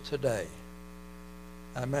glamorized today.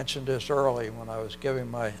 I mentioned this early when I was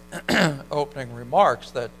giving my opening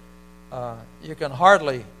remarks, that you can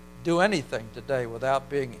hardly do anything today without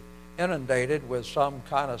being inundated with some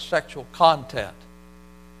kind of sexual content.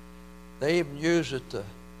 They even use it to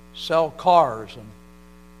sell cars and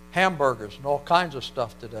hamburgers and all kinds of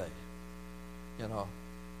stuff today, you know.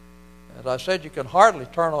 As I said, you can hardly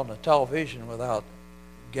turn on the television without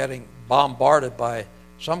getting bombarded by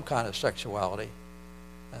some kind of sexuality,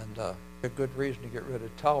 and a good reason to get rid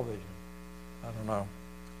of television. I don't know.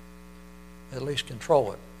 At least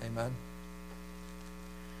control it. Amen.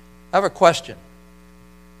 I have a question.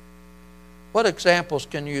 What examples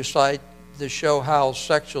can you cite to show how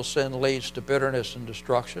sexual sin leads to bitterness and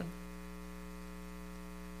destruction?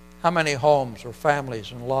 How many homes or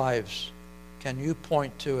families and lives can you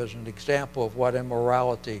point to as an example of what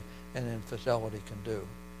immorality and infidelity can do?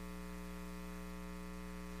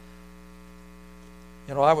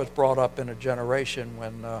 You know, I was brought up in a generation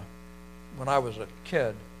when I was a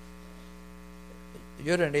kid,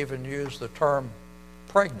 you didn't even use the term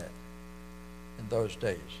pregnant in those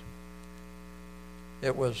days.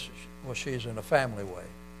 It was, well, she's in a family way,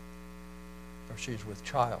 or she's with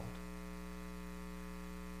child.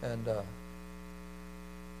 And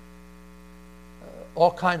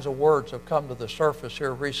all kinds of words have come to the surface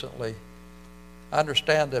here recently. I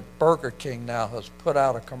understand that Burger King now has put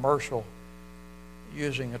out a commercial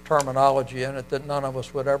using a terminology in it that none of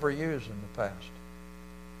us would ever use in the past.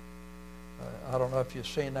 I don't know if you've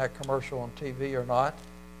seen that commercial on TV or not.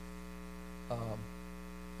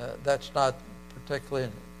 That's not particularly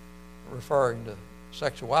referring to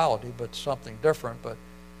sexuality, but something different.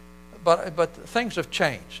 But things have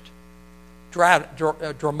changed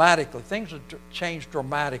dramatically. Things have changed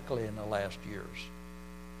dramatically in the last years.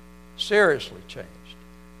 Seriously changed.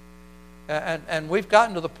 And we've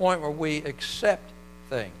gotten to the point where we accept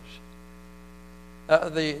things.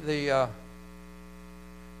 Do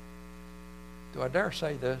I dare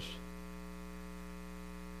say this?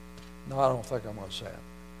 No, I don't think I'm going to say it.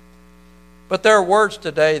 But there are words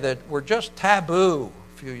today that were just taboo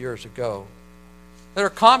a few years ago that are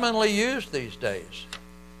commonly used these days.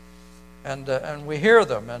 And we hear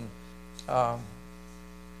them. And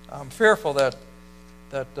I'm fearful that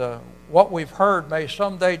what we've heard may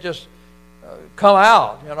someday just come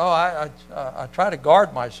out. You know, I try to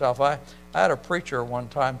guard myself. I had a preacher one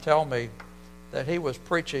time tell me that he was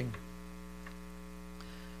preaching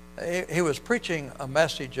a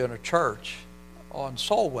message in a church on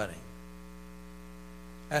soul winning.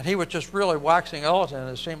 And he was just really waxing eloquent, and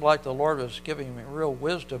it seemed like the Lord was giving me real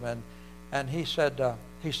wisdom. And he said,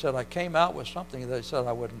 I came out with something that he said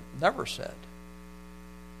I would never said.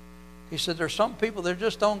 He said, there's some people that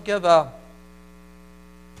just don't give a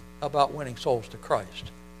about winning souls to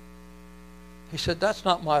Christ. He said, that's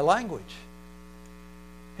not my language.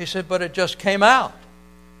 He said, but it just came out.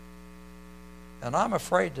 And I'm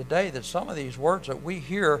afraid today that some of these words that we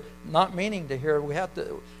hear, not meaning to hear, we have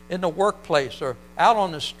to, in the workplace or out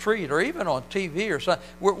on the street or even on TV or something,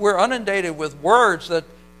 we're inundated with words that,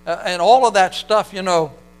 and all of that stuff, you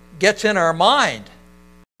know, gets in our mind.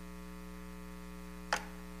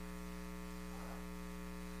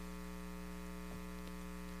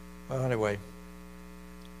 Well, anyway,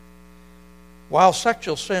 while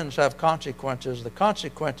sexual sins have consequences, the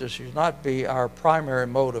consequences should not be our primary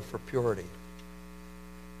motive for purity.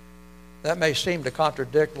 That may seem to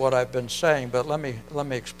contradict what I've been saying, but let me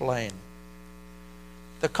explain.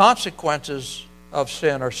 The consequences of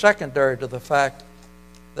sin are secondary to the fact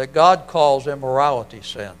that God calls immorality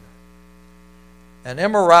sin. And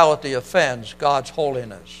immorality offends God's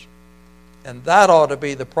holiness. And that ought to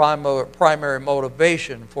be the primary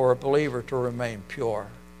motivation for a believer to remain pure.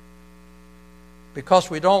 Because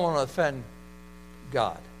we don't want to offend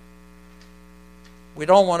God. We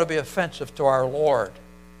don't want to be offensive to our Lord.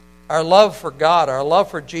 Our love for God, our love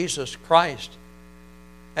for Jesus Christ,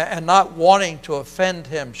 and not wanting to offend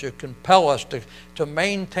Him should compel us to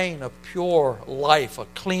maintain a pure life, a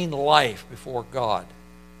clean life before God.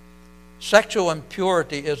 Sexual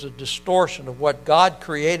impurity is a distortion of what God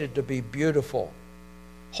created to be beautiful,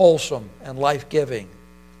 wholesome, and life-giving.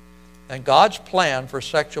 And God's plan for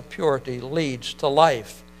sexual purity leads to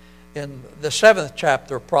life. In the 7th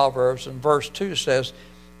chapter of Proverbs, in verse 2 says,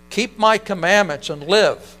 keep my commandments and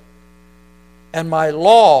live, and my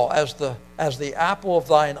law as the apple of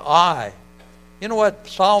thine eye. You know what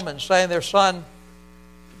Solomon's saying there, son?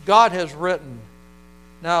 God has written.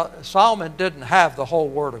 Now, Solomon didn't have the whole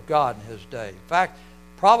Word of God in his day. In fact,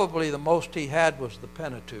 probably the most he had was the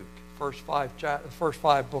Pentateuch, first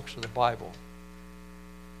five books of the Bible.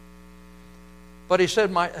 But he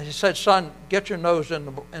said, son, get your nose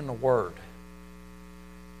in the Word.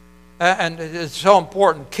 And it's so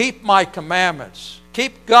important. Keep my commandments.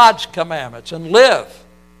 Keep God's commandments and live.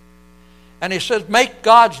 And he says, make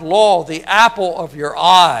God's law the apple of your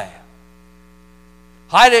eye.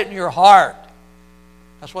 Hide it in your heart.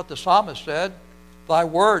 That's what the psalmist said. Thy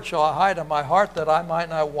word shall I hide in my heart that I might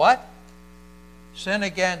not what? Sin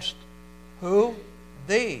against who?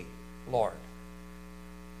 Thee, Lord.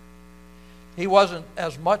 He wasn't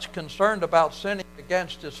as much concerned about sinning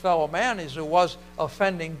against his fellow man as he was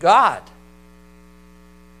offending God.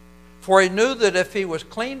 For he knew that if he was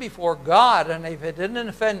clean before God, and if he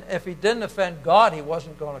didn't offend God, he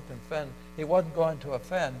wasn't going to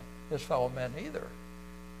offend his fellow men either.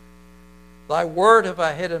 Thy word have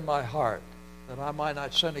I hid in my heart, that I might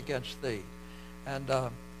not sin against thee.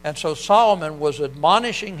 And so Solomon was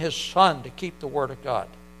admonishing his son to keep the word of God.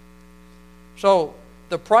 So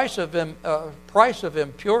the price of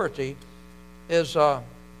impurity is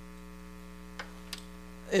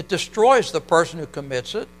it destroys the person who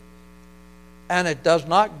commits it, and it does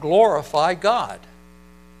not glorify God.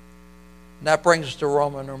 And that brings us to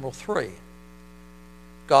Roman numeral 3.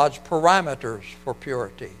 God's parameters for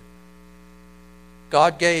purity.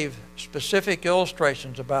 God gave specific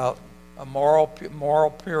illustrations about a moral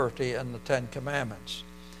purity in the Ten Commandments.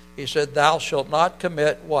 He said, thou shalt not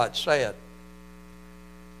commit what? Say it.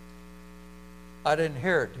 I didn't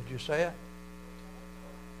hear it. Did you say it?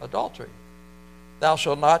 Adultery. Thou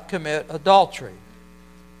shalt not commit adultery.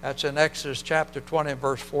 That's in Exodus chapter 20 and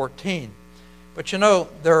verse 14. But you know,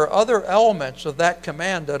 there are other elements of that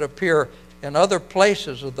command that appear in other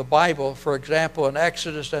places of the Bible. For example, in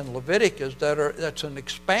Exodus and Leviticus, that's an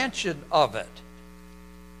expansion of it.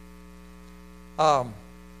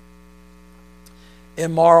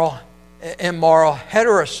 Immoral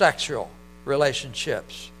heterosexual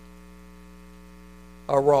relationships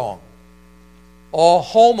are wrong. All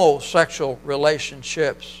homosexual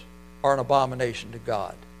relationships are an abomination to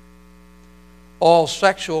God. All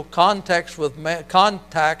sexual contacts with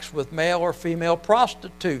male or female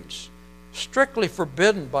prostitutes, strictly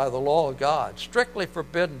forbidden by the law of God, strictly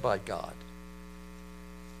forbidden by God.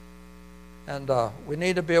 And we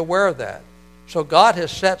need to be aware of that. So God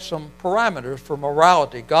has set some parameters for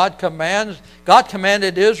morality. God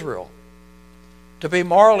commanded Israel to be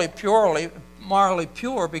morally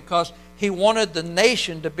pure because he wanted the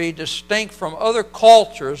nation to be distinct from other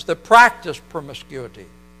cultures that practiced promiscuity.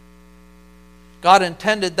 God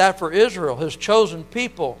intended that for Israel, his chosen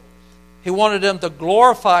people. He wanted them to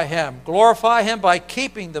glorify him by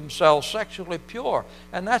keeping themselves sexually pure.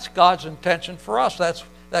 And that's God's intention for us.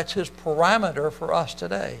 That's his parameter for us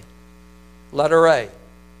today. Letter A.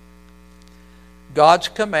 God's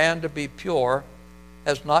command to be pure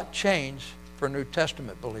has not changed for New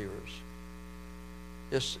Testament believers.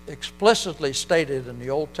 It's explicitly stated in the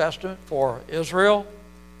Old Testament for Israel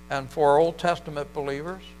and for Old Testament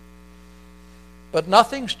believers. But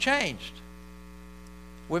nothing's changed.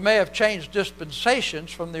 We may have changed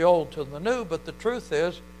dispensations from the Old to the New, but the truth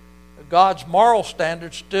is God's moral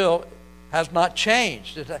standard still has not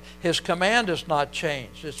changed. His command has not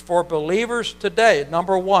changed. It's for believers today.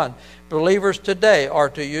 Number one, believers today are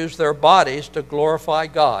to use their bodies to glorify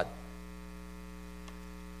God.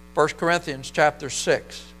 1 Corinthians chapter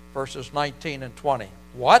 6, verses 19 and 20.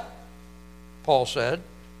 What? Paul said,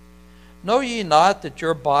 know ye not that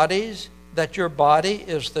your body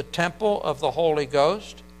is the temple of the Holy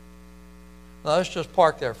Ghost? Now let's just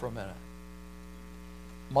park there for a minute.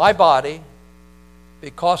 My body,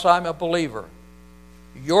 because I'm a believer.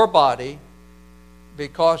 Your body,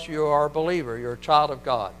 because you are a believer, you're a child of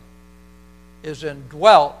God, is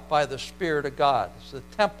indwelt by the Spirit of God. It's the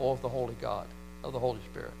temple of the Holy God, of the Holy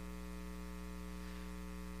Spirit.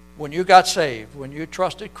 When you got saved, when you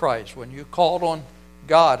trusted Christ, when you called on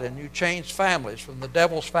God and you changed families from the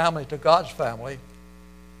devil's family to God's family,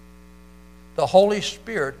 the Holy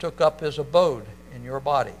Spirit took up his abode in your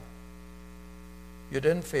body. You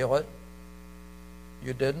didn't feel it.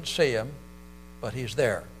 You didn't see him, but he's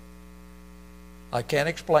there. I can't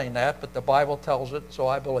explain that, but the Bible tells it, so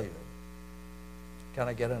I believe it. Can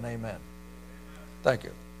I get an amen? Thank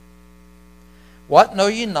you. What, know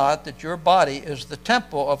ye not that your body is the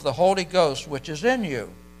temple of the Holy Ghost which is in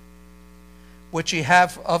you, which ye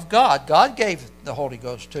have of God? God gave the Holy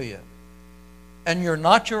Ghost to you, and you're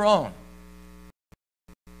not your own.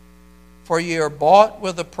 For ye are bought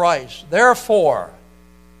with a price. Therefore,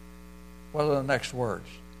 what are the next words?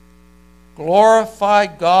 Glorify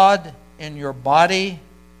God in your body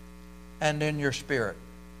and in your spirit.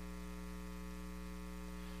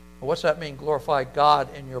 Well, what's that mean? Glorify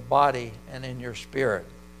God in your body and in your spirit.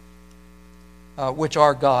 Which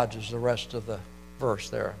are God's is the rest of the verse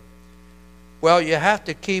there. Well, you have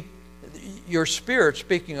to keep your spirit,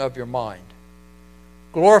 speaking of your mind.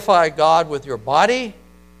 Glorify God with your body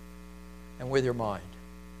and with your mind.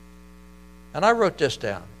 And I wrote this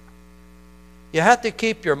down. You have to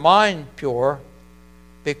keep your mind pure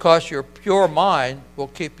because your pure mind will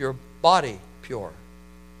keep your body pure.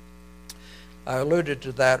 I alluded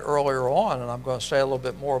to that earlier on, and I'm going to say a little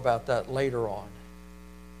bit more about that later on.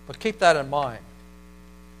 But keep that in mind.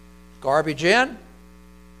 Garbage in,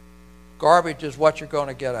 garbage is what you're going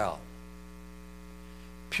to get out.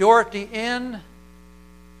 Purity in,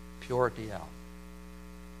 purity out.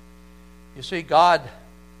 You see, God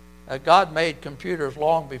made computers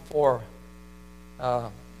long before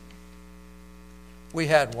we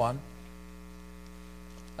had one.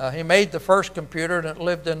 He made the first computer, and it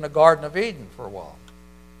lived in the Garden of Eden for a while.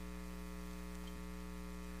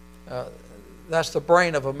 That's the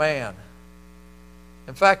brain of a man.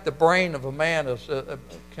 In fact, the brain of a man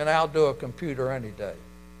can outdo a computer any day.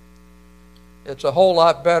 It's a whole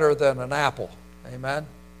lot better than an apple. Amen?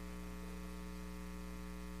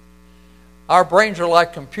 Our brains are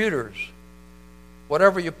like computers.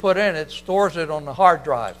 Whatever you put in, it stores it on the hard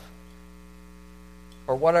drive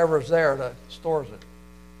or whatever's there that stores it.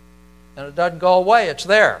 And it doesn't go away. It's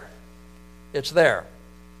there. It's there.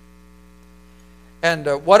 And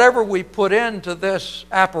whatever we put into this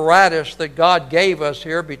apparatus that God gave us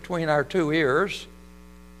here between our two ears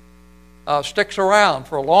sticks around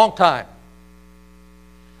for a long time.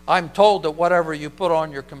 I'm told that whatever you put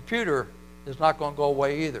on your computer is not going to go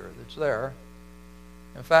away either. It's there.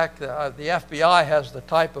 In fact, the FBI has the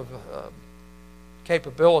type of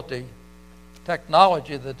capability,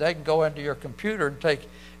 technology, that they can go into your computer and take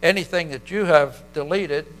anything that you have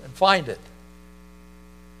deleted and find it.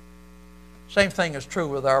 Same thing is true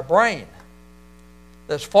with our brain.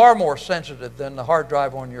 That's far more sensitive than the hard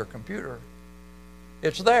drive on your computer.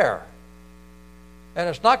 It's there. And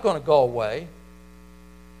it's not going to go away.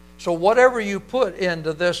 So whatever you put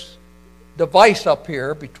into this device up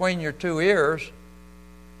here between your two ears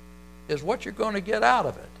is what you're going to get out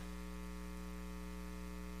of it.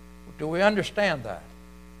 Do we understand that?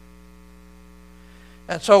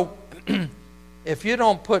 And so if you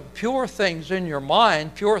don't put pure things in your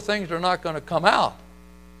mind, pure things are not going to come out.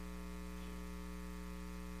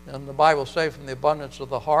 And the Bible says, from the abundance of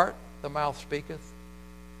the heart, the mouth speaketh.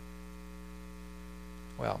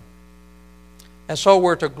 Well, and so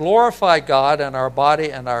we're to glorify God in our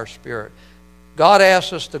body and our spirit. God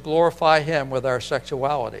asks us to glorify Him with our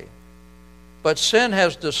sexuality. But sin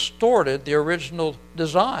has distorted the original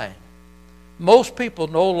design. Most people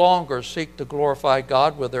no longer seek to glorify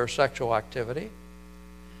God with their sexual activity.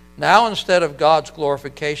 Now, instead of God's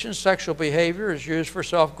glorification, sexual behavior is used for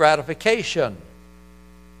self-gratification.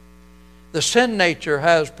 The sin nature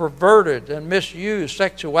has perverted and misused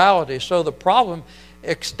sexuality, so the problem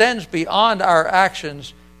extends beyond our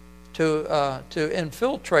actions to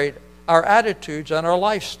infiltrate our attitudes and our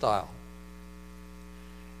lifestyle.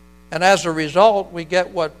 And as a result, we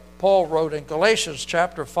get what Paul wrote in Galatians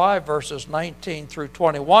chapter 5, verses 19 through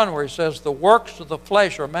 21, where he says, the works of the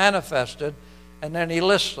flesh are manifested, and then he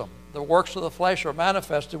lists them. The works of the flesh are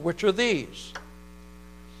manifested, which are these.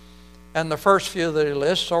 And the first few that he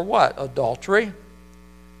lists are what? Adultery,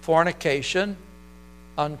 fornication,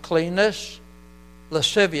 uncleanness,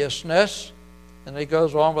 lasciviousness, and he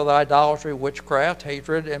goes on with idolatry, witchcraft,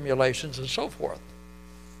 hatred, emulations, and so forth.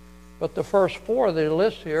 But the first four that he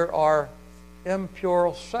lists here are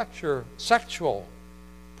impure sexual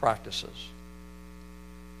practices.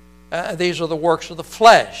 These are the works of the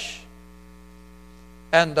flesh.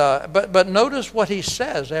 And but notice what he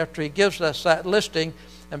says after he gives us that listing.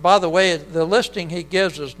 And by the way, the listing he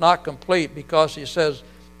gives is not complete because he says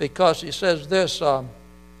this and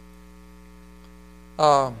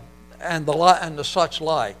the such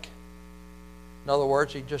like. In other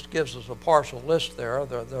words, he just gives us a partial list there.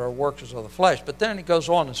 There are works of the flesh. But then he goes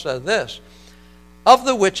on and says this, of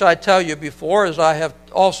the which I tell you before, as I have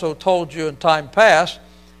also told you in time past,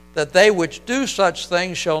 that they which do such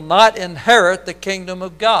things shall not inherit the kingdom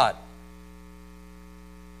of God.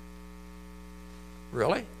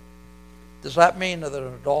 Really? Does that mean that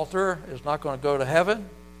an adulterer is not going to go to heaven?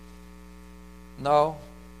 No.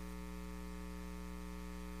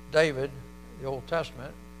 David, the Old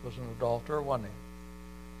Testament, was an adulterer, wasn't he?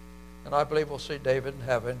 And I believe we'll see David in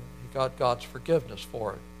heaven. He got God's forgiveness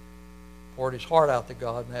for it. Poured his heart out to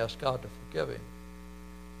God and asked God to forgive him.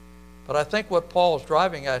 But I think what Paul is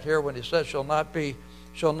driving at here when he says shall not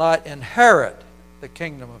inherit the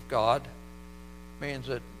kingdom of God means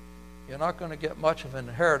that you're not going to get much of an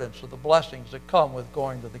inheritance of the blessings that come with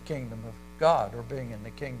going to the kingdom of God or being in the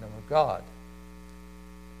kingdom of God.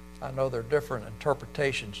 I know there are different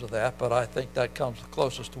interpretations of that, but I think that comes the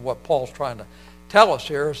closest to what Paul's trying to tell us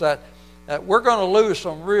here, is that we're going to lose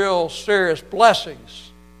some real serious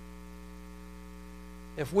blessings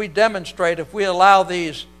if we demonstrate, if we allow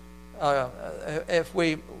these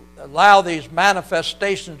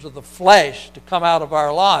manifestations of the flesh to come out of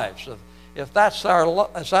our lives, if that's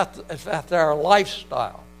our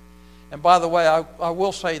lifestyle. And by the way, I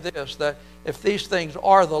will say this, that if these things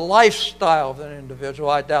are the lifestyle of an individual,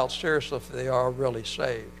 I doubt seriously if they are really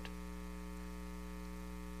saved.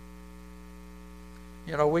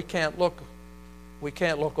 You know, we can't look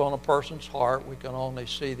on a person's heart. We can only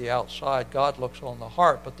see the outside. God looks on the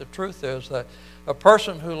heart. But the truth is that a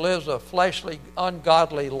person who lives a fleshly,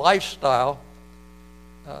 ungodly lifestyle,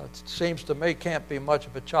 it seems to me, can't be much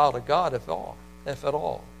of a child of God, if at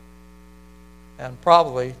all, and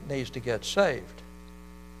probably needs to get saved.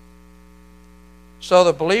 So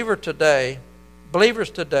the believers today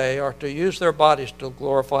are to use their bodies to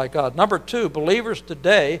glorify God. Number two, believers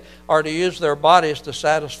today are to use their bodies to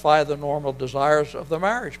satisfy the normal desires of the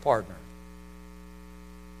marriage partner.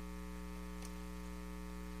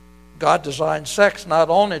 God designed sex not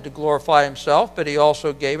only to glorify himself, but he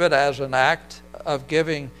also gave it as an act of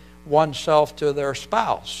giving oneself to their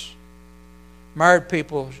spouse. Married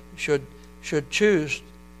people should choose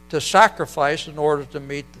to sacrifice in order to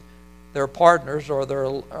meet their partners, or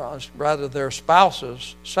their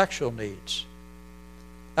spouse's sexual needs.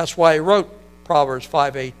 That's why he wrote Proverbs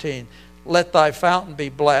 5:18, "Let thy fountain be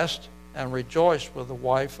blessed, and rejoice with the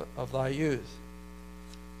wife of thy youth."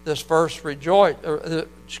 This verse reflects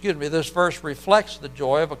the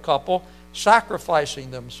joy of a couple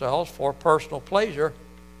sacrificing themselves for personal pleasure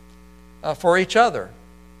for each other.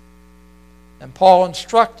 And Paul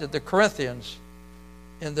instructed the Corinthians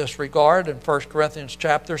in this regard in 1 Corinthians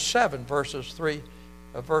chapter 7, verses 3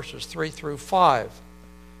 through 5.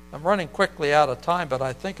 I'm running quickly out of time, but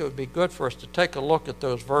I think it would be good for us to take a look at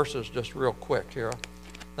those verses just real quick here.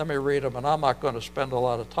 Let me read them, and I'm not going to spend a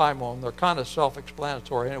lot of time on them. They're kind of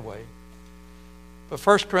self-explanatory anyway. But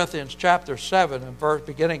 1 Corinthians chapter 7, and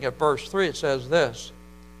beginning at verse 3, it says this,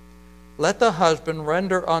 "Let the husband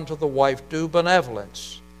render unto the wife due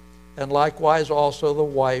benevolence, and likewise also the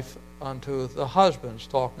wife unto the husbands,"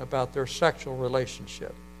 talking about their sexual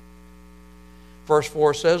relationship. Verse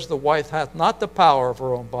 4 says, "The wife hath not the power of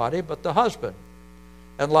her own body, but the husband.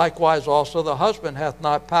 And likewise also the husband hath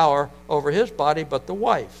not power over his body, but the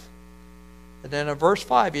wife." And then in verse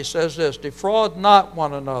 5 he says this, "Defraud not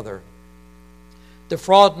one another.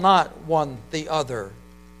 Defraud not one the other,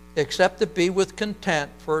 except to be with content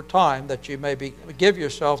for a time, that you may give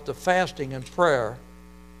yourself to fasting and prayer,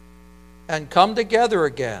 and come together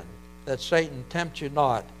again, that Satan tempt you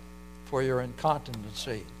not for your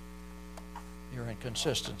incontinency," your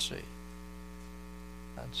inconsistency.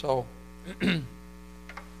 And so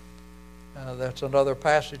that's another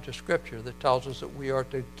passage of Scripture that tells us that we are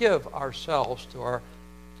to give ourselves to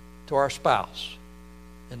our spouse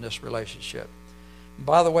in this relationship. And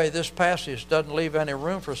by the way, this passage doesn't leave any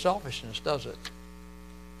room for selfishness, does it?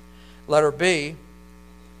 Letter B,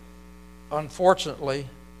 unfortunately,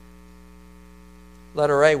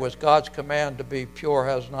 letter A was God's command to be pure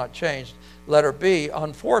has not changed. Letter B,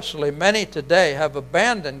 unfortunately, many today have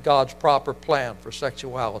abandoned God's proper plan for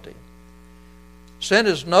sexuality. Sin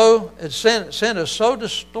is so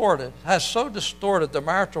distorted, has so distorted the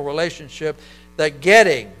marital relationship that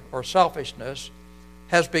getting, or selfishness,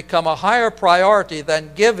 has become a higher priority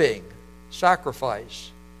than giving,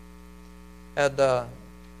 sacrifice. And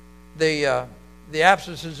the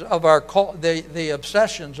absences of the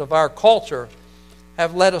obsessions of our culture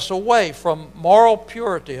have led us away from moral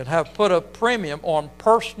purity and have put a premium on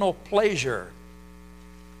personal pleasure.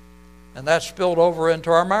 And that's spilled over into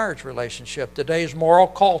our marriage relationship. Today's moral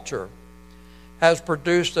culture has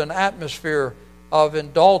produced an atmosphere of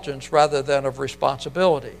indulgence rather than of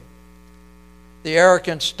responsibility. The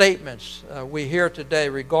arrogant statements we hear today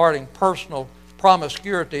regarding personal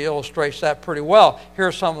promiscuity illustrates that pretty well.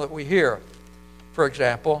 Here's some that we hear. For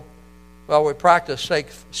example, well, we practice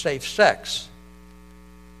safe sex.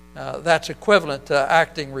 That's equivalent to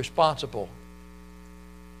acting responsible.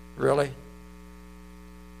 Really?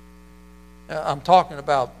 I'm talking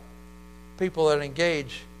about people that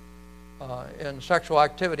engage in sexual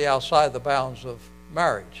activity outside the bounds of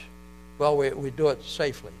marriage. Well, we do it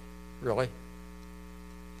safely, really.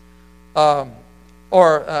 Or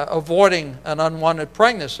avoiding an unwanted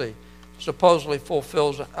pregnancy supposedly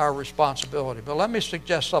fulfills our responsibility. But let me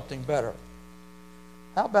suggest something better.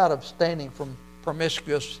 How about abstaining from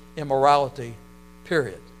promiscuous immorality,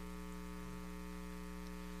 period?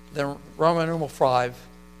 Then Roman numeral 5,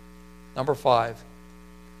 number 5.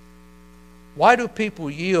 Why do people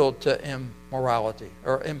yield to immorality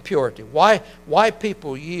or impurity? Why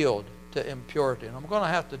people yield to impurity? And I'm going to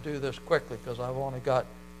have to do this quickly because I've only got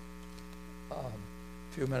a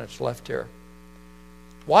few minutes left here.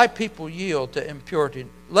 Why people yield to impurity?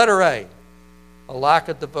 Letter A lack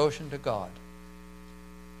of devotion to God.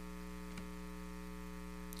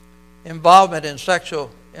 Involvement in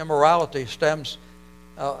sexual immorality stems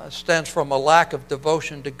from a lack of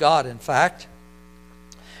devotion to God. In fact,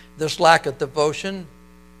 this lack of devotion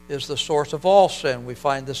is the source of all sin. We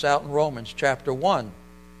find this out in Romans chapter 1.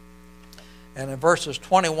 And in verses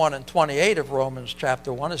 21 and 28 of Romans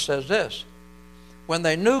chapter 1, it says this: when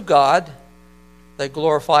they knew God, they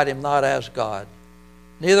glorified him not as God.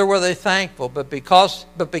 Neither were they thankful, but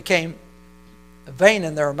became vain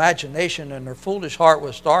in their imagination, and their foolish heart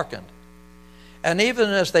was darkened. And even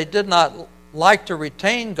as they did not like to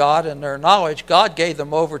retain God in their knowledge, God gave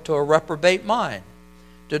them over to a reprobate mind,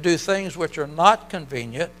 to do things which are not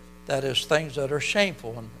convenient, that is, things that are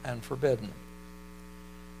shameful and forbidden.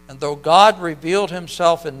 And though God revealed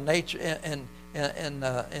himself in nature, in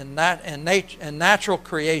natural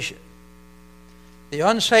creation, the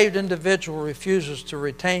unsaved individual refuses to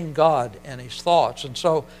retain God in his thoughts. And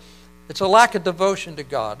so it's a lack of devotion to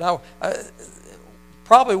God. Now,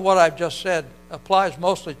 probably what I've just said applies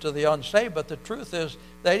mostly to the unsaved, but the truth is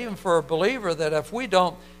that even for a believer, that if we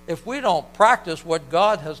don't practice what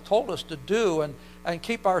God has told us to do and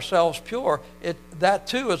keep ourselves pure, that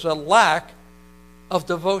too is a lack of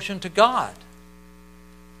devotion to God.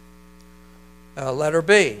 Letter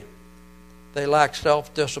B, they lack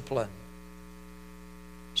self-discipline.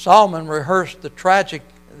 Solomon rehearsed the tragic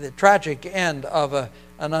end of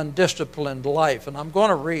an undisciplined life. And I'm going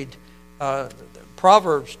to read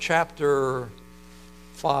Proverbs chapter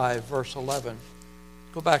 5, verse 11.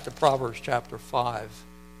 Go back to Proverbs chapter 5.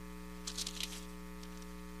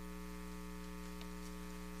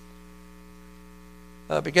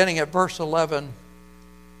 Beginning at verse 11.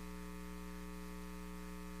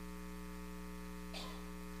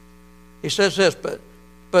 He says this,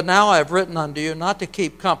 But now I have written unto you not to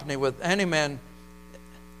keep company with any man.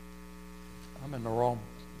 I'm in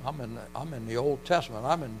the Old Testament.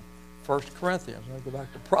 I'm in 1 Corinthians. Let me go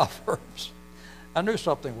back to Proverbs. I knew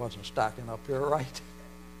something wasn't stacking up here, right?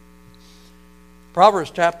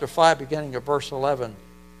 Proverbs chapter 5, beginning at verse 11.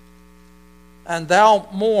 And thou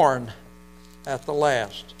mourn at the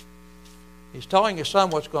last. He's telling his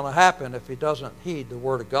son what's going to happen if he doesn't heed the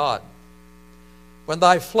word of God. When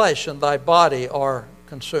thy flesh and thy body are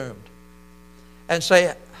consumed, and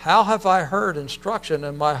say, how have I heard instruction,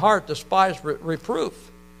 and my heart despised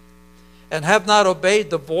reproof, and have not obeyed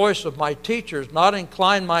the voice of my teachers, not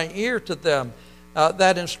inclined my ear to them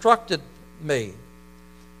that instructed me.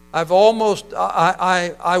 I was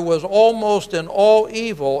almost in all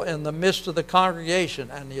evil in the midst of the congregation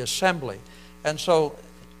and the assembly. And so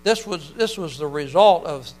this was the result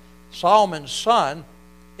of Solomon's son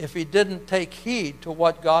if he didn't take heed to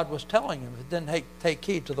what God was telling him. He didn't take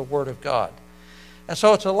heed to the Word of God. And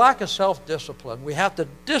so it's a lack of self-discipline. We have to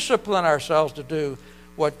discipline ourselves to do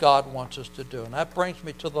what God wants us to do. And that brings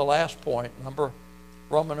me to the last point,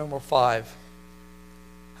 Roman number 5.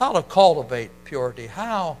 How to cultivate purity.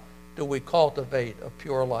 How do we cultivate a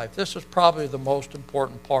pure life? This is probably the most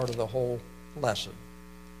important part of the whole lesson.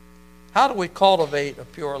 How do we cultivate a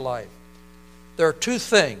pure life? There are two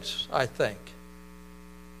things, I think,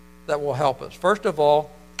 that will help us. First of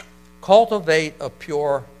all, cultivate a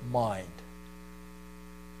pure mind.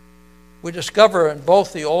 We discover in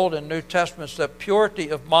both the Old and New Testaments that purity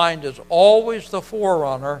of mind is always the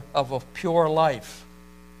forerunner of a pure life.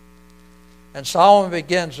 And Solomon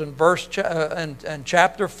begins in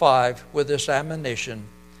chapter 5 with this admonition: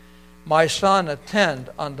 my son, attend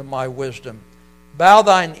unto my wisdom. Bow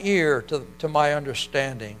thine ear to my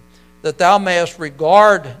understanding, that thou mayest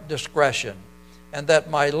regard discretion, and that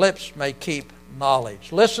my lips may keep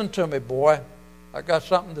knowledge. Listen to me, boy. I got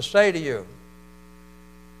something to say to you.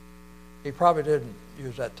 He probably didn't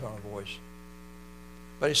use that tone of voice.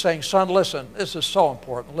 But he's saying, son, listen. This is so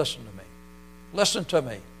important. Listen to me. Listen to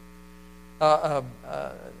me.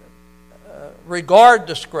 Regard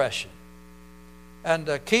discretion, and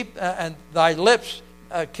keep and thy lips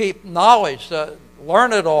keep knowledge.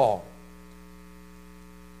 Learn it all.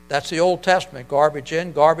 That's the Old Testament, garbage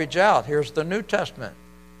in, garbage out. Here's the New Testament.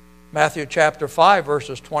 Matthew chapter 5,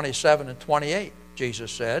 verses 27 and 28.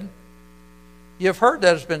 Jesus said, "You have heard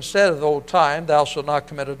that it has been said of the old time, thou shalt not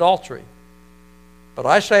commit adultery. But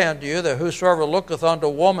I say unto you that whosoever looketh unto a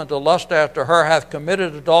woman to lust after her hath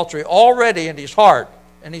committed adultery already in his heart,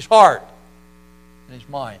 in his mind."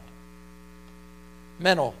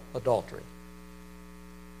 Mental adultery.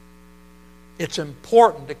 It's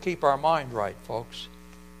important to keep our mind right, folks.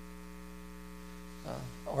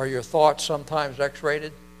 Are your thoughts sometimes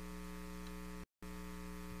X-rated?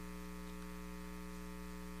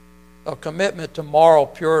 A commitment to moral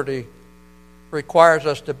purity requires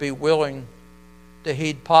us to be willing to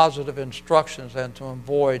heed positive instructions and to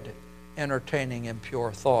avoid entertaining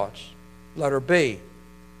impure thoughts. Letter B.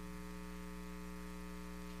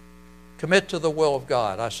 Commit to the will of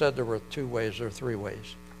God. I said there were 2 ways or 3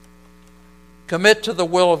 ways. Commit to the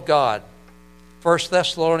will of God. 1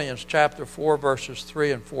 Thessalonians chapter 4, verses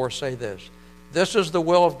 3 and 4 say this. This is the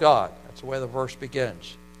will of God. That's the way the verse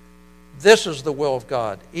begins. This is the will of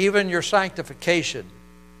God, even your sanctification.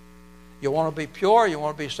 You want to be pure, you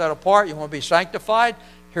want to be set apart, you want to be sanctified?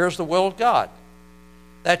 Here's the will of God.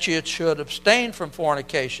 That you should abstain from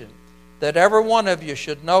fornication, that every one of you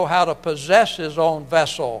should know how to possess his own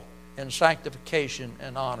vessel in sanctification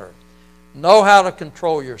and honor. Know how to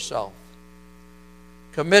control yourself.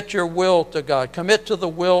 Commit your will to God. Commit to the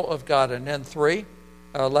will of God. And then 3,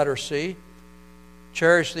 letter C,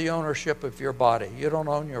 cherish the ownership of your body. You don't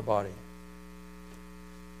own your body.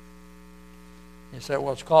 You say,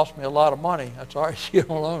 well, it's cost me a lot of money. That's all right. You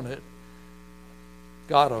don't own it.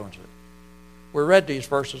 God owns it. We read these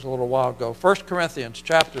verses a little while ago. 1 Corinthians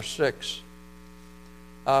chapter 6,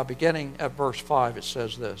 beginning at verse 5, it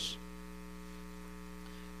says this.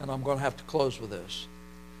 And I'm going to have to close with this.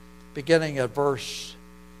 Beginning at verse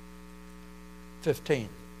 15.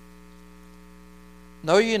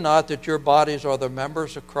 Know ye not that your bodies are the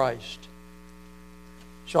members of Christ?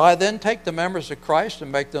 Shall I then take the members of Christ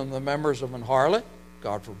and make them the members of an harlot?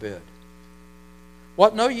 God forbid.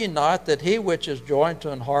 What know ye not, that he which is joined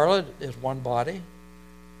to an harlot is one body?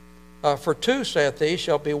 For 2, saith he,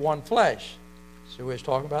 shall be one flesh. See what he's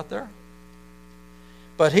talking about there?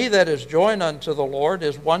 But he that is joined unto the Lord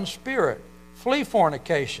is one spirit. Flee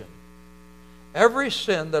fornication. Every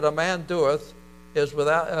sin that a man doeth is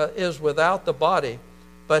without the body,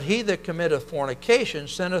 but he that committeth fornication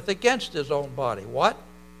sinneth against his own body. What?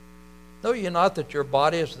 Know ye not that your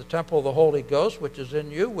body is the temple of the Holy Ghost, which is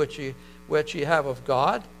in you, which ye have of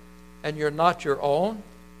God, and you're not your own?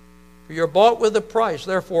 For you're bought with a price.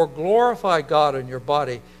 Therefore glorify God in your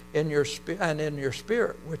body and in your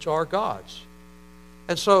spirit, which are God's.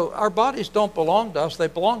 And so our bodies don't belong to us. They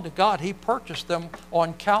belong to God. He purchased them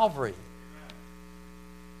on Calvary.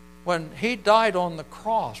 When he died on the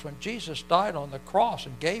cross, when Jesus died on the cross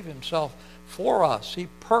and gave himself for us, he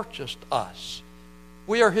purchased us.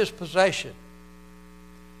 We are his possession.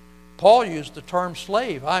 Paul used the term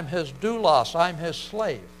slave. I'm his doulos. I'm his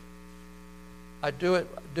slave. I do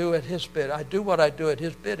at his bid. I do what I do at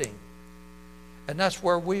his bidding. And that's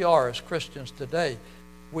where we are as Christians today.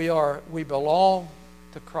 We belong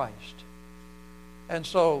to Christ. And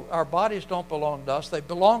so our bodies don't belong to us. They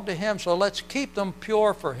belong to him, so let's keep them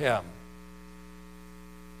pure for him.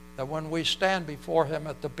 That when we stand before him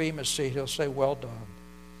at the Bema seat, he'll say, well done,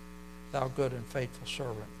 thou good and faithful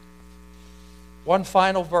servant. One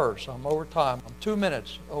final verse. I'm over time. I'm 2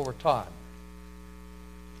 minutes over time.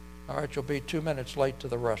 All right, you'll be 2 minutes late to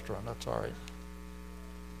the restaurant. That's all right.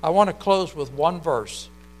 I want to close with one verse.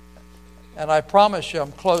 And I promise you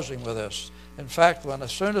I'm closing with this. In fact,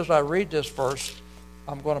 as soon as I read this verse,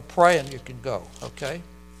 I'm going to pray and you can go, okay?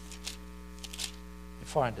 You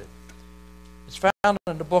find it. It's found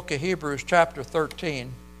in the book of Hebrews chapter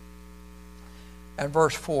 13 and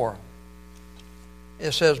verse 4.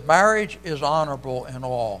 It says, marriage is honorable in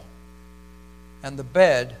all, and the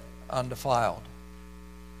bed undefiled.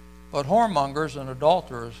 But whoremongers and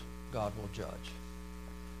adulterers God will judge.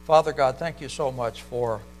 Father God, thank you so much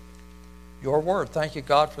for your word. Thank you,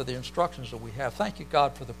 God, for the instructions that we have. Thank you,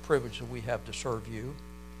 God, for the privilege that we have to serve you.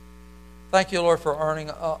 Thank you, Lord, for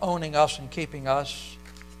owning us and keeping us.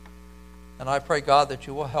 And I pray, God, that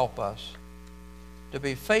you will help us to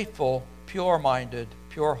be faithful, pure-minded,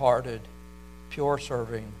 pure-hearted,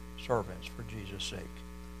 pure-serving servants for Jesus' sake.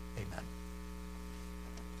 Amen.